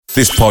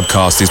This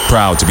podcast is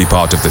proud to be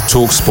part of the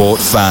TalkSport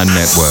Fan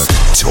Network.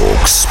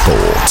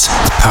 TalkSport.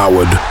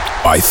 Powered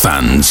by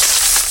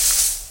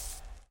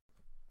fans.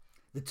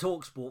 The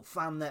TalkSport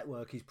Fan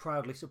Network is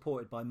proudly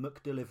supported by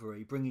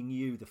McDelivery, bringing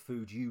you the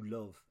food you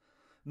love.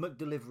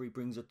 McDelivery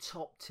brings a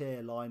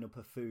top-tier lineup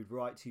of food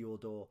right to your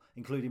door,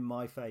 including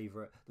my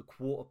favourite, the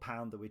quarter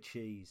pounder with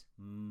cheese.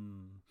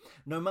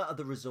 No matter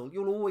the result,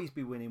 you'll always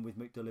be winning with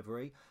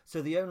McDelivery,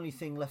 so the only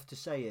thing left to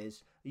say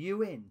is, are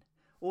you in?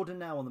 Order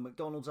now on the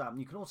McDonald's app, and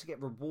you can also get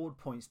reward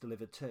points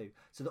delivered too,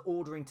 so that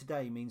ordering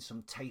today means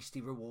some tasty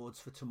rewards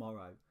for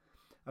tomorrow.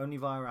 Only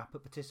via app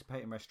at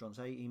participating restaurants.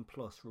 18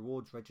 plus.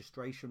 Rewards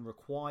registration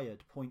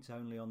required. Points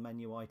only on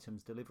menu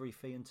items. Delivery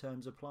fee and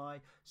terms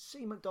apply.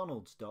 See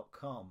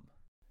mcdonalds.com.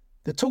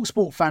 The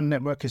TalkSport Fan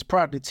Network is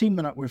proudly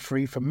teaming up with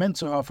Free for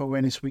Mental Health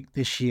Awareness Week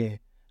this year.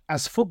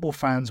 As football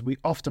fans, we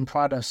often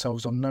pride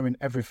ourselves on knowing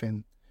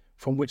everything,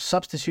 from which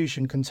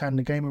substitution can turn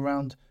the game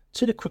around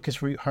to the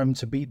quickest route home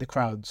to beat the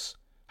crowds.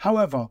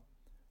 However,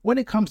 when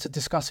it comes to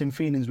discussing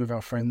feelings with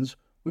our friends,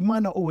 we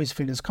might not always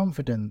feel as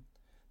confident.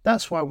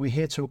 That's why we're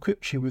here to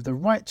equip you with the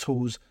right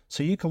tools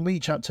so you can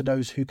reach out to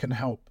those who can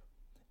help.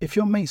 If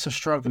your mates are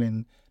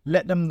struggling,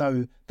 let them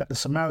know that the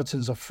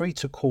Samaritans are free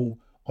to call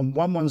on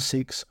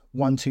 116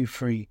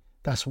 123.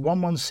 That's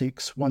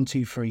 116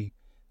 123.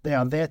 They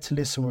are there to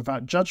listen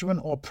without judgment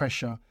or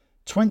pressure,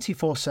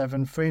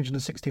 24/7,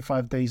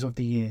 365 days of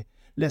the year.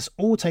 Let's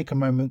all take a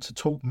moment to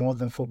talk more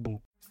than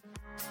football.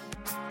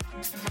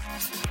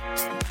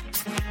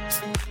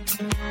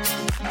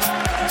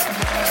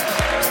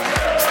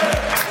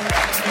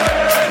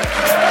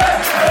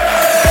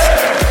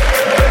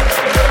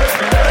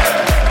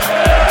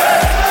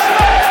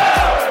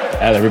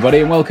 Hello everybody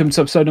and welcome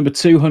to episode number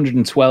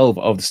 212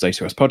 of the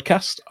Stacey West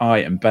podcast. I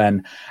am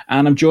Ben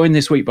and I'm joined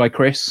this week by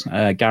Chris.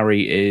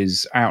 Gary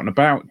is out and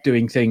about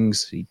doing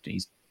things.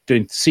 He's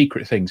doing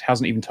secret things.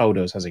 Hasn't even told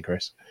us, has he,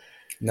 Chris?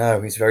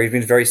 No, he's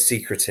been very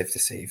secretive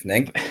this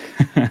evening.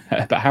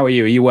 But how are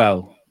you? Are you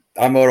well?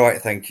 I'm all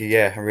right, thank you.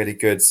 Yeah, I'm really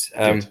good.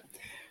 I've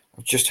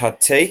just had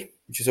tea,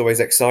 which is always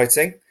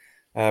exciting.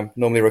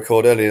 Normally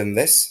record earlier than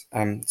this,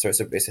 so it's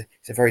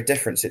a very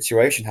different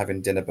situation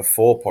having dinner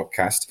before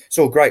podcast. It's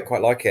all great,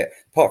 quite like it.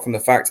 Apart from the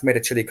fact, made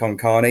a chili con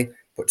carne,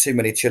 put too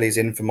many chilies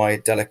in for my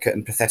delicate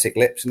and pathetic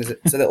lips, and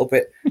it's a little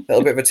bit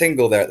of a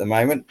tingle there at the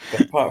moment.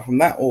 But apart from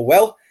that, all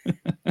well.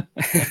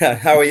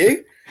 How are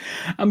you?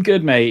 I'm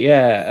good, mate.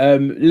 Yeah,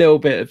 little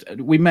bit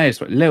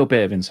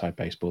of inside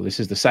baseball. This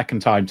is the second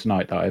time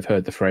tonight that I've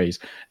heard the phrase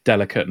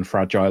 "delicate and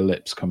fragile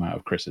lips" come out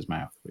of Chris's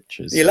mouth, which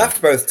is you laughed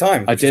both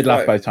times. I did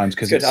laugh both times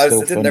because I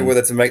didn't know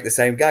whether to make the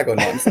same gag or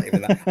not. It's not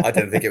even that. I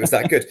didn't think it was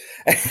that good.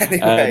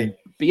 Anyway,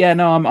 but yeah,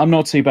 no, I'm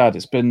not too bad.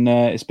 It's been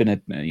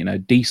a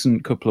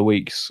decent couple of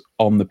weeks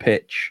on the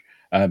pitch.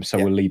 So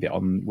we'll leave it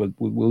on.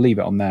 We'll leave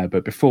it on there.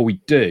 But before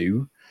we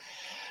do.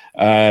 We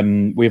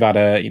had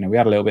a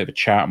little bit of a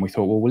chat and we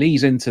thought, well, we'll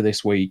ease into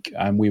this week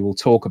and we will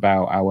talk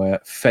about our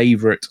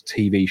favourite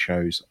TV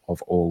shows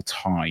of all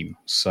time.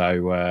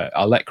 So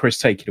I'll let Chris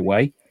take it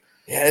away.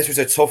 Yeah, this was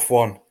a tough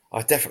one.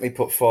 I definitely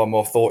put far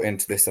more thought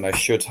into this than I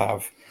should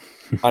have.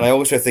 And I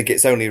also think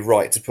it's only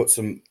right to put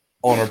some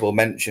honourable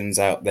mentions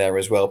out there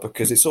as well,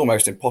 because it's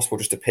almost impossible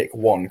just to pick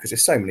one because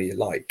there's so many you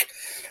like.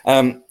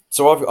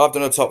 So I've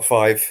done a top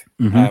five.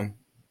 Mm-hmm.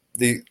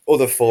 The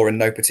other four in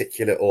no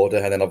particular order,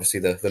 and then obviously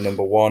the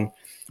number one.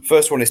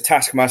 First one is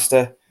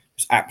Taskmaster.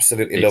 Just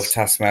absolutely love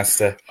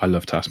Taskmaster. I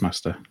love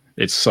Taskmaster.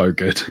 It's so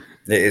good.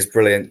 It is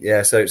brilliant.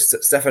 Yeah, so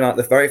Stefan,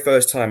 the very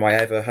first time I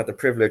ever had the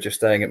privilege of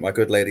staying at my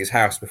good lady's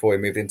house before we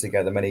moved in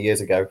together many years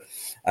ago,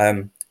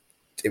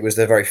 it was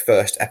the very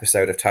first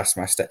episode of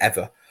Taskmaster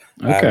ever.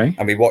 Okay.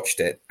 And we watched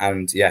it,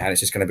 and it's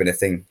just kind of been a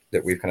thing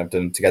that we've kind of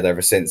done together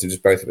ever since, and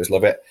just both of us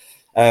love it.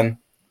 On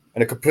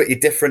a completely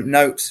different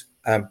note,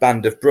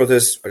 Band of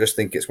Brothers. I just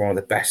think it's one of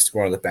the best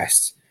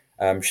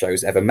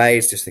shows ever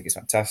made. Just think it's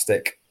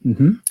fantastic.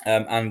 Mm-hmm.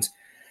 And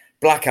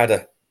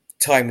Blackadder,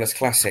 timeless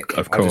classic.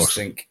 Of course. I just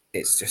think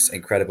it's just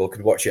incredible.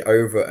 Could watch it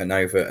over and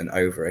over and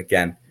over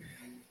again.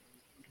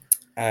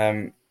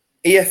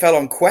 EFL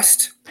on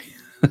Quest.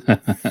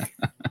 I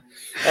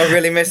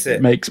really miss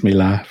it. Makes me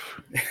laugh.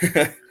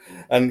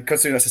 And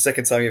considering that's the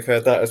second time you've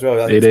heard that as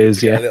well, it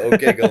is, yeah. A little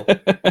giggle.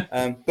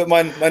 But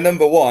my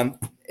number one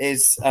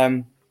is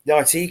the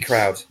IT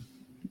Crowd.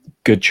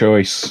 Good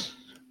choice.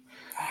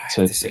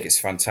 I think it's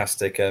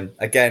fantastic.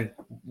 Again,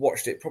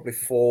 watched it probably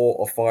 4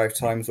 or 5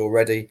 times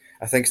already.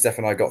 I think Steph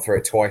and I got through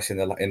it twice in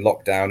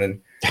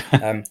lockdown,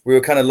 and we were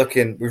kind of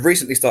looking. We've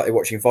recently started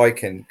watching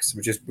Vikings,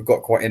 which we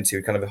got quite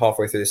into. Kind of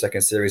halfway through the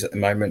second series at the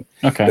moment.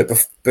 Okay.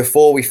 But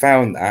before we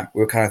found that, we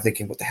were kind of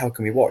thinking, what the hell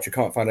can we watch? We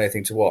can't find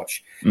anything to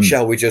watch.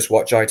 Shall we just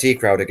watch IT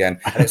Crowd again?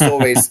 And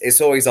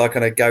it's always our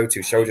kind of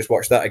go-to. Shall we just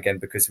watch that again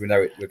because we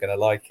know we're going to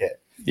like it?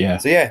 Yeah.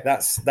 So yeah,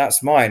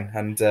 that's mine,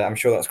 and I'm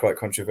sure that's quite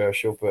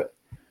controversial, but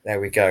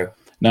there we go.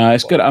 No,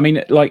 it's good. I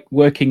mean, like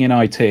working in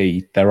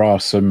IT, there are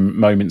some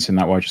moments in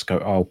that where I just go,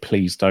 "Oh,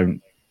 please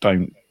don't."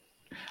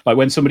 Like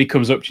when somebody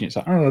comes up to you, it's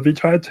like, "Oh, have you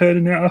tried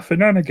turning it off?"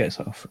 And then it gets,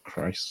 "Oh, for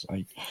Christ's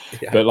sake!"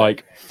 Yeah. But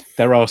like,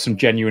 there are some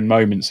genuine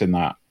moments in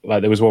that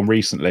Like there was one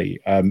recently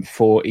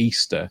for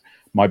Easter.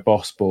 My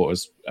boss bought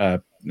us.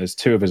 There's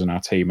two of us in our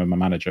team and my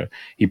manager.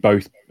 He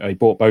bought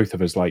both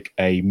of us like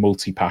a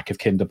multi-pack of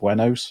Kinder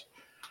Buenos.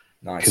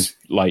 Nice. Because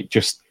like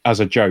just as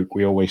a joke,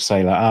 we always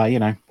say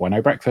like,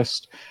 Bueno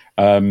breakfast.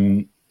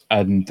 And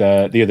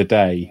the other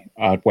day,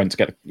 I went to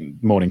get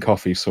morning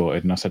coffee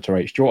sorted, and I said to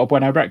Rach, "Do you want a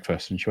Bueno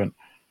breakfast?" And she went,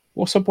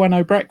 "What's a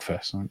Bueno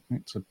breakfast?" And I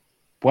went, "It's a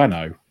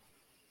Bueno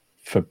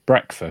for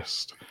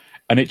breakfast."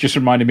 And it just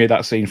reminded me of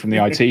that scene from the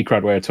IT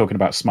crowd where they're talking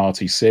about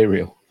Smarties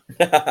cereal.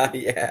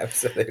 Yeah,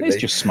 absolutely. It's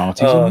just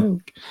Smarties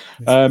and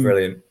milk.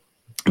 Brilliant.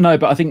 No,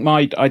 but I think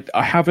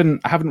I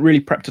haven't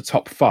really prepped a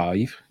top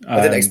five.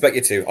 I didn't expect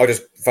you to. I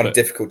just found it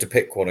difficult to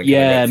pick one.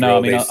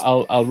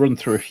 I'll run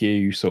through a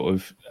few sort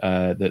of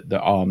that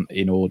aren't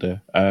in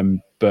order.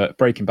 But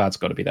Breaking Bad's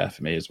got to be there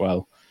for me as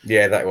well.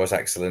 Yeah, that was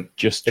excellent.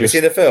 Have you seen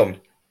just the film?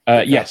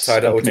 yes,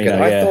 Tied it all Camino,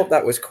 together. yeah. I thought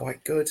that was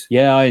quite good.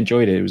 Yeah, I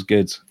enjoyed it. It was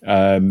good.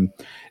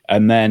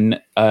 And then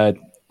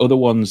other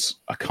ones,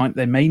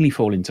 they mainly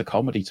fall into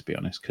comedy, to be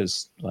honest,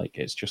 because like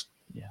it's just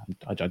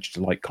I just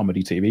like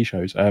comedy TV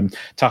shows.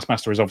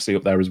 Taskmaster is obviously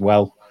up there as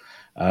well.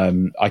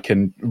 I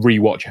can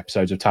rewatch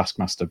episodes of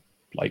Taskmaster,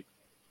 like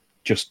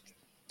just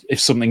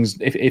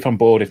if I'm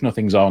bored, if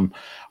nothing's on,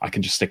 I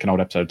can just stick an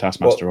old episode of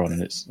Taskmaster on,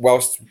 and it's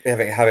whilst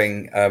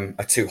having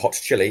a too hot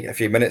chili a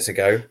few minutes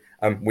ago.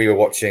 We were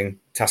watching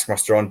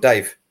Taskmaster on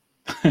Dave.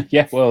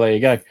 Yeah, well, there you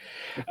go.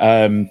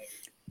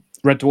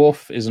 Red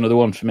Dwarf is another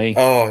one for me.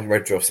 Oh,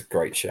 Red Dwarf's a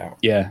great shout.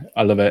 Yeah,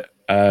 I love it.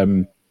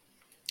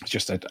 It's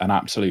just an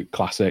absolute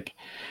classic.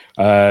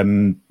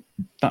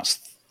 That's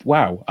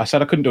wow. I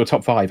said I couldn't do a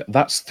top five.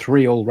 That's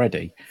 3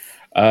 already.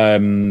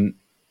 But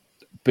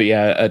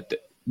yeah,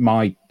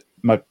 my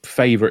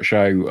favourite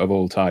show of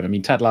all time. I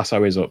mean, Ted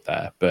Lasso is up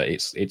there, but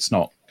it's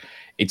not.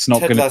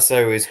 Ted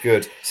Lasso is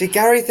good. See,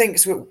 Gary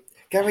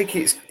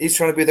he's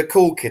trying to be the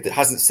cool kid that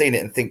hasn't seen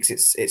it and thinks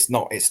it's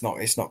not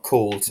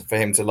cool for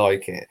him to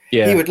like it.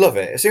 Yeah. He would love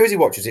it. As soon as he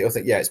watches it, he'll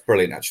think, yeah, it's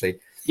brilliant, actually.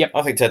 Yep.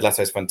 I think Ted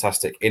Lasso is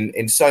fantastic.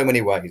 In so many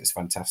ways, it's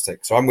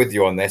fantastic. So I'm with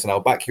you on this, and I'll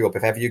back you up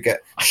if ever you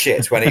get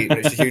shit when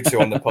it's you two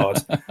on the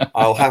pod.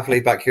 I'll happily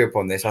back you up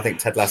on this. I think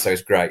Ted Lasso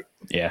is great.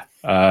 Yeah.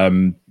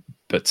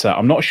 But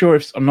I'm not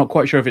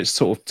quite sure if it's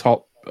sort of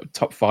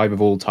top 5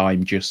 of all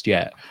time just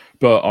yet.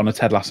 But on a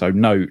Ted Lasso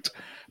note,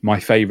 my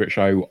favourite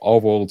show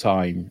of all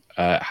time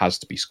has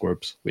to be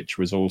Scrubs, which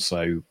was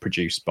also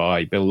produced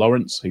by Bill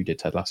Lawrence, who did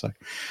Ted Lasso.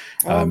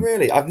 Oh,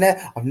 really? I've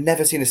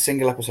never seen a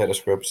single episode of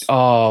Scrubs.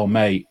 Oh,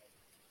 mate,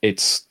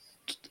 it's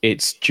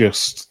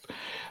just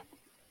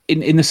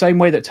in the same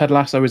way that Ted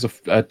Lasso is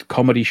a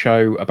comedy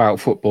show about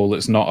football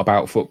that's not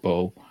about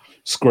football.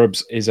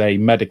 Scrubs is a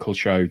medical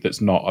show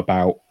that's not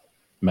about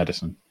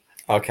medicine.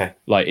 Okay,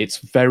 like it's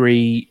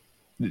very.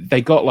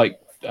 They got like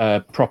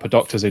proper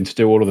doctors in to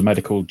do all of the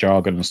medical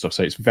jargon and stuff,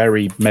 so it's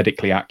very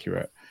medically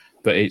accurate,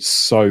 but it's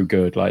so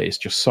good. Like it's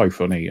just so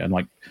funny, and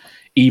like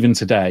even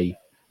today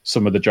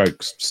some of the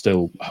jokes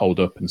still hold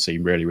up and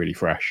seem really, really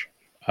fresh.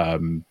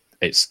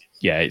 It's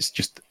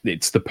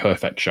the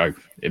perfect show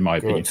in my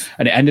opinion.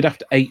 And it ended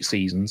after 8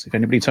 seasons. If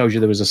anybody tells you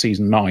there was a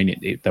season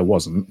 9, there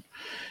wasn't.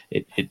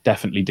 It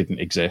definitely didn't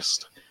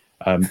exist.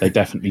 They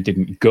definitely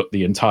didn't gut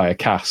the entire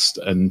cast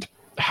and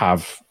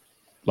have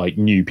like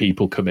new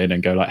people come in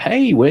and go like,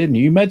 "Hey, we're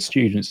new med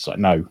students." It's like,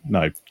 no,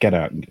 get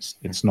out.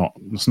 It's not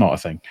a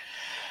thing.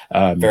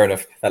 Fair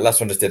enough. That last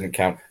one just didn't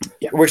count.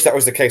 Yeah. I wish that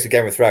was the case of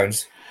Game of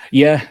Thrones.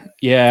 Yeah.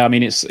 I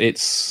mean,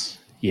 it's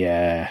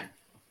yeah.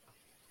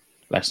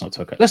 Let's not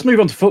talk. Let's move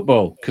on to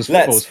football because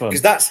football's fun.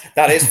 Because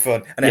that is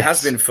fun, and it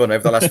has been fun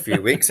over the last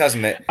few weeks,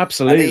 hasn't it?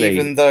 Absolutely. And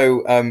even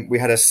though we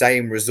had the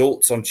same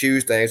results on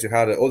Tuesday as we've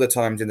had at other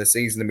times in the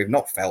season, and we've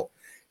not felt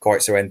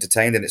quite so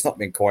entertained, and it's not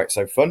been quite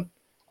so fun.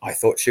 I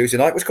thought Tuesday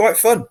night was quite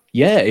fun.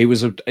 Yeah, it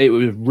was a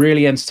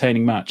really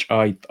entertaining match.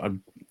 I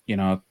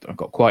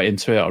got quite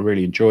into it. I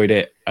really enjoyed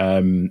it.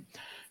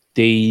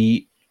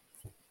 The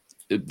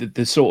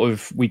sort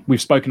of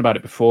we've spoken about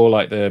it before,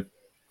 like the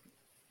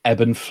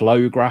ebb and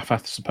flow graph, I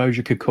suppose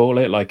you could call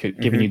it, like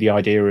giving you the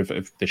idea of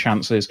the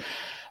chances.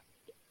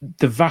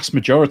 The vast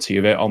majority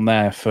of it on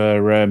there for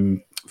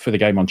the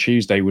game on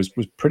Tuesday was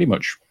pretty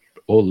much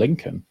all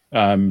Lincoln.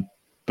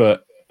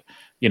 But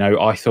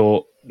I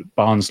thought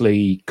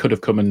Barnsley could have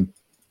come and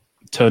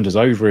turned us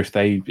over if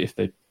they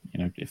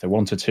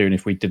wanted to, and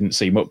if we didn't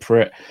seem up for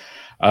it.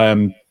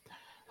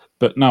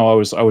 But no, I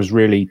was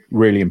really,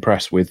 really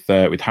impressed with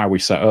how we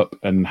set up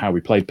and how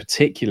we played,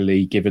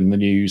 particularly given the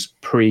news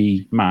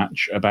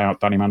pre-match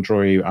about Danny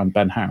Mandroiu and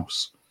Ben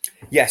House.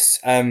 Yes,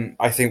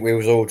 I think we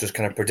was all just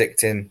kind of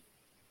predicting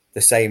the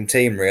same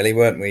team, really,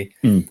 weren't we?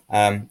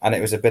 And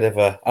it was a bit of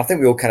I think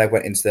we all kind of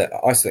went into the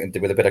Iceland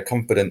with a bit of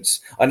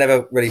confidence. I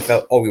never really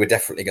felt, we were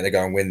definitely going to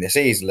go and win this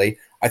easily.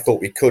 I thought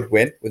we could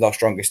win with our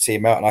strongest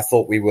team out, and I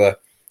thought we were.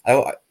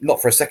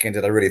 Not for a second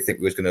did I really think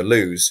we was going to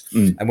lose.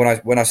 And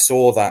when I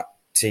saw that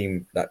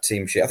team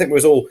sheet, I think we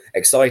was all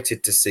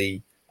excited to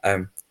see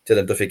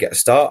Dylan Duffy get a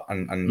start,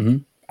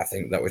 and I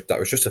think that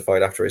was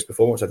justified after his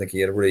performance. I think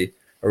he had a really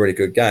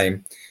good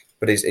game,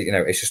 but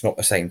it's just not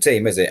the same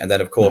team, is it? And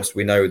then of course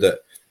we know that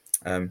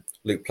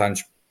Luke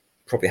Plange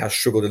probably has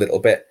struggled a little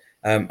bit.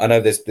 I know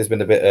there's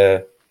been a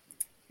bit.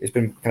 There's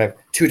been kind of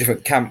two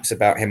different camps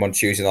about him on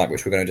Tuesday night,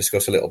 which we're going to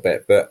discuss a little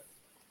bit. But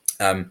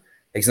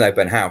he's no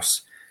Ben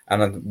House,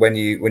 and when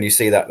you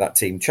see that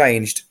team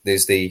changed,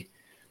 there's the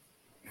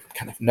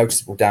kind of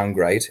noticeable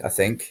downgrade, I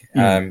think,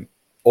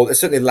 or there's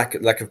certainly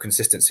lack of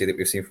consistency that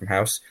we've seen from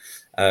House.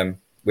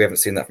 We haven't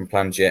seen that from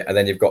Plange yet, and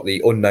then you've got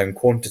the unknown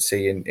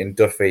quantity in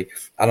Duffy.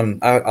 And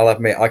I'll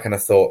admit, I kind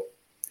of thought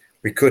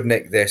we could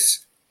nick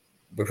this.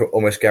 We're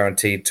almost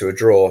guaranteed to a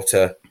draw.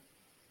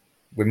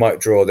 We might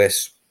draw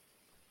this.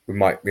 We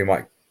might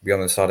be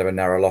on the side of a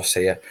narrow loss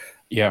here.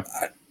 Yeah,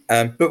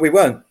 but we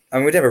weren't,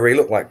 and we never really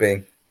looked like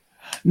being.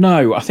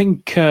 No, I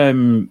think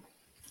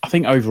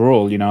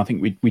overall, I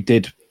think we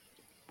did.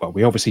 Well,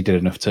 we obviously did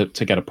enough to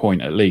get a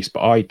point at least.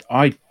 But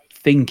I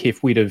think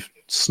if we'd have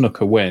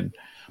snuck a win,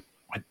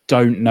 I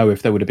don't know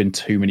if there would have been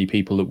too many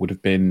people that would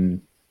have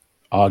been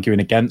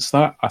arguing against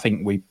that. I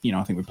think we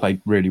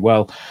played really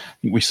well. I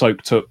think we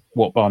soaked up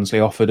what Barnsley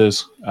offered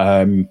us.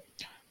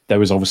 There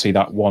was obviously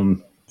that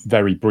one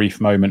very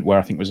brief moment where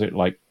I think was it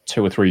like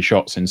 2 or 3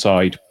 shots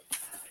inside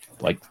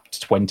like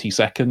 20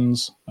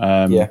 seconds.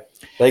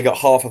 They got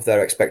half of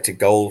their expected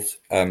goals.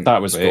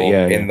 That was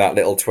it, in that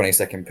little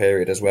 20-second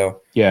period as well.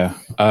 Yeah,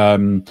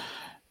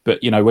 but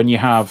when you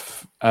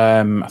have,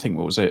 I think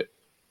what was it?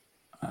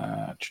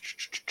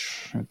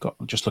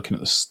 Just looking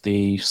at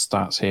the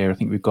stats here, I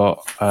think we've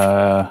got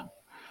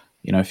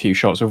a few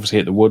shots obviously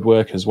at the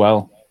woodwork as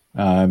well.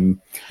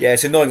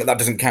 It's annoying that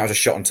doesn't count as a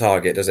shot on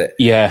target, does it?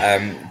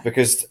 Yeah,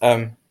 because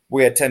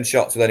we had 10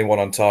 shots with only 1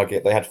 on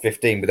target. They had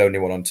 15 with only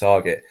 1 on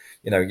target.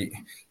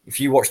 If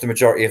you watch the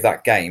majority of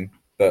that game,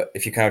 but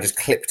if you kind of just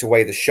clipped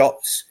away the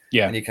shots,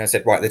 and you kind of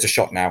said, right, there's a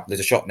shot now, there's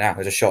a shot now,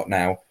 there's a shot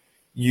now,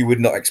 you would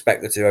not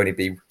expect there to only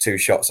be 2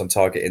 shots on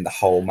target in the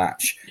whole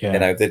match.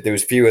 Yeah. There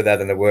was fewer there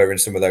than there were in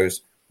some of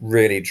those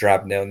really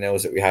drab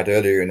 0-0s that we had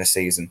earlier in the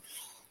season.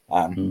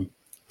 So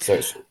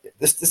it's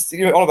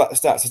all about the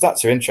stats. The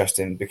stats are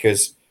interesting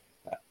because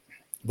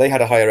they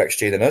had a higher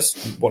XG than us,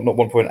 not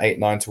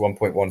 1.89 to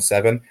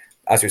 1.17.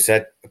 As we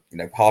said,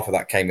 half of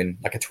that came in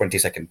like a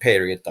 20-second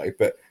period, though.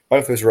 But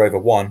both of us are over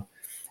 1.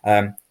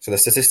 So the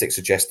statistics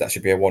suggest that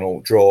should be a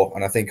 1-1 draw.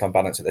 And I think on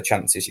balance of the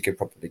chances, you could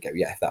probably go,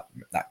 yeah,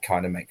 that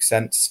kind of makes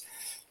sense.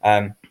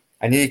 And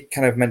you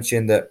kind of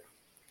mentioned that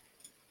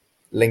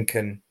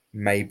Lincoln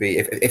maybe,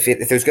 if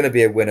there was going to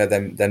be a winner,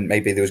 then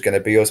maybe there was going to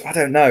be us. I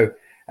don't know.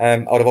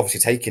 I'd have obviously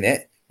taken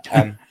it.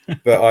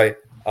 But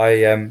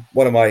I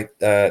one of my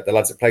the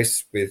lads that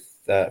plays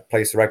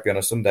the rugby on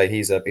a Sunday,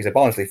 he's a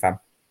Barnsley fan,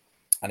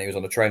 and he was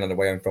on the train on the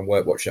way home from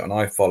work watching it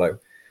on iFollow.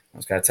 I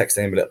was kind of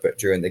texting him a little bit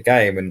during the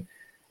game, and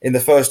in the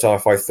first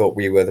half I thought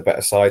we were the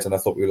better side, and I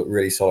thought we looked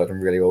really solid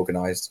and really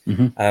organised.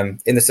 In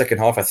the second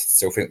half I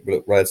still think we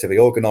looked relatively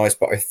organised,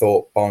 but I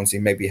thought Barnsley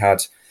maybe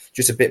had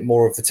just a bit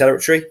more of the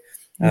territory.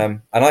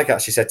 And I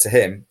actually said to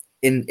him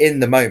in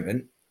the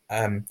moment,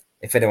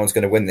 if anyone's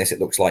going to win this, it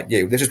looks like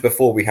you. This was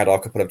before we had our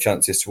couple of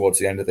chances towards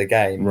the end of the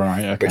game,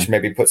 right? Okay. Which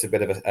maybe puts a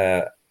bit of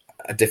a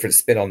different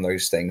spin on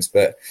those things.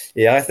 But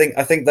yeah, I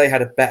think they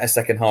had a better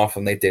second half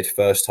than they did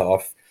first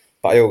half.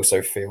 But I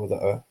also feel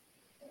that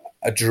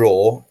a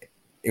draw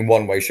in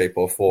one way, shape,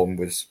 or form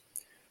was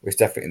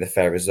definitely the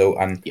fair result.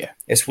 And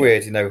it's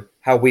weird,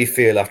 how we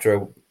feel after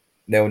a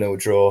 0-0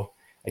 draw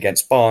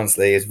against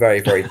Barnsley is very,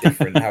 very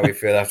different how we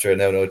feel after a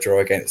 0-0 draw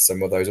against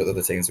some of those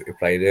other teams that we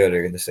played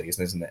earlier in the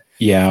season, isn't it?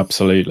 Yeah,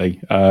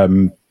 absolutely. I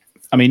mean,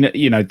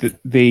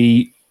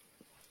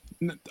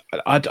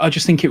 I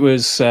just think it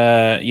was,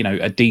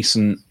 a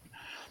decent.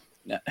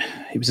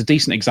 It was a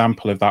decent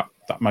example of that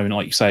moment,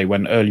 like you say,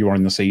 when earlier on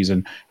in the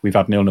season we've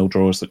had 0-0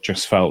 draws that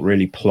just felt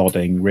really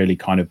plodding, really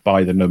kind of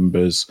by the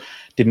numbers.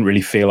 Didn't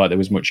really feel like there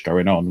was much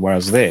going on.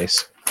 Whereas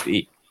this,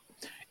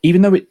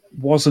 even though it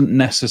wasn't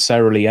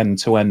necessarily end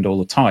to end all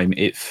the time,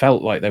 it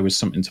felt like there was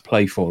something to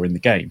play for in the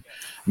game.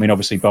 I mean,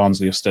 obviously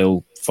Barnsley are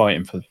still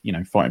fighting for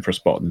a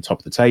spot on the top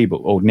of the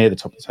table, or near the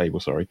top of the table,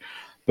 sorry.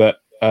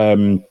 But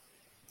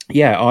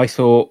I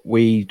thought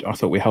we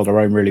held our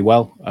own really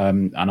well.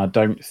 And I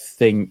don't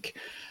think,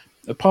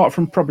 apart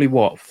from probably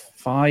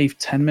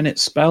 5-10 minute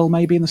spell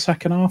maybe in the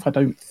second half, I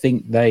don't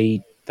think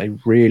they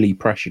really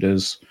pressured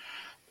us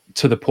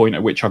to the point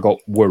at which I got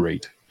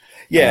worried.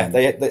 Yeah,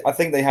 I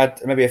think they had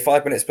maybe a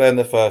 5-minute spell in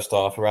the first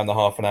half, around the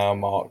half an hour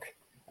mark.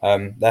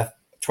 They're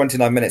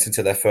 29 minutes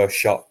into their first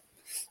shot,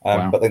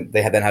 but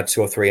they had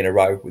 2 or 3 in a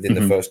row within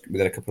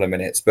a couple of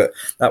minutes. But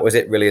that was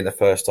it really in the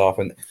first half.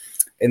 And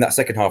in that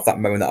second half, that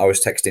moment that I was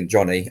texting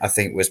Johnny, I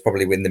think was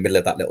probably in the middle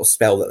of that little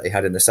spell that they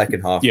had in the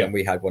second half, and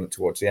we had one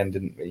towards the end,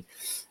 didn't we?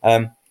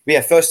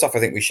 First off,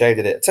 I think we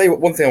shaded it. I'll tell you what,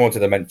 one thing I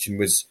wanted to mention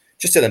was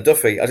just Dylan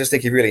Duffy. I just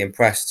think he really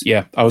impressed.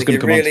 Yeah, I was going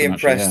to come really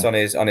impressed on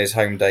his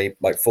home day,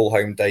 like full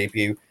home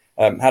debut.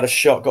 Got a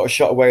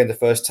shot away in the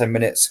first 10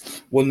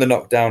 minutes. Won the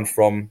knockdown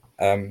from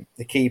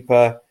the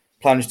keeper.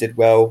 Plange did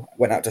well.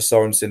 Went out to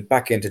Sorensen,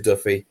 back into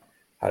Duffy.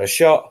 Had a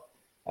shot.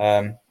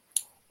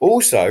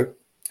 Also,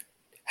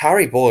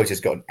 Harry Boyd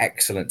has got an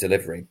excellent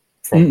delivery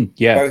from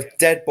both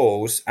dead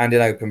balls and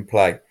in open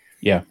play.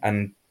 Yeah,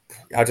 and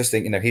I just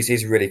think,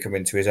 he's really come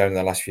into his own in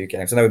the last few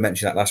games. I know we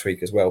mentioned that last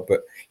week as well,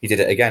 but he did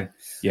it again.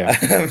 Yeah.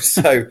 I just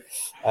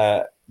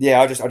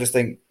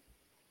think,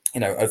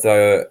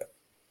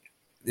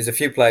 there's a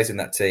few players in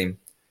that team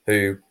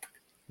who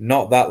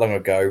not that long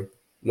ago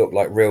looked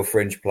like real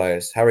fringe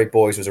players. Harry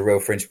Boyes was a real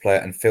fringe player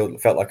and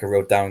felt like a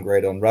real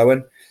downgrade on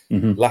Rowan.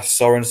 Mm-hmm. Lasse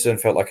Sorensen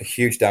felt like a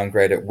huge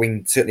downgrade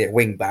certainly at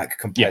wing back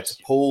compared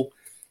to Paul.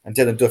 And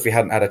Dylan Duffy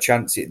hadn't had a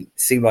chance. It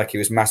seemed like he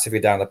was massively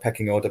down the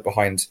pecking order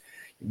behind,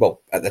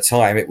 well, at the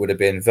time it would have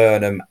been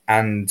Vernam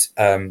and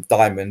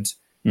Diamond,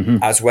 mm-hmm.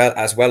 as well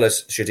as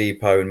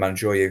Shadipo and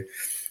Manjoyu.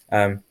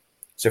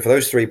 So for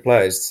those three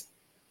players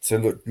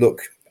to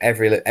look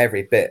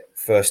every bit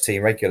first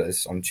team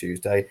regulars on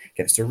Tuesday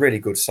against a really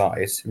good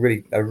side,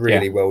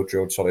 really well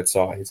drilled, solid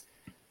side,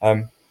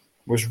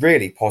 was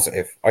really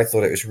positive. I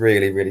thought it was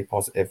really, really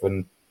positive.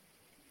 And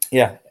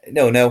we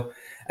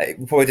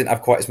probably didn't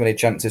have quite as many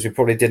chances. We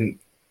probably didn't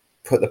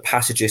put the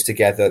passages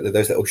together,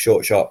 those little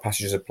short, sharp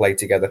passages of play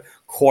together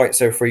quite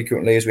so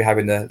frequently as we have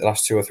in the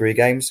last 2 or 3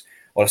 games,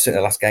 or certainly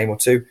the last game or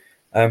two.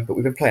 But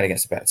we've been playing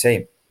against a better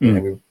team.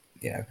 I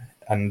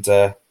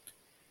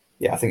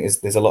think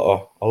there's a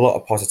lot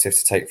of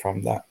positives to take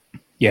from that.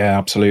 Yeah,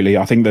 absolutely.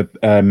 I think that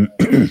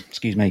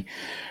excuse me.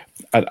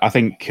 I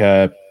think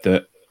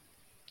that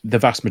the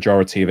vast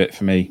majority of it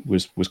for me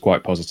was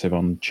quite positive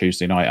on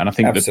Tuesday night, and I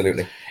think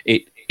absolutely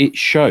it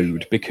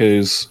showed,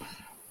 because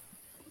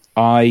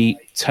I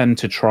tend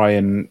to try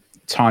and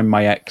time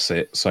my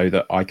exit so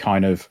that I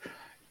kind of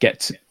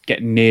get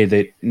near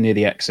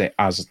the exit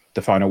as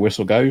the final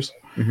whistle goes.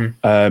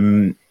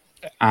 Mm-hmm.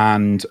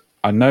 And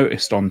I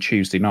noticed on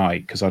Tuesday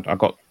night, because I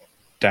got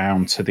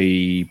down to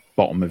the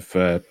bottom of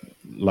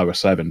lower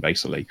 7,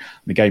 basically.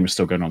 The game was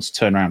still going on, so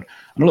turn around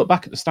and I looked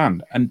back at the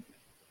stand, and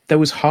there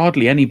was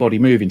hardly anybody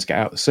moving to get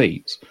out of the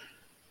seats.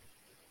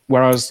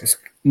 Whereas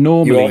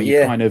normally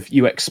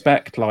you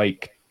expect a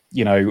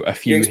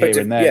few here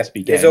and there to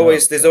be getting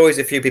there's always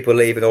a few people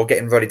leaving or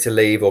getting ready to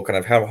leave or kind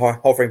of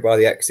hovering by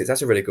the exits.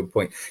 That's a really good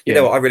point. You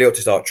know what? I really ought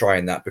to start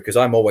trying that, because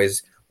I'm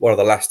always one of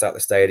the last out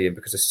the stadium,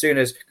 because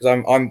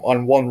I'm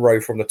on one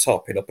row from the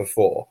top in upper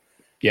 4.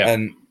 Yeah.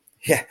 And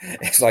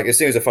it's like as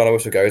soon as the final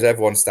whistle goes,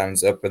 everyone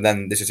stands up, and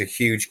then there's just a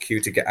huge queue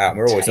to get out, and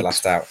we're always the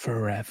last out.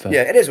 Forever.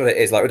 Yeah, it is what it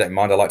is. Like, we don't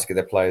mind. I like to give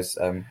the players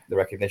the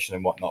recognition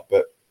and whatnot,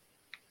 but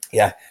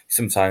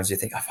sometimes you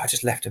think, if I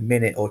just left a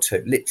minute or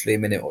two, literally a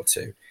minute or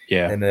two,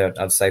 then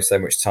I'd save so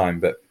much time.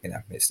 But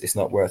it's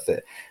not worth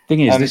it. Thing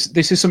is,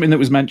 this is something that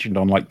was mentioned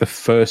on the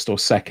first or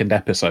second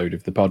episode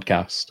of the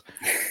podcast.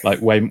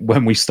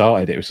 When we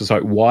started, it was just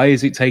like, why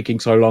is it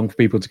taking so long for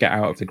people to get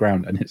out of the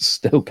ground? And it's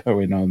still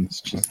going on. It's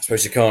just... I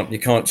suppose you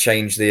can't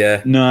change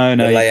the no,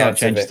 you can't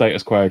change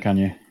status quo, can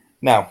you?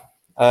 Now,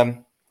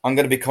 I'm going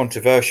to be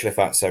controversial, if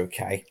that's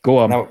okay. Go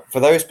on. Now, for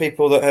those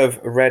people that have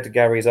read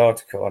Gary's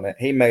article on it,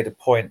 he made a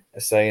point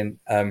of saying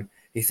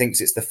he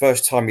thinks it's the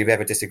first time we've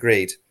ever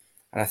disagreed,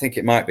 and I think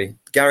it might be.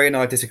 Gary and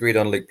I disagreed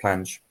on Luke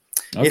Plange.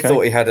 Okay. He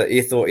thought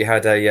he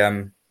had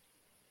a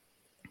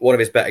one of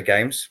his better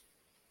games,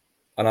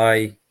 and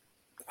I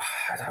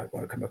don't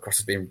want to come across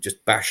as being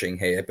just bashing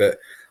here, but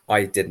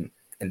I didn't.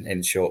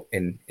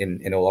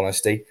 In all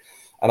honesty,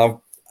 and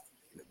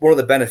one of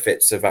the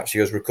benefits of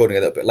actually us recording a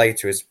little bit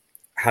later is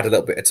had a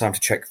little bit of time to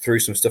check through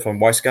some stuff on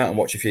Wyscout and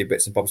watch a few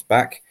bits and bobs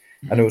back.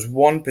 Mm-hmm. And there was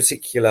one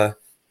particular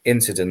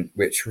incident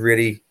which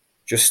really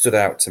just stood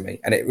out to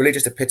me, and it really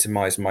just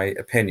epitomised my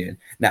opinion.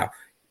 Now,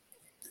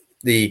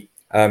 the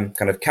kind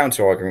of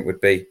counter argument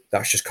would be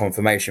that's just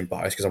confirmation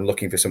bias, because I'm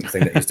looking for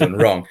something that he's done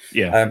wrong.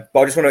 Yeah.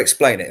 But I just want to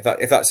explain it,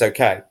 if that's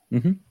okay.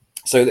 Mm-hmm.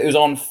 So it was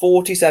on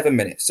 47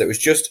 minutes. So it was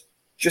just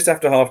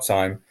after half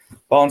time.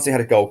 Barnsley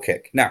had a goal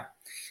kick. Now,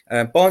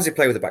 Barnsley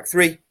play with a back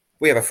 3.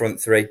 We have a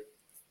front 3.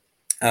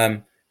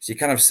 So you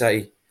kind of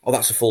say, oh,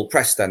 that's a full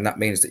press then. That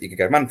means that you can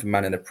go man for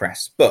man in a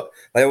press. But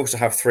they also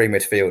have 3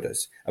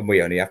 midfielders, and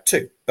we only have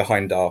 2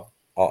 behind our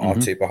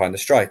 2 behind the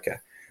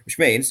striker, which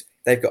means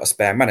they've got a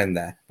spare man in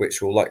there,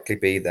 which will likely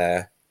be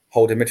their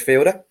holding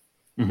midfielder.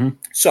 Mm-hmm.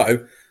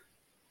 So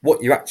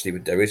what you actually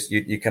would do is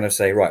you kind of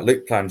say, right,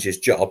 Luke Plange's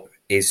job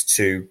is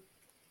to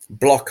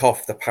block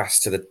off the pass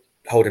to the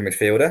holding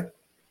midfielder.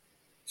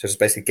 So just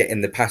basically get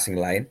in the passing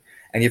lane,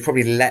 and you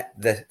probably let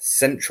the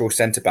central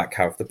centre-back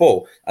have the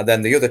ball. And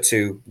then the other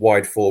 2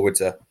 wide forwards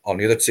are on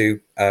the other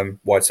 2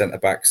 wide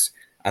centre-backs,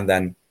 and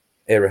then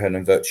Irahan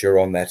and Virtue are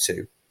on their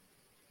 2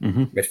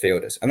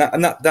 midfielders. And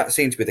that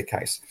seemed to be the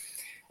case.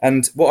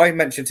 And what I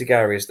mentioned to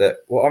Gary is that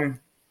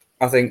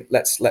I think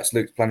let's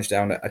Luke Plange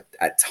down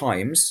at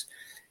times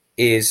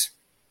is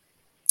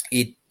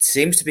he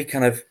seems to be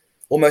kind of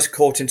almost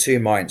caught in 2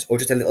 minds, or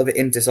just a little bit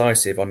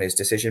indecisive on his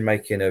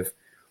decision-making of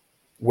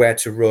where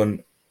to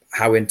run,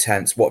 how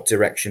intense, what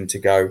direction to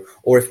go,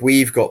 or if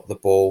we've got the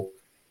ball,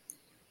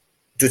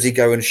 does he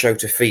go and show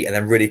to feet and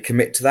then really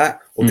commit to that,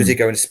 or does he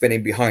go and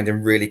spinning behind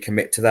and really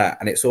commit to that?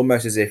 And it's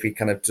almost as if he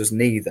kind of does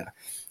neither.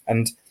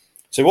 And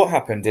so what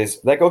happened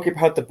is their goalkeeper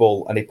had the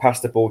ball and he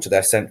passed the ball to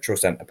their central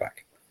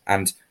centre-back.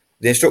 And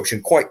the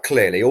instruction quite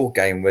clearly all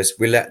game was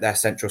we let their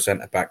central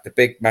centre-back, the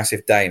big,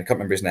 massive Dane, I can't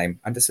remember his name,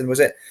 Anderson was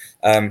it?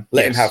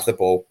 Let him have the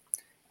ball.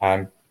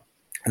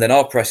 And then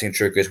our pressing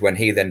triggers when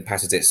he then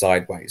passes it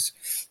sideways.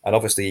 And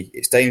obviously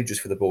it's dangerous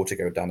for the ball to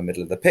go down the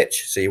middle of the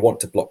pitch, so you want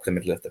to block the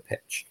middle of the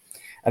pitch.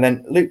 And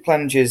then Luke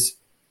Plange's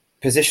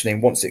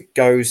positioning, once it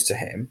goes to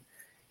him,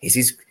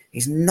 he's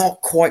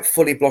not quite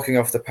fully blocking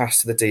off the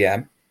pass to the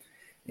DM.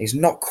 He's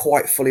not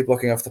quite fully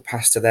blocking off the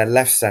pass to their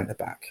left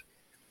centre-back.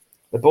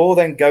 The ball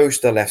then goes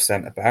to the left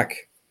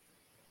centre-back,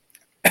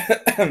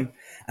 and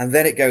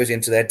then it goes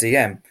into their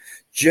DM,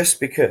 just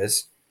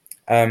because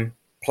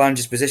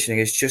Plange's positioning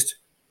is just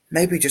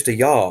maybe just a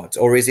yard,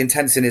 or his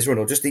intensity in his run,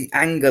 or just the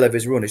angle of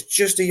his run is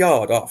just a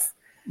yard off.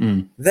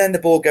 Then the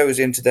ball goes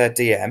into their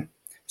DM,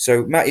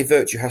 so Matty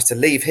Virtue has to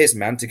leave his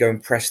man to go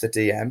and press the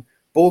DM.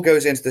 Ball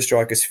goes into the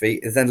striker's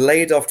feet, is then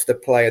laid off to the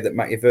player that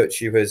Matty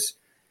Virtue has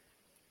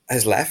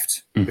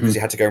left because he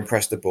had to go and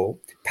press the ball.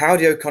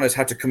 Powdy O'Connor's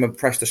had to come and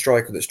press the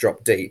striker that's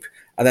dropped deep,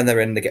 and then they're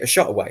in to get a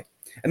shot away.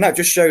 And that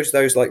just shows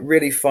those like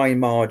really fine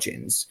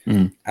margins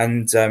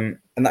and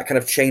that kind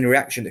of chain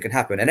reaction that can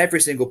happen. And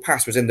every single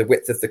pass was in the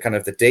width of the kind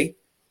of the D,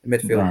 the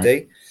midfield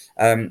D,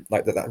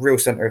 like that real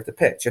centre of the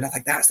pitch. And I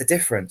think that's the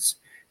difference.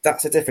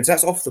 That's the difference.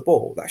 That's off the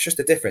ball. That's just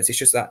the difference. It's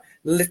just that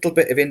little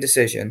bit of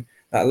indecision,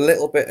 that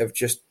little bit of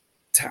just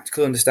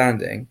tactical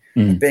understanding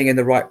of being in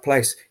the right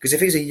place. Because if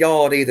he's a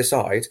yard either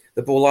side,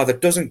 the ball either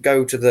doesn't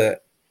go to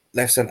the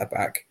left centre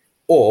back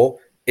or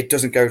it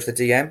doesn't go to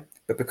the DM.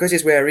 But because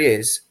he's where he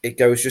is, it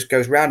just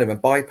goes round him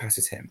and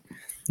bypasses him.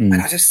 And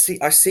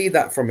I see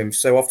that from him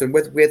so often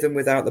with and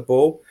without the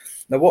ball.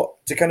 Now,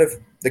 what to kind of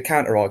the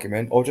counter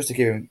argument, or just to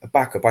give him a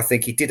backup, I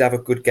think he did have a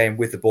good game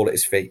with the ball at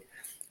his feet.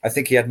 I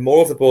think he had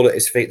more of the ball at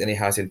his feet than he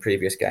has in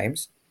previous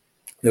games.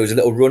 There was a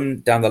little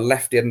run down the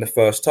left end in the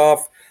first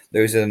half.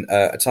 There was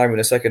a time in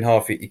the second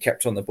half he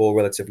kept on the ball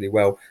relatively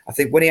well. I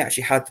think when he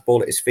actually had the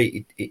ball at his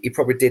feet, he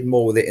probably did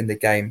more with it in the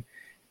game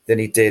than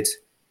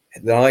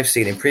I've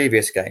seen in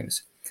previous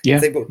games. Yeah. I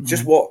think, but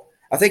just what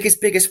I think his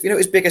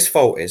biggest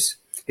fault is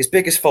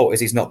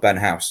he's not Ben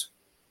House.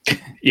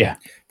 Yeah,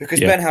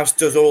 because Ben House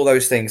does all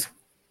those things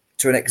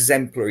to an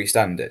exemplary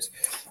standard.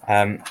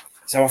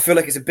 So I feel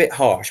like it's a bit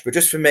harsh, but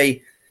just for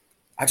me,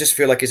 I just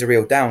feel like it's a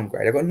real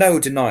downgrade. I've got no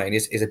denying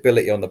his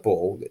ability on the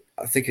ball.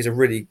 I think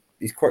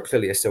he's quite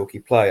clearly a silky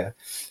player.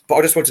 But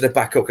I just wanted to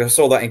back up because I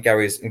saw that in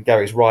Gary's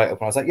write-up,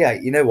 and I was like, yeah,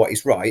 you know what,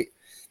 he's right.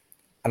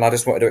 And I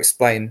just wanted to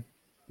explain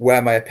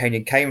where my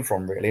opinion came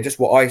from, really, and just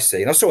what I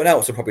see. And I saw someone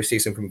else will probably see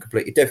something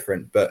completely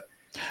different. But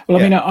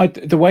well, yeah. I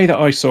mean, the way that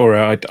I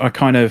saw it, I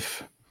kind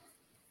of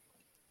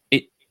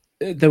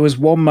there was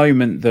one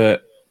moment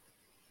that,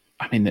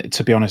 I mean,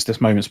 to be honest,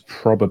 this moment's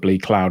probably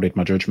clouded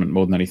my judgment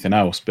more than anything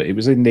else. But it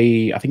was I think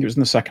it was in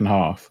the second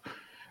half,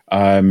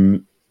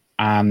 and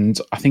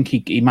I think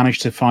he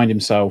managed to find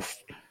himself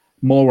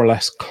more or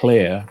less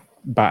clear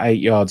about 8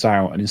 yards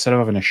out, and instead of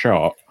having a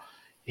shot,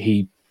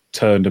 he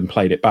turned and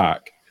played it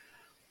back.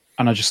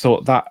 And I just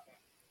thought that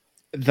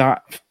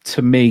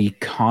to me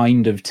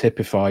kind of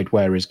typified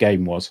where his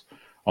game was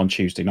on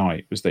Tuesday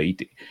night, was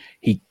that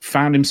he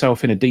found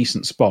himself in a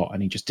decent spot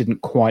and he just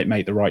didn't quite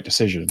make the right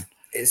decision.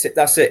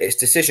 That's it. It's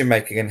decision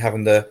making and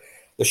having the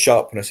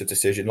sharpness of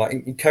decision. Like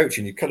in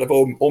coaching, you kind of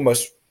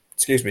almost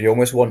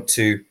want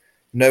to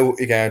know what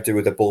you're going to do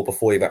with the ball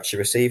before you've actually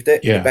received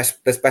it. Yeah.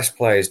 The best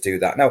players do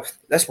that. Now,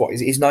 that's what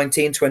he's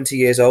 19, 20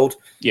 years old.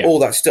 Yeah. All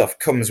that stuff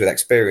comes with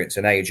experience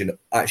and age and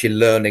actually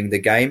learning the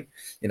game.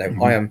 You know,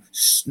 I am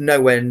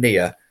nowhere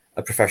near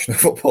a professional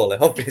footballer,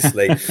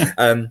 obviously.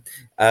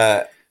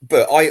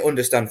 But I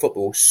understand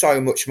football so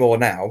much more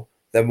now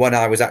than when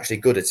I was actually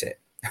good at it,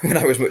 when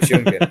I was much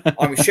younger.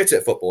 I'm shit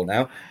at football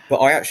now, but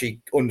I actually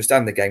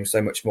understand the game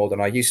so much more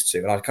than I used to.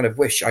 And I kind of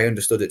wish I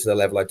understood it to the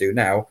level I do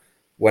now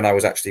when I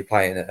was actually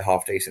playing at a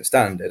half-decent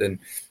standard. And,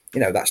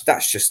 you know, that's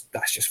just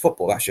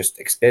football. That's just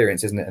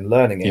experience, isn't it? And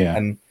learning it. Yeah.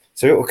 And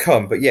so it will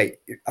come. But, yeah,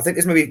 I think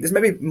there's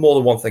maybe more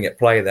than one thing at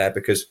play there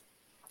because...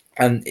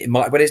 And it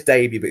might have been his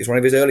debut, but it was one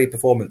of his early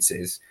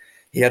performances.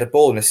 He had a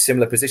ball in a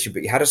similar position,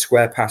 but he had a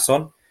square pass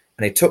on,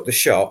 and he took the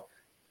shot,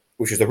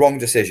 which was the wrong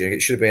decision.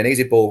 It should have been an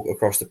easy ball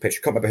across the pitch. I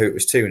can't remember who it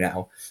was to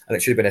now, and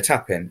it should have been a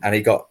tap in. And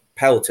he got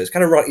pelters,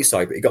 kind of righty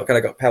side, but he got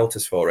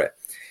pelters for it.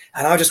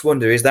 And I just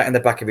wonder, is that in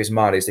the back of his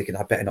mind? He's thinking,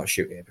 I better not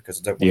shoot here because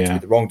I don't want it to be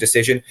the wrong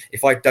decision.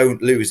 If I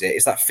don't lose it,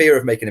 it's that fear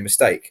of making a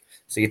mistake.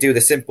 So you do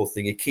the simple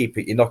thing, you keep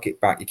it, you knock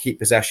it back, you keep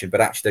possession, but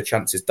actually the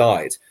chances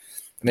died.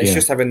 And it's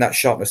just having that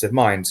sharpness of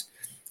mind.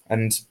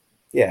 And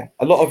yeah,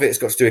 a lot of it's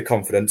got to do with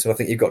confidence, and I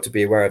think you've got to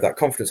be aware of that.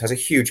 Confidence has a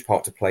huge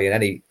part to play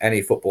in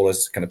any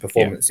footballer's kind of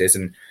performances,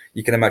 and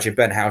you can imagine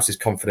Ben House's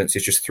confidence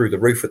is just through the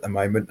roof at the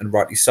moment, and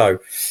rightly so.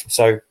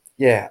 So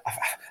yeah,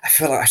 I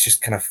feel like that's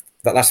just kind of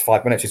that last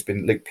 5 minutes has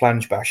been Luke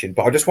Plange bashing,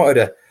 but I just wanted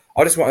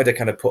to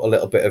kind of put a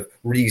little bit of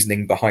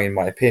reasoning behind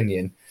my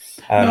opinion.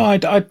 No,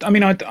 I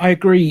mean I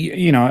agree.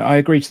 You know, I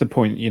agree to the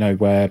point. You know,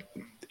 where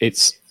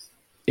it's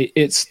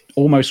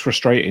almost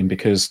frustrating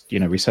because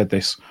we said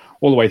this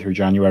all the way through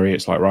January.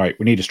 It's like, right,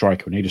 we need a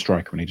striker. We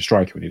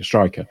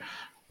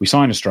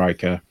sign a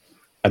striker,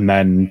 and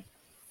then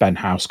Ben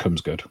House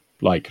comes good,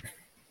 like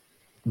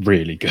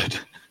really good.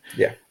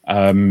 Yeah. He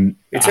turned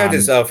And-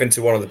 himself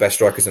into one of the best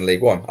strikers in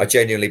League One. I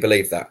genuinely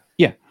believe that.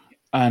 Yeah.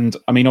 And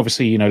I mean,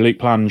 obviously, you know, Luke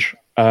Plange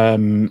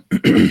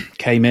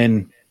came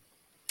in,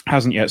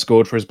 hasn't yet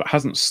scored for us, but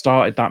hasn't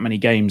started that many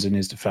games in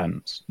his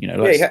defence. You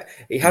know,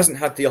 he hasn't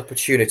had the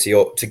opportunity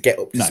to get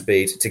up to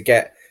speed, to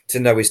get to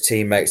know his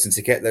teammates, and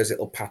to get those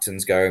little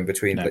patterns going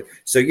between. No.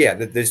 So yeah,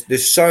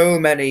 there's so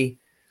many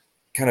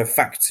kind of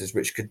factors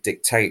which could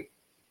dictate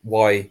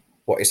why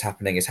what is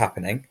happening is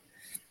happening.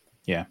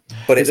 Yeah,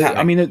 but it's happening.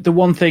 I mean, the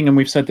one thing, and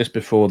we've said this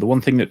before, the one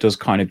thing that does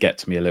kind of get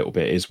to me a little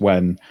bit is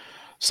when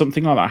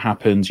something like that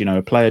happens. You know,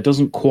 a player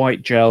doesn't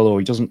quite gel, or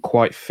he doesn't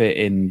quite fit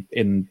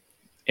in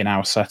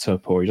our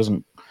setup, or he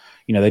doesn't,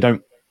 you know, they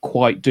don't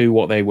quite do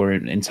what they were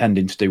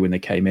intending to do when they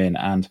came in.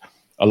 And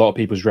a lot of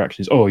people's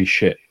reaction is, "Oh, he's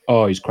shit.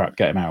 Oh, he's crap.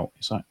 Get him out."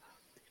 It's like,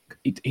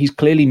 he's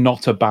clearly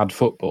not a bad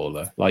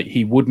footballer. Like,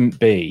 he wouldn't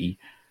be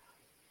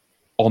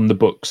on the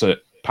books at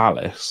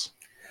Palace.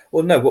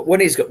 Well, no. When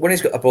he's got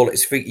a ball at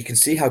his feet, you can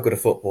see how good a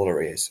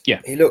footballer he is.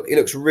 Yeah, he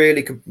looks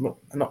really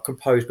not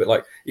composed, but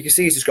like you can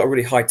see he's just got a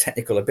really high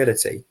technical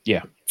ability.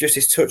 Yeah, just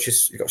his touch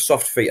is, he's got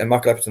soft feet, and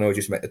Michael Epperton always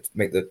used to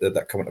make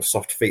that comment of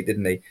soft feet,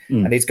 didn't he?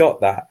 And he's got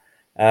that.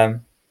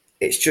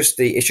 It's just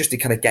the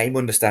kind of game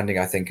understanding,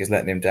 I think, is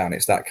letting him down.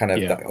 It's that kind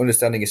of that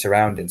understanding his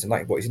surroundings, and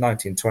like what he's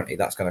 19, 20,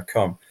 that's going to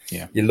come.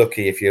 Yeah, you're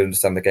lucky if you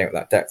understand the game at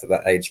that depth, at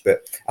that age.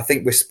 But I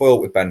think we're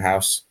spoilt with Ben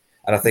House,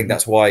 and I think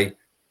that's why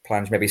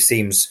Plange maybe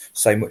seems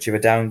so much of a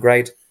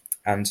downgrade.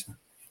 And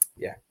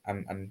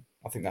and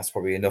I think that's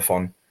probably enough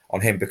on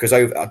him, because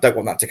I don't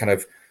want that to kind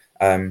of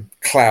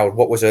cloud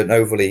what was an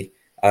overly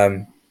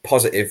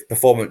positive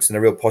performance and a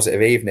real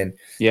positive evening.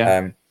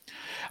 Yeah,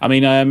 I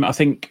mean, I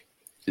think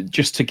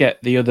just to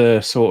get the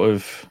other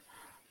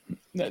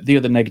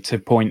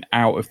negative point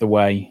out of the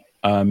way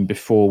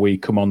before we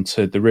come on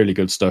to the really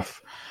good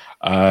stuff,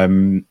 I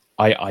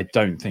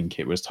don't think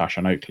it was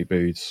Tashan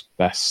Oakley-Booth's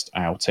best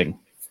outing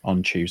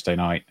on Tuesday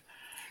night.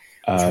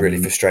 It's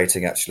really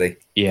frustrating, actually.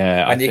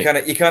 Yeah, and you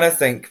kind of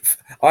think,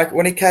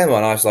 when he came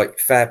on, I was like,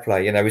 fair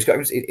play. You know, he's got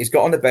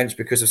on the bench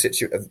because of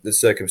the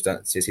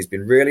circumstances. He's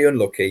been really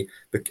unlucky,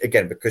 but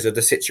again, because of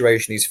the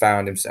situation he's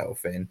found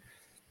himself in.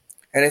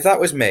 And if that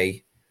was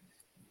me,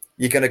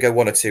 you're going to go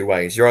one or two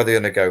ways. You're either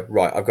going to go,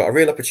 right, I've got a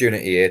real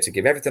opportunity here to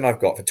give everything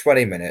I've got for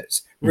 20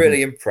 minutes,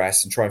 really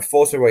impress and try and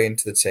force my way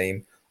into the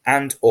team,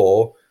 and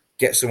or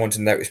get someone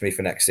to notice me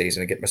for next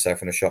season and get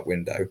myself in a shop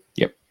window.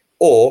 Yep.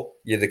 Or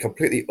you're the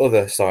completely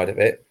other side of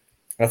it.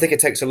 And I think it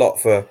takes a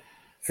lot for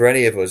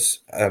any of us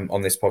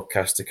on this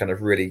podcast to kind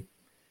of really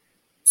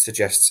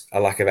suggest a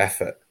lack of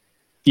effort.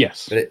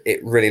 Yes. But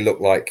it really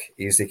looked like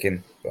he was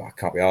thinking, I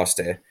can't be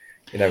arsed here.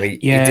 You know, he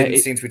didn't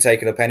seem to be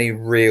taking up any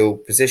real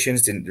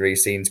positions, didn't really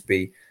seem to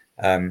be...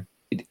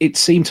 It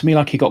seemed to me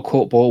like he got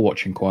caught ball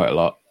watching quite a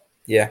lot.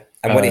 Yeah,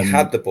 and when he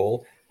had the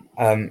ball,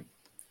 I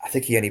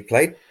think he only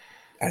played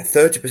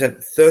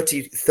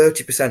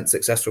 30%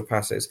 successful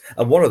passes.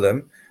 And one of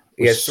them,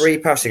 he had 3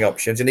 passing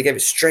options, and he gave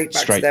it straight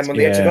back to them on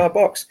the edge of our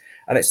box.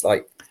 And it's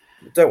like,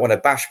 I don't want to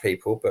bash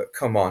people, but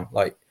come on.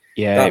 Like,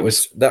 that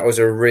was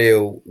a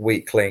real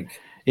weak link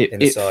in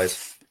the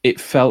size. It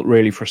felt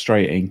really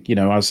frustrating, you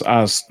know,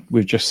 as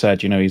we've just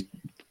said, you know,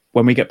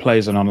 when we get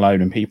players on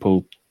loan and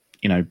people,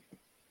 you know,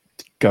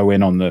 go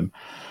in on them,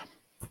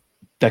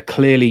 they're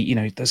clearly, you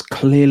know, there's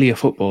clearly a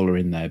footballer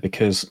in there,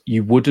 because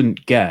you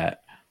wouldn't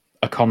get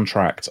a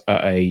contract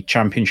at a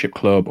championship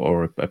club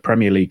or a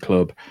Premier League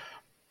club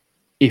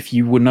if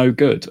you were no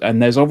good. And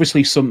there's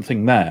obviously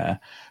something there,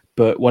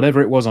 but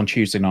whatever it was on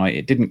Tuesday night,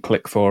 it didn't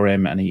click for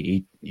him, and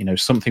he you know,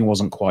 something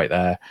wasn't quite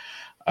there.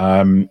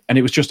 And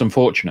it was just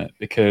unfortunate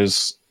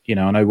because, you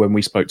know, I know when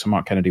we spoke to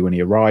Mark Kennedy when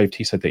he arrived,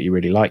 he said that he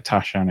really liked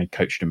Tashan, he'd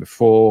coached him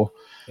before.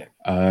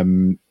 Yeah.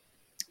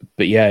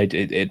 But yeah,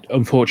 it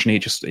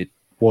unfortunately it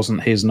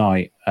wasn't his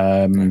night.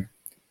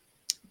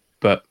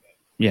 But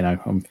you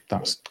know,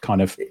 that's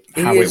kind of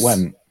how it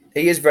went.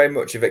 He is very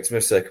much a victim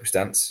of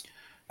circumstance.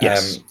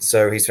 Yes.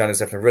 So he's found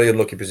himself in a really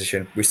unlucky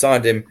position. We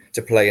signed him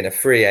to play in a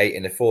 3-8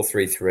 in a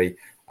 4-3-3,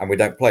 and we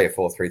don't play a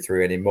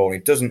 4-3-3 anymore. He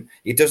doesn't.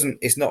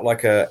 It's not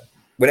like a.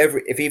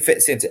 If he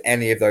fits into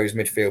any of those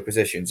midfield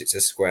positions, it's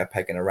a square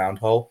peg in a round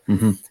hole.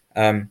 Mm-hmm.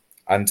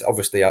 And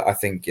obviously, I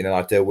think in an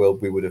ideal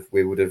world we would have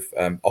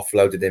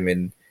offloaded him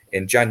in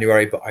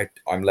January, but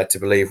I'm led to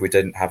believe we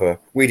didn't have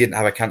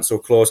a cancel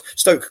clause.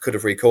 Stoke could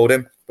have recalled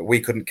him, but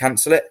we couldn't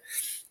cancel it.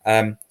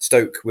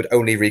 Stoke would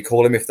only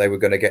recall him if they were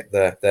going to get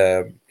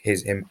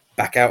him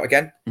back out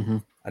again,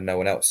 and no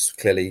one else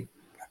clearly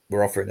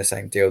were offering the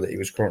same deal that he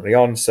was currently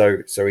on.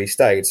 So he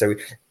stayed. So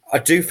I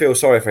do feel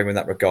sorry for him in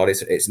that regard.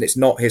 It's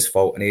not his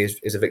fault, and he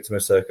is a victim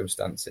of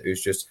circumstance. It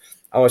was just,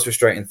 I was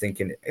frustrated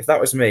thinking, if that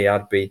was me,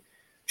 I'd be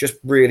just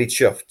really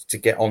chuffed to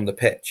get on the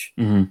pitch,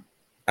 and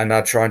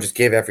I'd try and just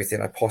give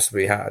everything I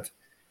possibly had.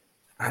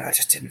 And I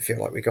just didn't feel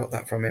like we got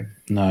that from him.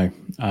 No,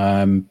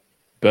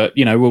 but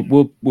you know,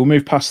 we'll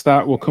move past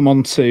that. We'll come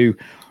on to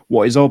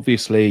what is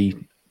obviously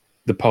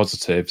the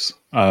positives.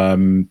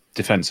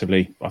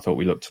 Defensively, I thought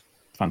we looked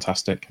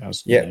fantastic.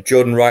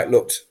 Jordan Wright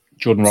looked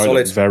Jordan Wright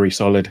looked very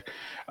solid,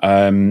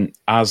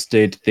 as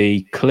did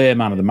the clear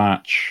man of the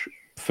match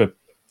for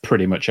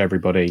pretty much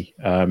everybody,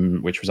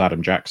 which was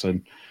Adam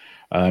Jackson.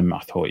 I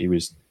thought he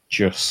was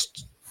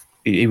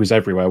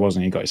everywhere,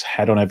 wasn't he? He got his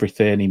head on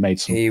everything. He made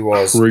some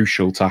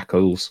crucial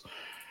tackles.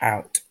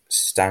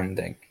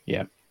 Outstanding.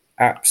 Yeah.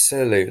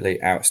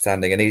 Absolutely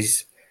outstanding. And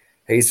he's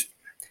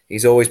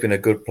always been a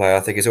good player. I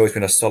think he's always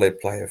been a solid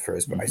player for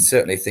us. But I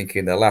certainly think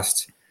in the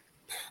last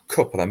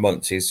couple of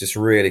months, he's just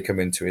really come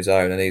into his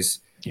own. And he's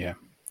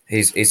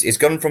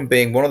gone from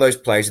being one of those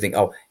players you think,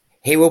 oh,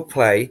 he will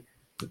play.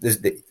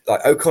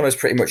 Like O'Connor's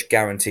pretty much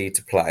guaranteed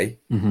to play.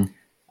 Mm-hmm.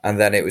 And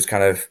then it was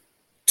kind of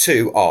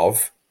two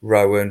of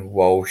Rowan,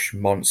 Walsh,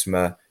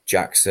 Monsma,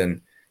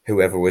 Jackson,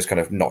 whoever was kind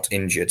of not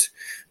injured.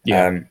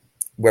 Yeah.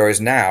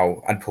 Whereas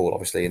now, and Paul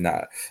obviously in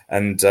that,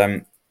 and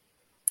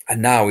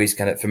now he's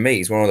kind of, for me,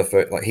 he's one of the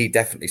first, like he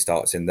definitely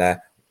starts in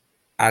there,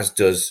 as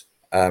does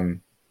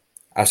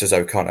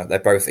O'Connor. They're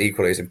both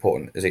equally as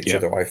important as each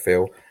other, I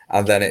feel.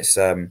 And then it's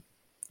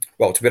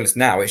well, to be honest,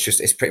 now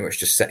it's pretty much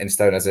just set in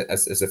stone as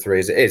a three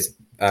as it is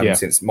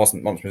since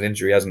Monsma's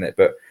injury, hasn't it?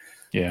 But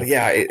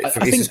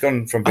he's just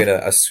gone from being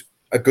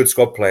a good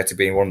squad player to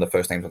being one of the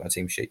first names on the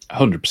team sheet.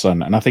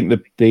 100%. And I think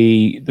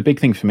the big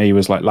thing for me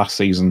was like last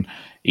season,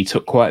 he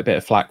took quite a bit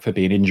of flack for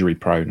being injury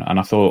prone. And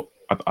I thought,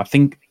 I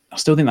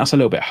still think that's a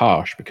little bit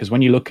harsh, because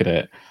when you look at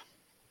it,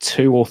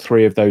 2 or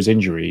 3 of those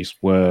injuries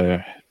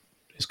were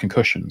his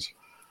concussions.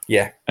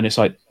 Yeah. And it's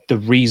like the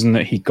reason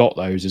that he got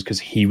those is because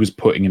he was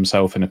putting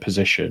himself in a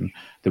position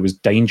that was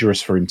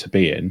dangerous for him to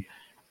be in,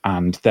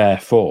 and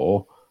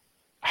therefore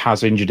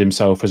has injured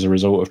himself as a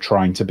result of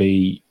trying to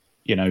be,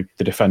 the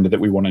defender that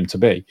we want him to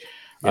be.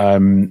 Yeah.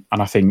 And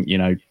I think,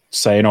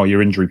 saying, oh,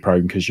 you're injury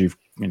prone because you've,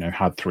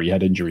 had 3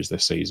 head injuries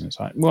this season. It's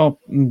like, well,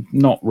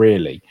 not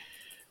really.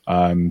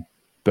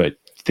 But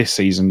this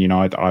season,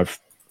 I've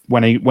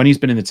when he's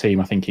been in the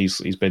team, I think he's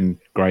been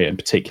great, and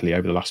particularly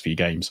over the last few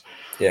games.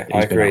 Yeah,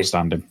 I agree. Been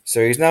outstanding.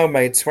 So he's now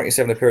made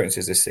 27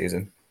 appearances this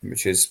season,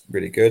 which is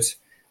really good.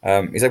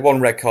 He's had 1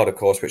 red card, of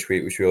course, which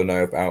we all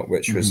know about,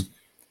 which was,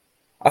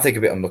 I think,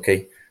 a bit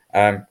unlucky.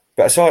 But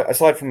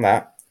aside from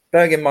that,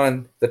 bearing in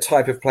mind the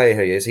type of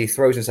player he is, he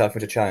throws himself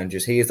into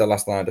challenges. He is the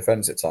last line of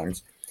defence at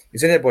times.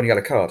 He's in every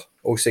yellow card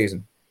all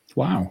season.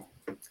 Wow.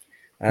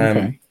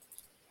 Okay.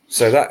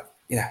 So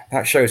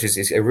that shows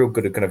he's a real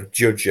good kind of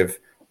judge of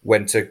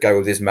when to go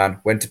with his man,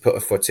 when to put a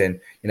foot in,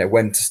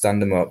 when to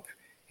stand him up.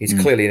 He's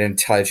clearly an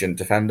intelligent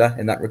defender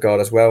in that regard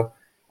as well.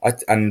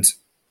 And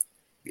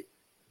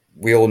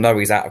we all know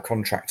he's out of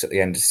contract at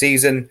the end of the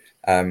season.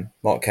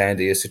 Mark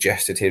Kennedy has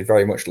suggested he'd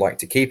very much like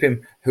to keep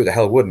him. Who the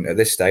hell wouldn't at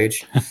this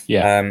stage?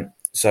 Yeah.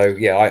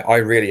 I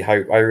really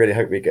hope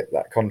we get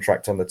that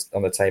contract on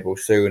the table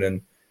soon,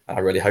 and I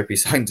really hope he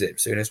signs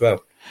it soon as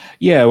well.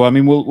 Yeah, well, I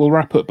mean, we'll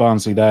wrap up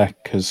Barnsley there,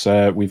 because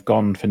we've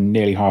gone for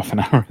nearly half an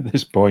hour at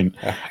this point.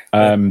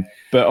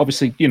 But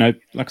obviously, like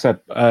I said,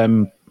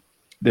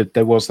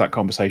 there was that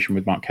conversation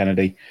with Mark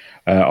Kennedy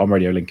on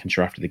Radio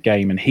Lincolnshire after the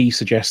game, and he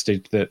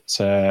suggested that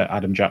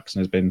Adam Jackson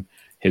has been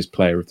his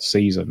player of the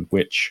season,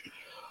 which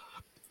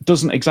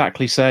doesn't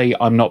exactly say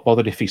I'm not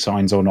bothered if he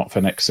signs or not for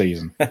next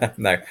season.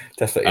 No,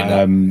 definitely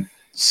not.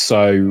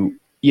 So,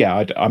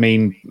 yeah, I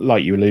mean,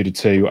 like you alluded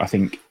to, I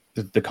think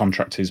the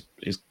contract is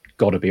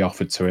got to be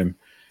offered to him.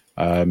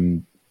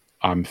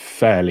 I'm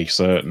fairly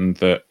certain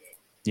that,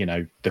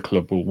 the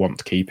club will want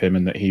to keep him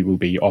and that he will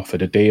be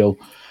offered a deal.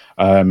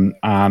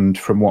 And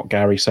from what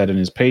Gary said in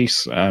his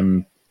piece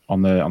on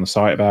the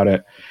site about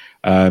it,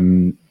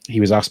 he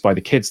was asked by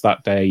the kids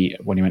that day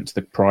when he went to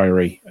the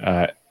Priory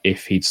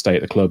if he'd stay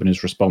at the club, and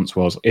his response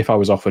was, if I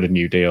was offered a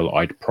new deal,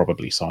 I'd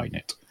probably sign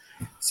it.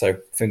 So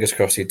fingers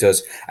crossed he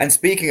does. And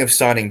speaking of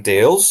signing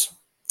deals,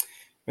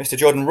 Mr.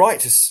 Jordan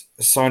Wright has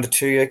signed a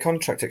 2-year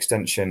contract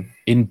extension.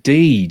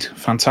 Indeed.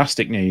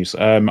 Fantastic news.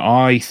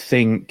 I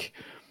think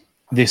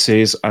this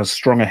is as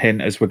strong a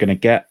hint as we're going to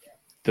get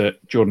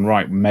that Jordan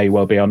Wright may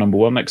well be our number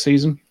 1 next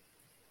season.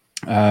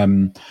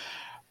 I've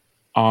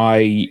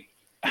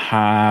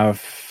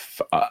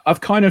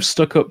kind of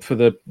stuck up for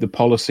the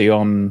policy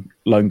on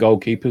lone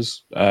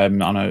goalkeepers. I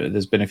know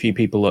there's been a few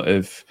people that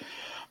have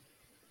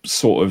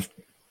sort of,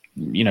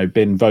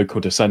 been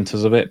vocal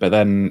dissenters of it, but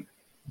then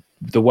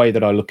the way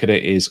that I look at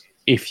it is,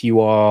 if you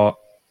are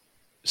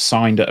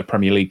signed at a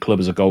Premier League club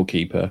as a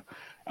goalkeeper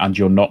and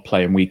you're not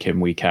playing week in,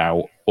 week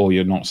out, or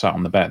you're not sat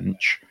on the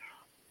bench,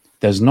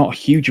 there's not a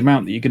huge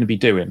amount that you're going to be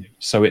doing.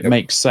 So it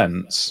makes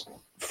sense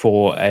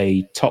for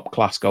a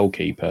top-class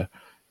goalkeeper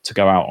to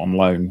go out on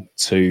loan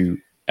to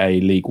a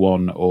League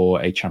One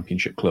or a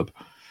Championship club.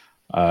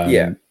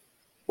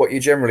 What you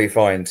generally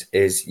find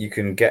is you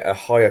can get a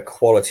higher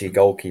quality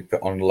goalkeeper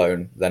on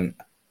loan than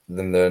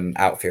an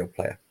outfield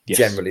player,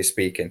 generally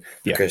speaking,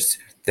 because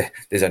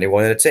there's only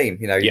one in a team.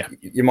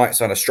 You might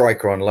sign a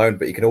striker on loan,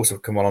 but you can also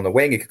come on the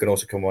wing. You can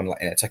also come on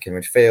in attacking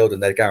midfield,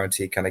 and they're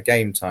guaranteed kind of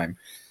game time.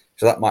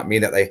 So that might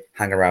mean that they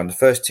hang around the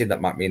first team.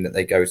 That might mean that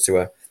they go to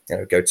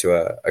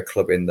a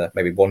club in the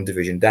maybe 1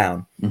 division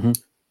down. Mm-hmm.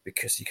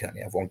 because you can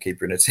only have one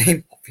keeper in a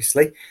team,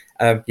 obviously,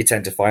 you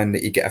tend to find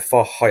that you get a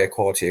far higher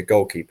quality of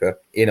goalkeeper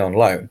in on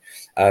loan.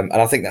 And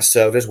I think that's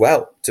served us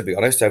well, to be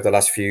honest, over the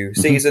last few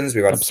seasons.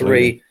 We've had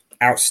three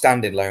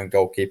outstanding loan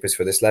goalkeepers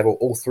for this level.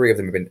 All three of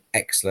them have been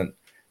excellent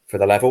for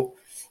the level.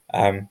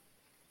 Palmer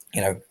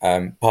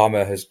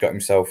has got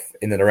himself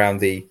in and around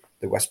the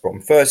West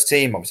Brom first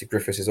team. Obviously,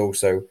 Griffiths is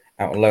also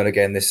out on loan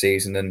again this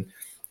season. And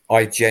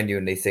I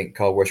genuinely think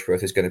Carl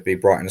Rushworth is going to be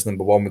Brighton's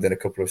number one within a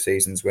couple of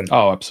seasons.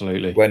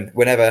 Absolutely.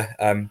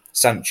 Whenever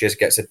Sanchez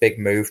gets a big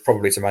move,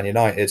 probably to Man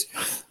United,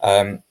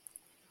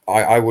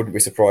 I wouldn't be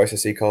surprised to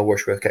see Carl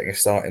Rushworth getting a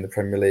start in the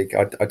Premier League.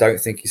 I don't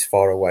think he's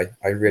far away.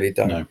 I really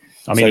don't. No,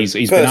 I mean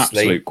he's been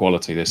absolute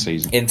quality this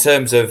season. In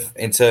terms of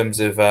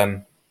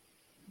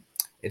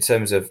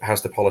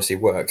how's the policy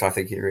worked, I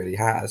think it really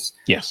has.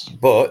 Yes,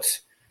 but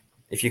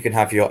if you can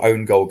have your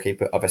own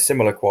goalkeeper of a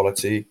similar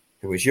quality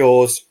who is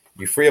yours,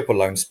 you free up a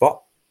loan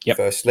spot.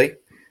 Firstly,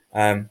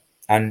 and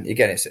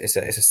again, it's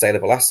a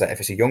saleable asset if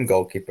it's a young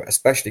goalkeeper,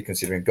 especially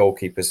considering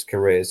goalkeepers'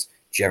 careers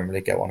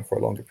generally go on for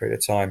a longer period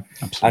of time.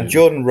 Absolutely. And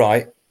Jordan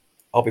Wright,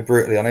 I'll be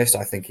brutally honest,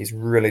 I think he's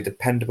really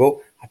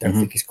dependable. I don't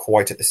think he's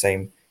quite at the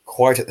same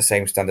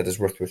standard as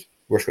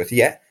Rushworth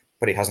yet,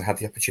 but he hasn't had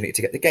the opportunity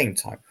to get the game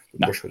time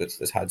that Rushworth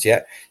has had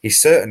yet.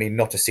 He's certainly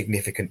not a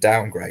significant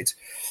downgrade.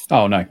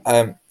 Oh no.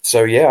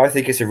 So yeah, I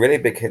think it's a really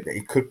big hit that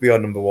he could be our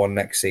number one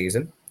next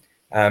season,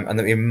 and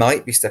that we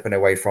might be stepping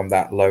away from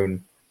that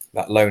loan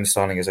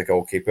signing as a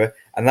goalkeeper,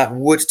 and that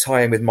would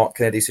tie in with Mark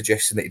Kennedy's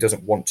suggestion that he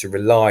doesn't want to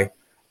rely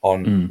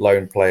on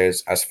loan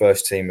players as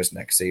first teamers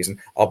next season.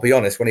 I'll be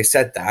honest, when he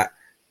said that,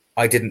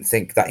 I didn't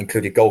think that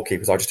included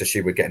goalkeepers. I just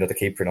assumed we'd get another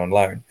keeper in on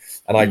loan.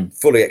 And I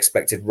fully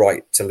expected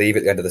Wright to leave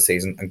at the end of the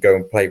season and go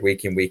and play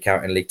week in, week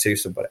out in League Two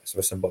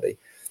for somebody.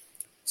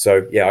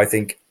 So, yeah, I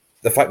think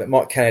the fact that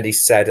Mark Kennedy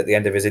said at the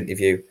end of his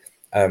interview,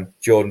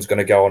 Jordan's going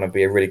to go on and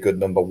be a really good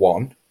number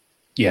one.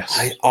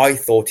 Yes. I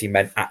thought he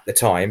meant at the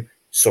time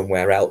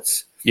somewhere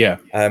else. Yeah.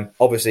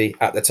 Obviously,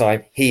 at the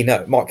time,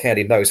 Mark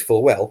Kennedy knows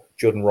full well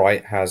Jordan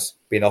Wright has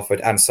been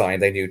offered and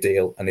signed a new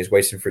deal and is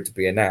waiting for it to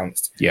be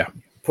announced. Yeah.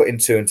 Putting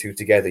two and two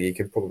together, you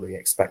can probably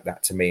expect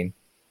that to mean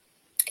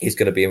he's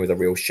going to be in with a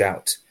real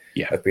shout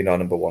of being our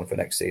number one for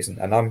next season.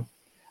 And I'm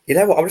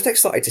just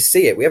excited to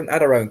see it. We haven't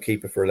had our own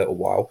keeper for a little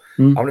while.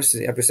 I'm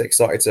just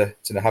excited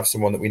to have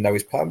someone that we know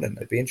is permanent.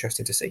 It'd be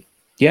interesting to see.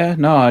 Yeah,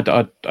 no,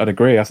 I'd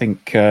agree. I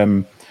think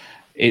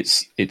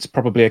it's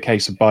probably a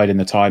case of biding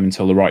the time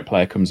until the right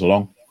player comes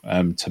along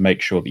to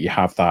make sure that you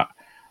have that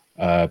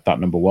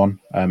number one.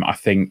 I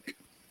think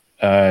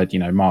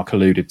Mark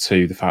alluded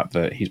to the fact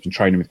that he's been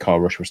training with Carl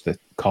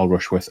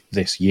Rushworth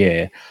this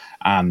year,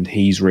 and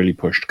he's really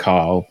pushed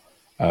Carl.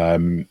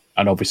 And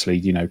obviously,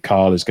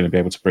 Carl is going to be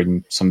able to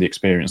bring some of the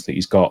experience that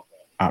he's got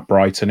at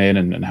Brighton in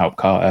and help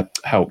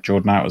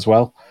Jordan out as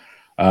well.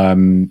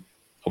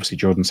 Obviously,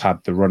 Jordan's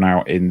had the run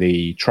out in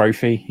the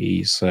trophy.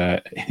 He's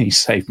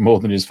saved more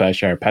than his fair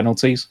share of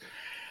penalties.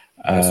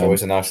 That's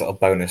always a nice little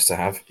bonus to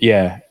have.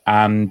 Yeah,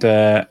 and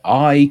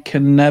I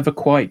can never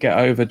quite get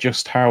over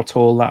just how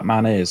tall that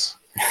man is.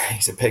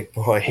 He's a big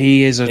boy.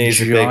 He is a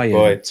giant. A big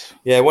boy.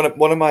 Yeah,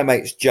 one of my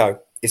mates, Joe,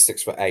 is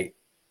 6'8".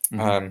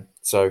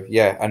 So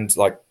yeah, and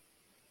like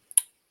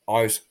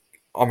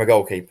I'm a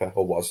goalkeeper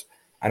or was,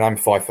 and I'm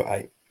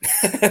 5'8".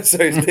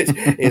 So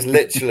he's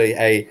literally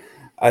a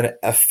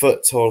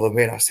foot taller than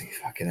me. And I was thinking,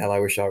 fucking hell, I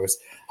wish I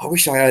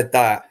had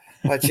that.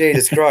 Oh,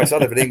 Jesus Christ,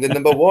 I'd have been England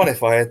number one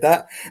if I had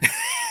that.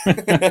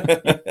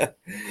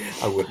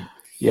 I wouldn't.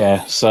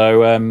 Yeah.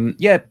 So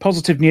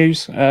positive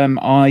news.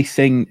 I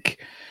think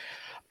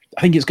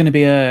it's going to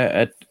be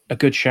a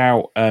good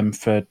shout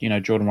for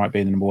Jordan Wright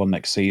being the number one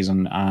next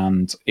season,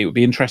 and it would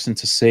be interesting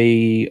to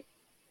see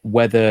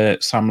whether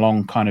Sam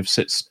Long kind of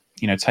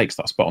takes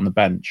that spot on the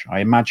bench.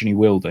 I imagine he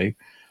will do,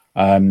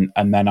 and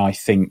then I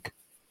think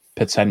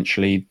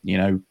potentially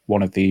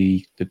one of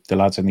the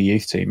lads in the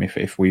youth team,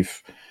 if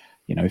we've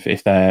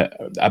if they're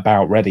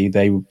about ready,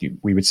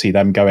 we would see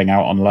them going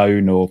out on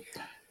loan, or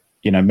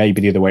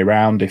maybe the other way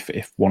around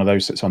if one of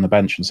those sits on the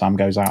bench and Sam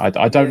goes out.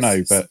 I don't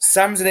know, but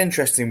Sam's an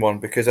interesting one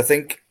because I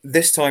think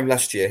this time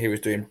last year he was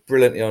doing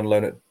brilliantly on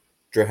loan at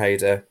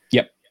Drogheda.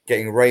 Yep.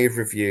 Getting rave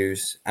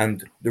reviews,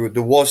 and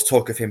there was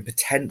talk of him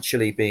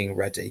potentially being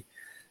ready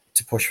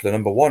to push for the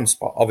number one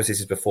spot. Obviously,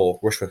 this is before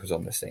Rushworth was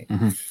on the scene.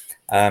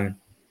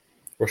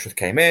 Rushworth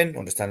came in,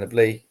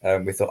 understandably.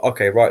 We thought,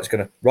 okay,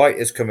 Wright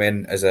has come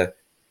in as a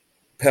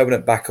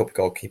permanent backup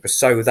goalkeeper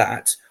so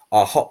that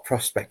our hot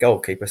prospect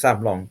goalkeeper,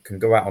 Sam Long, can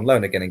go out on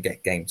loan again and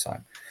get game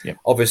time. Yep.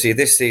 Obviously,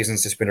 this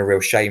season's just been a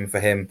real shame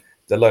for him.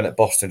 The loan at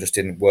Boston just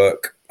didn't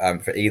work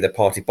for either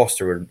party.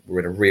 Boston were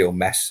in a real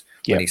mess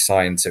when he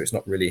signed, so it's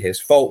not really his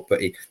fault,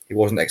 but he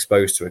wasn't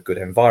exposed to a good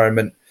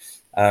environment.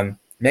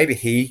 Maybe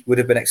he would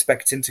have been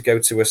expecting to go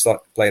to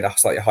play at a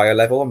slightly higher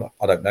level.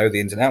 I don't know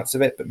the ins and outs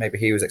of it, but maybe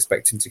he was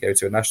expecting to go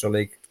to a National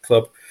League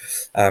club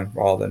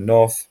rather than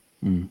North.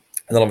 And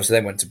then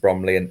obviously went to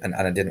Bromley and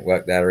it didn't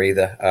work there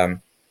either.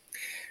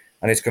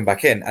 And he's come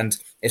back in, and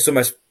it's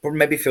almost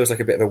maybe feels like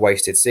a bit of a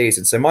wasted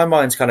season. So my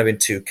mind's kind of in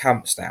two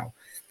camps now.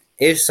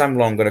 is Sam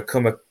Long going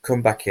to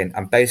come back in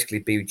and basically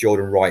be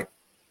Jordan Wright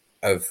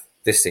of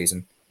this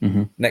season,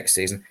 next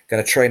season?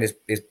 Going to train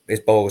his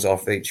balls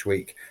off each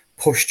week,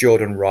 push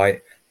Jordan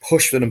Wright,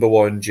 push the number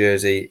 1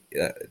 jersey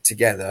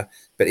together.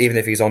 But even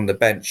if he's on the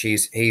bench,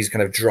 he's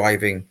kind of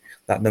driving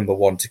that number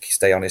 1 to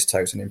stay on his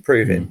toes and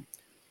improving.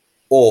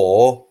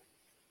 Or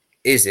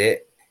is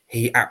it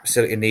he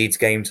absolutely needs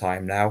game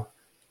time now?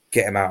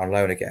 Get him out on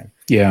loan again.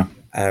 Yeah.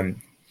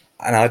 And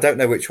I don't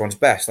know which one's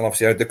best. And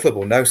obviously the club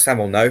will know, Sam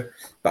will know.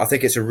 But I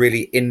think it's a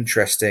really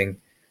interesting,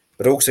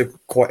 but also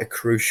quite a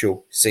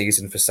crucial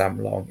season for Sam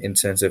Long in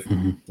terms of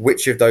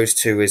which of those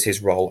two is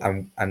his role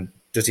and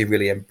does he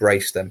really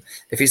embrace them?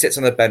 If he sits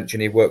on the bench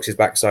and he works his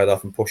backside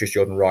off and pushes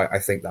Jordan Wright, I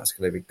think that's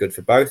going to be good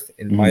for both,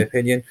 in my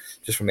opinion,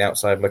 just from the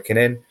outside looking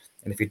in.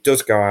 And if he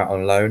does go out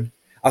on loan,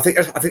 I think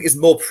there's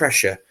more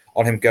pressure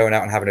on him going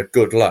out and having a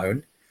good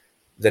loan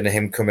than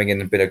him coming in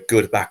and being a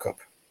good backup.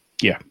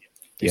 Yeah.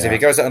 Because if he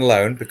goes out on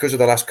loan, because of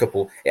the last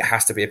couple, it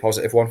has to be a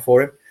positive one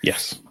for him.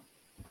 Yes.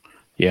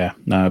 Yeah.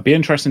 No, it'd be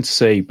interesting to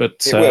see.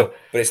 But it will.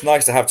 But it's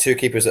nice to have 2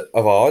 keepers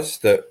of ours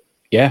that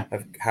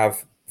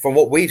have from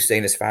what we've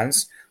seen as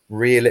fans,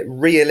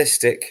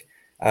 realistic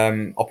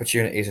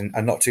opportunities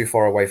and not too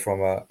far away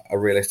from a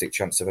realistic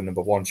chance of a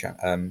number 1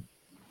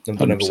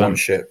 number 1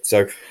 shirt.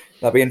 So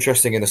that'd be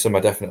interesting in the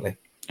summer, definitely.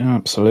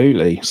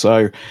 Absolutely.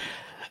 So,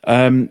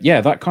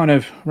 that kind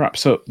of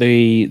wraps up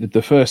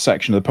the first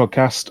section of the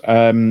podcast.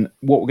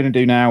 What we're going to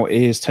do now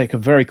is take a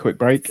very quick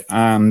break,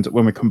 and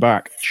when we come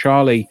back,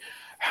 Charlie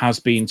has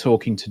been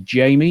talking to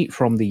Jamie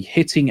from the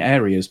Hitting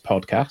Areas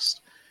podcast.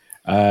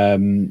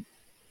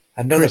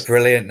 Another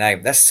brilliant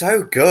name. They're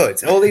so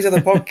good. All these other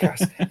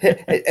podcasts.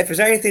 If there's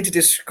anything to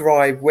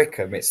describe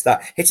Wycombe, it's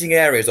that. Hitting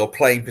Areas or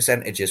Playing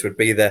Percentages would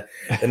be the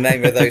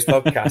name of those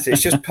podcasts.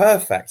 It's just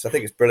perfect. I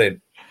think it's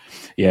brilliant.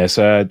 Yes.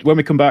 When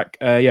we come back,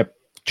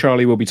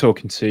 Charlie will be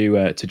talking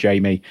to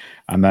Jamie,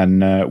 and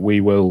then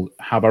we will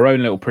have our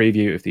own little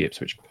preview of the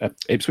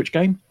Ipswich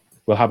game.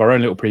 We'll have our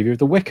own little preview of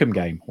the Wycombe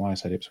game. Why I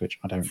said Ipswich,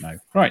 I don't know.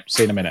 Right,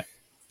 see you in a minute.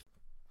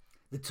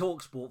 The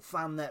TalkSport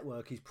Fan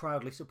Network is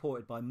proudly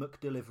supported by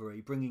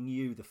McDelivery, bringing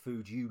you the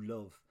food you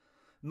love.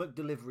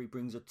 McDelivery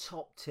brings a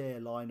top-tier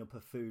lineup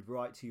of food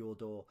right to your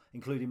door,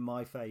 including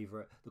my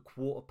favourite, the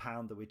quarter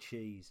pounder with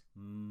cheese.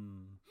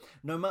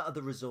 No matter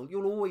the result,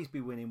 you'll always be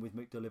winning with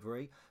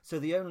McDelivery, so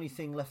the only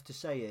thing left to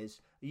say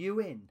is, are you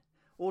in?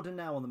 Order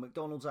now on the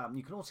McDonald's app, and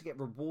you can also get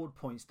reward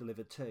points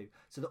delivered too,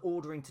 so that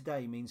ordering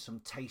today means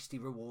some tasty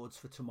rewards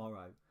for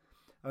tomorrow.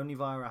 Only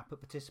via app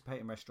at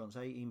participating restaurants.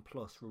 18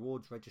 plus.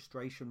 Rewards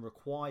registration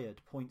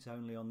required. Points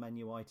only on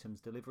menu items.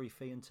 Delivery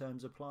fee and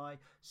terms apply.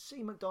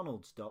 See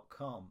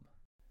mcdonalds.com.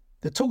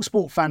 The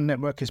TalkSport Fan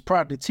Network is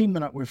proudly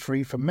teaming up with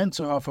Free for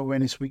Mental Health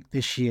Awareness Week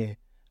this year.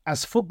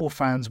 As football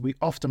fans, we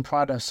often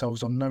pride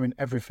ourselves on knowing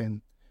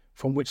everything,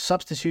 from which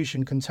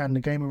substitution can turn the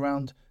game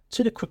around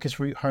to the quickest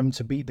route home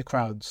to beat the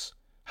crowds.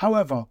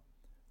 However,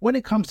 when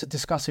it comes to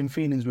discussing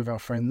feelings with our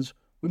friends,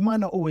 we might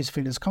not always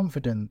feel as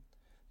confident.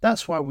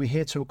 That's why we're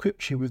here to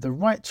equip you with the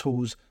right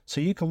tools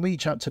so you can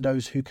reach out to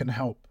those who can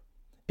help.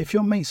 If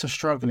your mates are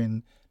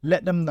struggling,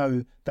 let them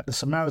know that the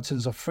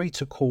Samaritans are free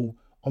to call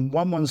on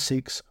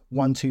 116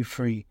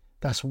 123.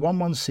 That's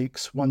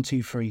 116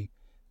 123.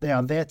 They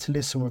are there to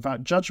listen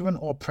without judgment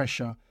or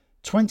pressure,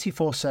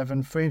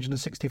 24/7,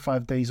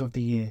 365 days of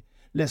the year.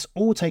 Let's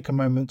all take a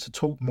moment to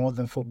talk more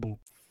than football.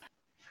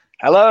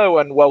 Hello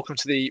and welcome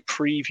to the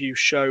preview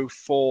show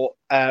for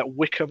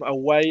Wycombe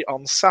away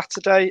on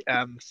Saturday.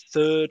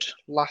 Third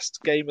last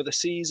game of the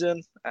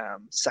season,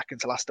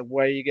 second to last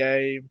away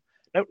game.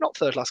 No, not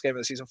third last game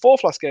of the season,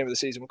 fourth last game of the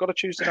season. We've got a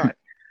Tuesday night.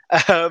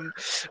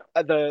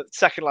 The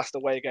second last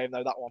away game,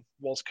 though, that one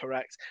was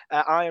correct.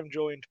 I am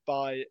joined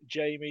by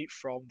Jamie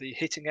from the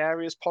Hitting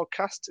Areas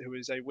podcast, who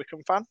is a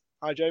Wycombe fan.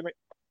 Hi, Jamie.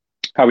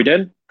 How we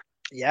doing?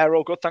 Yeah,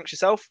 all good. Thanks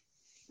yourself.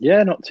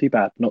 Yeah, not too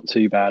bad. Not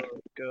too bad.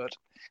 Good.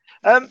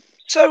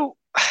 So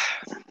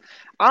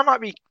I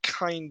might be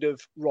kind of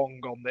wrong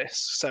on this,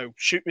 so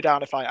shoot me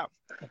down if I am.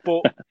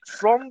 But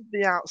from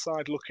the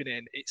outside looking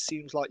in, it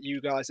seems like you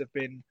guys have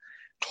been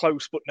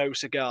close but no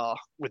cigar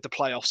with the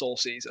playoffs all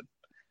season.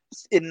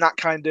 In that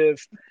kind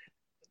of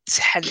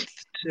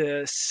 10th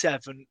to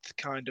 7th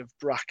kind of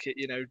bracket,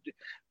 you know,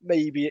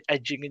 maybe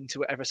edging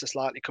into it ever so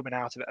slightly, coming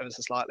out of it ever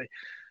so slightly.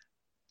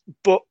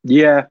 But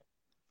yeah,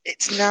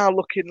 it's now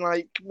looking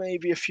like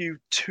maybe a few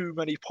too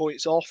many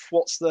points off.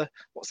 What's the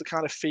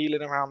kind of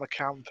feeling around the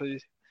camp?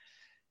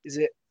 Is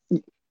it?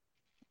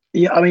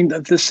 Yeah, I mean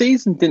the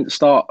season didn't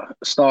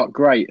start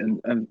great,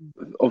 and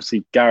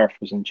obviously Gareth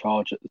was in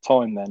charge at the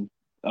time then.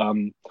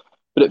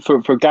 But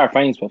for Gareth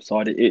Ainsworth's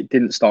side, it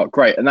didn't start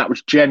great, and that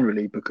was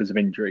generally because of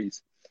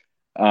injuries,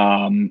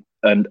 and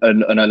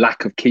a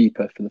lack of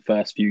keeper for the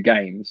first few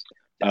games.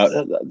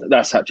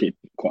 That's actually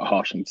quite a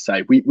harsh thing to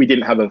say. We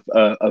didn't have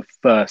a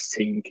first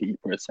team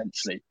keeper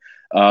essentially.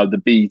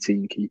 The B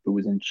team keeper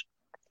was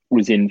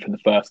in for the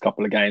first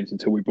couple of games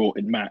until we brought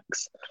in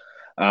Max,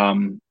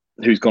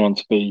 who's gone on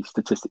to be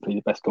statistically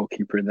the best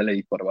goalkeeper in the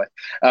league, by the way.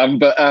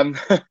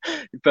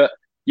 But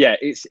yeah,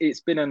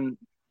 it's been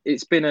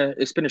it's been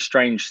a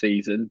strange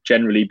season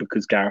generally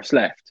because Gareth's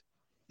left,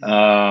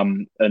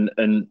 and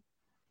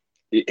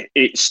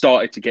it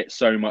started to get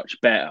so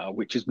much better,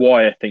 which is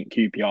why I think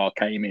QPR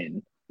came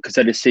in, because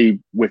they just see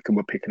Wycombe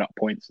were picking up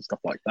points and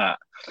stuff like that.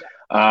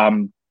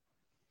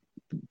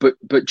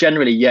 But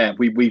generally, yeah,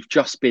 we've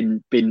just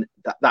been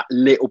that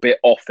little bit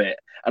off it,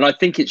 and I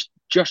think it's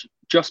just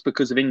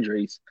because of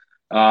injuries.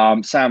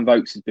 Sam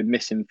Vokes has been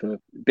missing for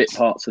bit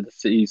parts of the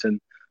season,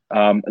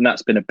 and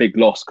that's been a big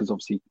loss because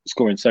obviously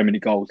scoring so many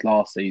goals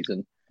last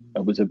season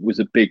was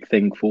a big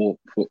thing for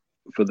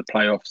the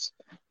playoffs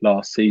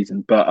last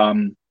season. But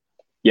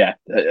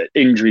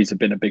injuries have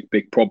been a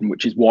big problem,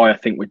 which is why I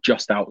think we're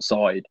just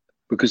outside,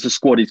 because the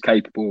squad is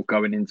capable of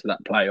going into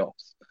that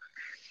playoffs.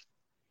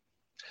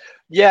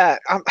 Yeah,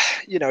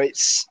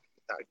 it's.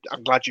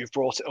 I'm glad you've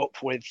brought it up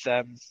with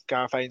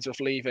Gareth Ainsworth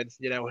leaving.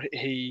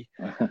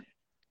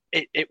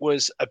 It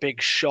was a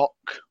big shock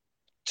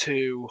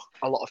to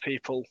a lot of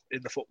people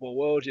in the football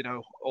world.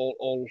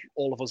 All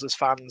of us as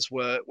fans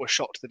were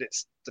shocked that it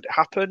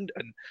happened,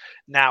 and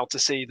now to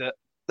see that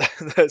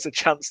there's a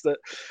chance that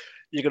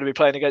you're going to be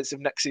playing against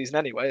him next season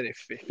anyway,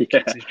 if he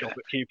gets his job at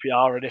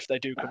QPR, and if they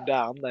do come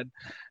down, then.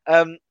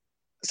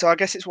 So I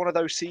guess it's one of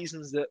those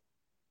seasons that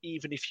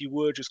even if you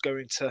were just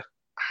going to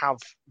have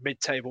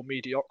mid-table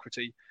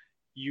mediocrity,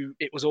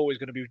 it was always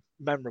going to be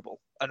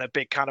memorable and a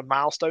big kind of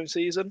milestone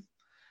season.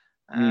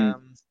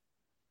 Even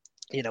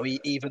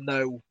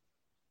though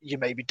you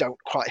maybe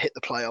don't quite hit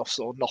the playoffs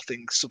or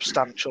nothing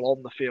substantial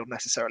on the field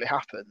necessarily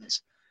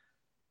happens.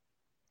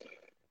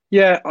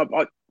 Yeah,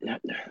 I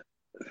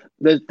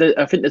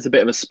think there's a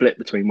bit of a split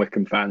between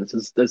Wycombe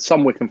fans. There's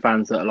some Wycombe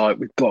fans that are like,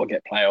 we've got to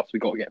get playoffs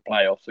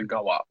and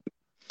go up.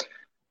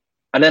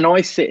 And then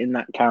I sit in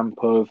that camp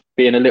of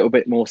being a little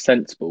bit more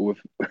sensible with,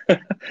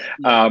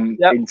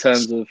 in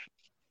terms of,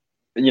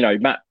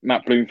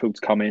 Matt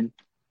Bloomfield's come in.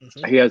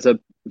 Mm-hmm. He has a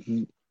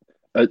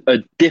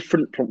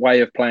different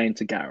way of playing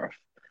to Gareth.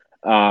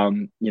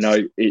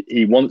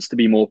 He wants to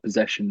be more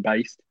possession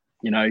based.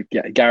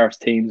 Gareth's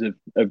teams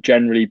have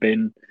generally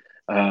been,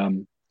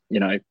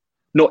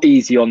 not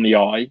easy on the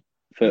eye.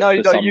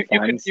 You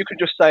can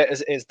just say it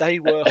as it is. They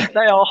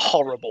are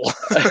horrible.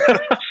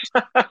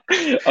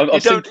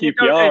 I've seen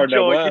QPR and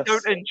they're worse.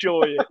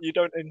 You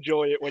don't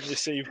enjoy it when you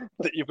see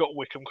that you've got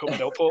Wycombe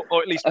coming up, or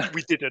at least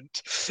we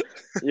didn't.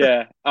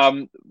 Yeah.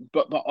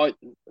 But I,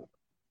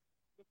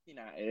 looking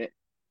at it,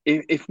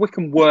 if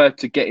Wycombe were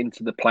to get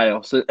into the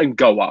playoffs and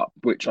go up,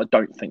 which I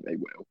don't think they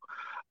will,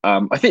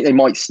 I think they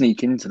might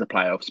sneak into the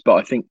playoffs. But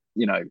I think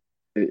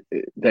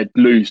they'd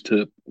lose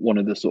to one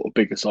of the sort of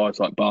bigger sides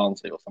like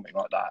Barnsley or something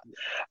like that.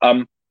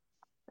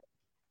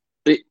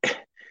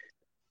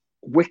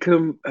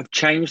 Wycombe have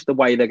changed the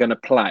way they're going to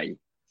play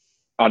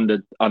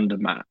under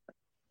Matt,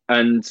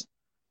 and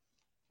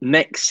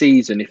next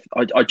season, if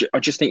I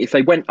just think if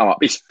they went up,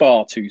 it's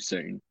far too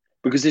soon,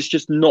 because it's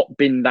just not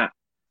been that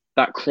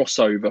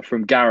crossover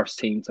from Gareth's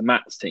team to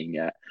Matt's team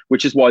yet,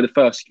 which is why the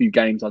first few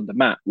games under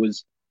Matt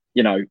was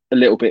a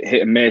little bit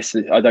hit and miss.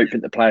 I don't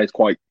think the players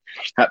quite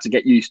had to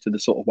get used to the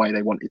sort of way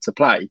they wanted to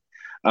play,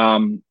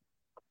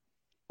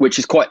 which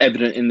is quite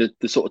evident in the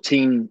sort of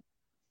team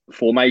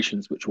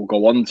formations, which we'll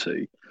go on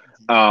to.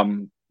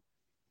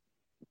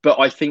 But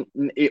I think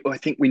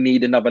we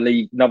need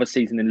another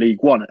season in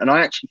League One, and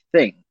I actually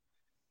think,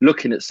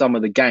 looking at some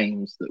of the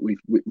games that we've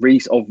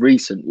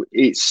recent,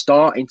 it's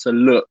starting to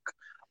look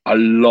a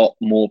lot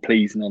more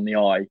pleasing on the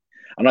eye,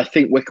 and I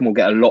think Wycombe will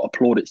get a lot of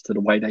plaudits to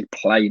the way they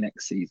play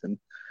next season.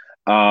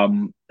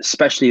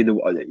 Especially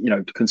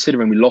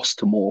considering we lost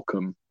to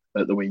Morecambe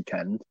at the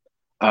weekend,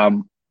 I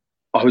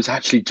was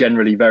actually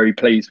generally very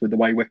pleased with the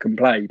way Wycombe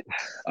played,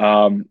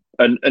 and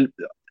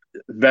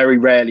very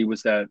rarely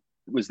was there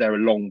a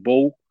long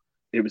ball.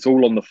 It was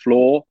all on the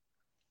floor.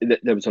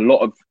 There was a lot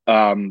of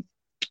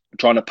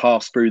trying to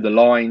pass through the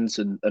lines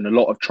and a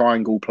lot of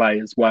triangle play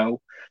as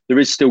well. There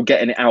is still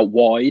getting it out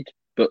wide,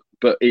 but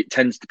it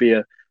tends to be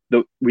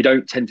we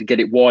don't tend to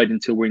get it wide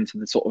until we're into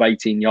the sort of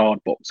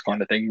 18-yard box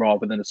kind of thing,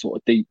 rather than a sort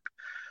of deep.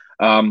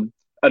 And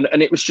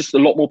it was just a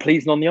lot more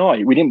pleasing on the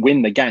eye. We didn't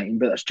win the game,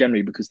 but that's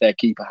generally because their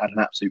keeper had an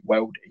absolute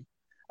worldie.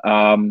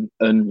 And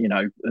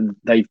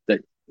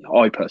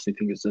I personally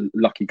think it's a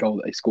lucky goal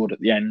that they scored at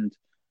the end.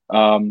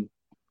 One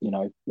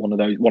of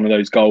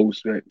those goals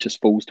where it just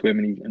falls to him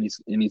and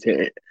he's hit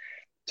it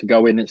to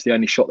go in. It's the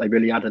only shot they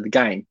really had of the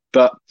game.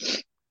 But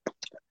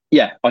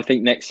yeah, I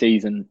think next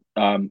season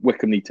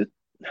Wycombe need to.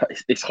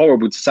 It's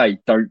horrible to say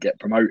don't get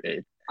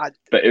promoted,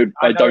 but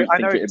I don't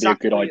think it would be a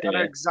good idea. I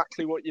know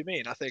exactly what you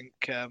mean. I think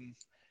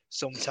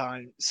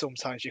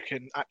sometimes you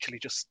can actually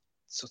just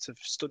sort of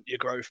stunt your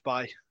growth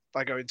by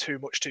going too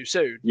much too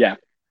soon. Yeah.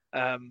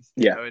 You've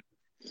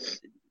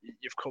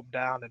come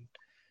down, and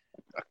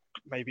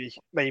maybe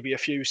a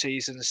few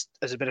seasons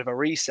as a bit of a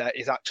reset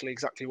is actually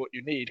exactly what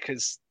you need,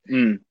 because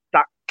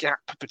that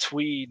gap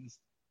between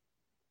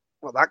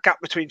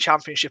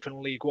Championship and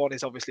League One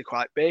is obviously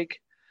quite big.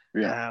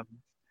 Yeah.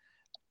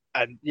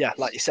 And yeah,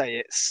 like you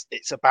say,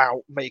 it's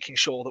about making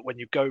sure that when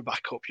you go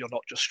back up, you're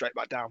not just straight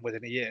back down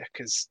within a year,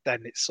 because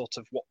then it's sort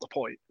of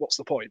what's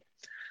the point?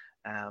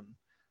 So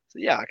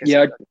yeah, I guess.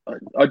 Yeah,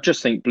 I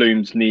just think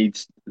Blooms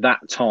needs that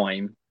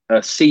time,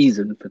 a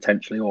season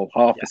potentially, or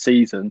half a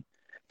season,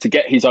 to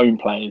get his own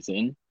players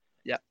in,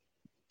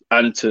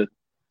 and to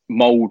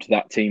mould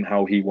that team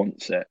how he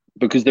wants it.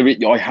 Because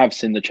I have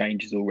seen the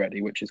changes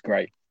already, which is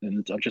great,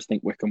 and I just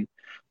think Wycombe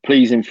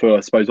pleasing for,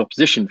 I suppose,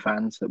 opposition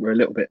fans that we're a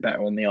little bit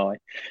better on the eye.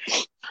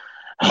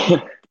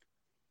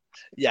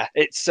 Yeah,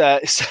 it's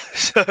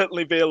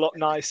certainly be a lot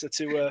nicer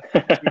to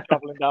be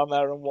travelling down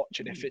there and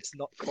watching if it's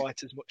not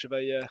quite as much of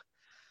a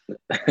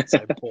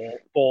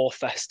bore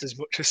fest as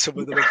much as some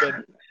of them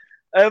have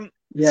been.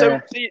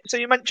 So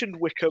you mentioned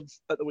Wycombe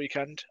at the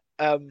weekend.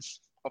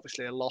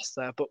 Obviously a loss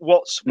there, but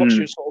what's your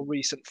sort of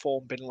recent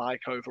form been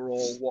like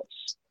overall?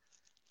 What's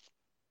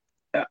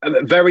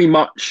very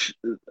much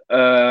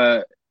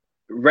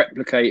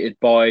replicated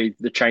by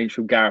the change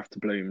from Gareth to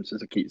Blooms,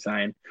 as I keep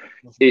saying.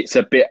 It's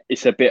a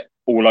bit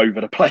all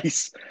over the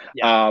place.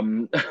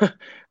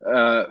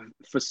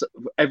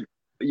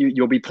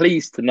 You'll be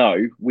pleased to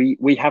know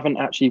we haven't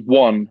actually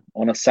won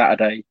on a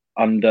Saturday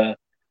under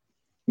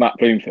Matt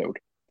Bloomfield.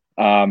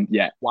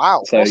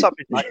 Wow. So, what's that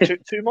been like?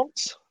 2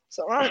 months? Is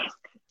that right?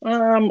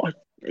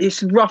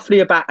 It's roughly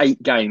about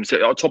 8 games.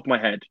 On top of my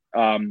head,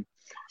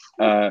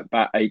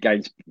 about 8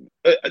 games.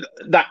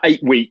 That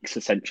 8 weeks,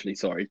 essentially.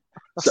 Sorry.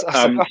 That's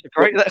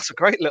a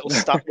great little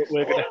stat that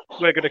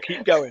we're gonna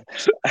keep going.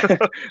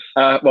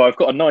 Well, I've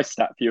got a nice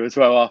stat for you as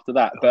well after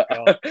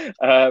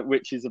that,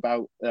 which is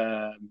about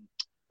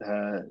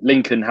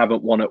Lincoln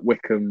haven't won at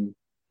Wycombe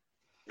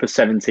for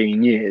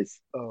 17 years.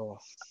 Oh.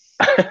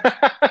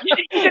 You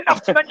didn't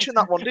have to mention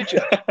that one, did you?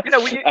 You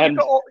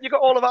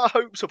got all of our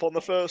hopes up on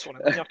the first one,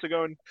 and then you have to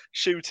go and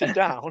shoot it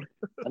down.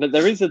 And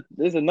there's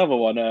another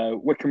one.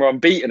 Wycombe are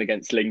unbeaten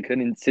against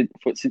Lincoln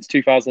since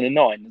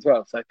 2009 as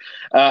well. So,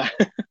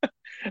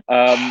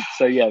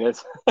 so yeah,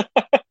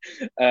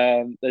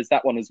 there's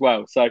that one as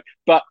well. So,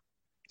 but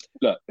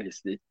look,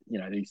 these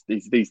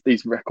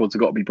records have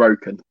got to be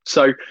broken.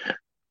 So,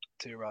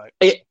 too right.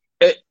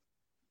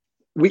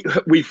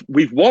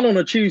 We've won on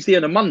a Tuesday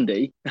and a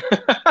Monday,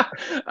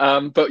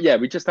 but yeah,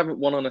 we just haven't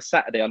won on a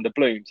Saturday under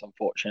Blooms,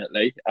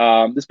 unfortunately.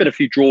 There's been a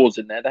few draws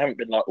in there. They haven't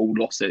been like all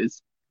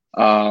losses,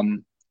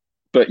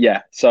 but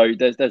yeah. So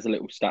there's a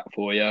little stat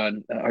for you,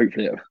 and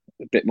hopefully a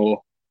bit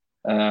more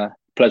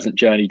pleasant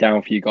journey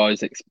down for you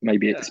guys.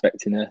 Maybe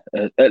expecting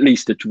at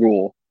least a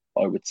draw.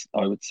 I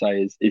would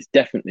say is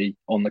definitely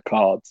on the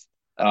cards.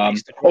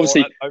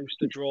 Obviously,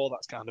 a draw.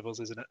 That's kind of us,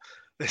 isn't it?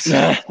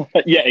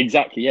 Yeah,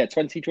 exactly. Yeah,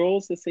 20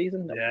 draws this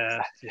season.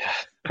 Yeah.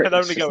 And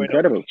only going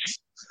incredible.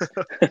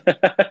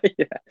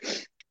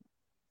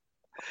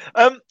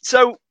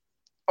 So,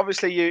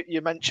 obviously,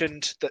 you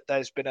mentioned that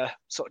there's been a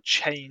sort of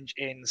change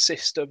in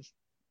system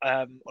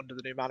under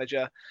the new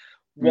manager.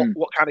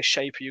 What kind of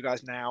shape are you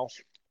guys now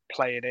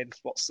playing in?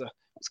 What's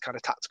kind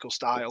of tactical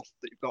style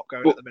that you've got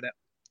going at the minute?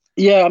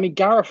 Yeah, I mean,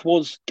 Gareth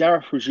was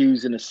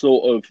using a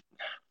sort of.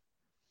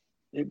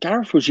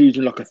 Gareth was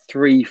using like a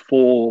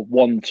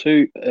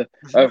 3-4-1-2, a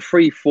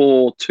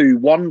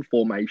 3-4-2-1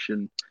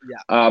 formation.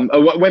 Yeah.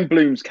 When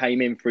Blooms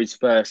came in for his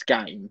first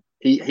game,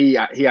 he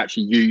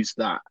actually used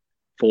that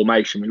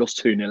formation. We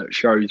lost 2-0 at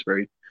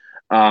Shrewsbury.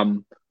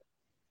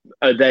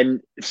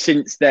 Then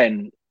since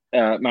then,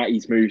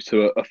 Matty's moved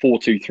to a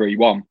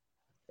 4-2-3-1,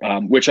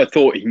 which I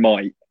thought he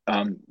might,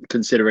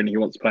 considering he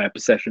wants to play a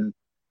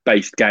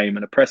possession-based game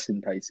and a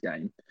pressing-based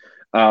game.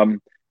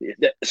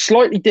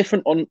 Slightly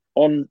different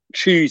on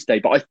Tuesday,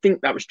 but I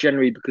think that was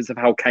generally because of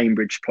how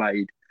Cambridge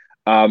played.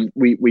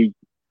 We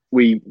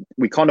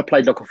kind of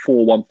played like a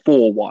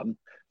 4-1-4-1,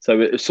 so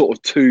it was sort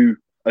of 2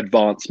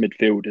 advanced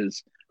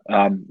midfielders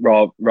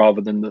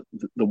rather than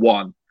the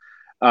one.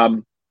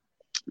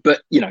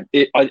 But in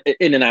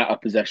and out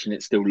of possession,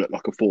 it still looked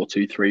like a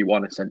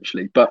 4-2-3-1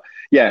 essentially. But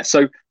yeah,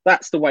 so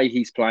that's the way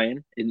he's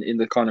playing in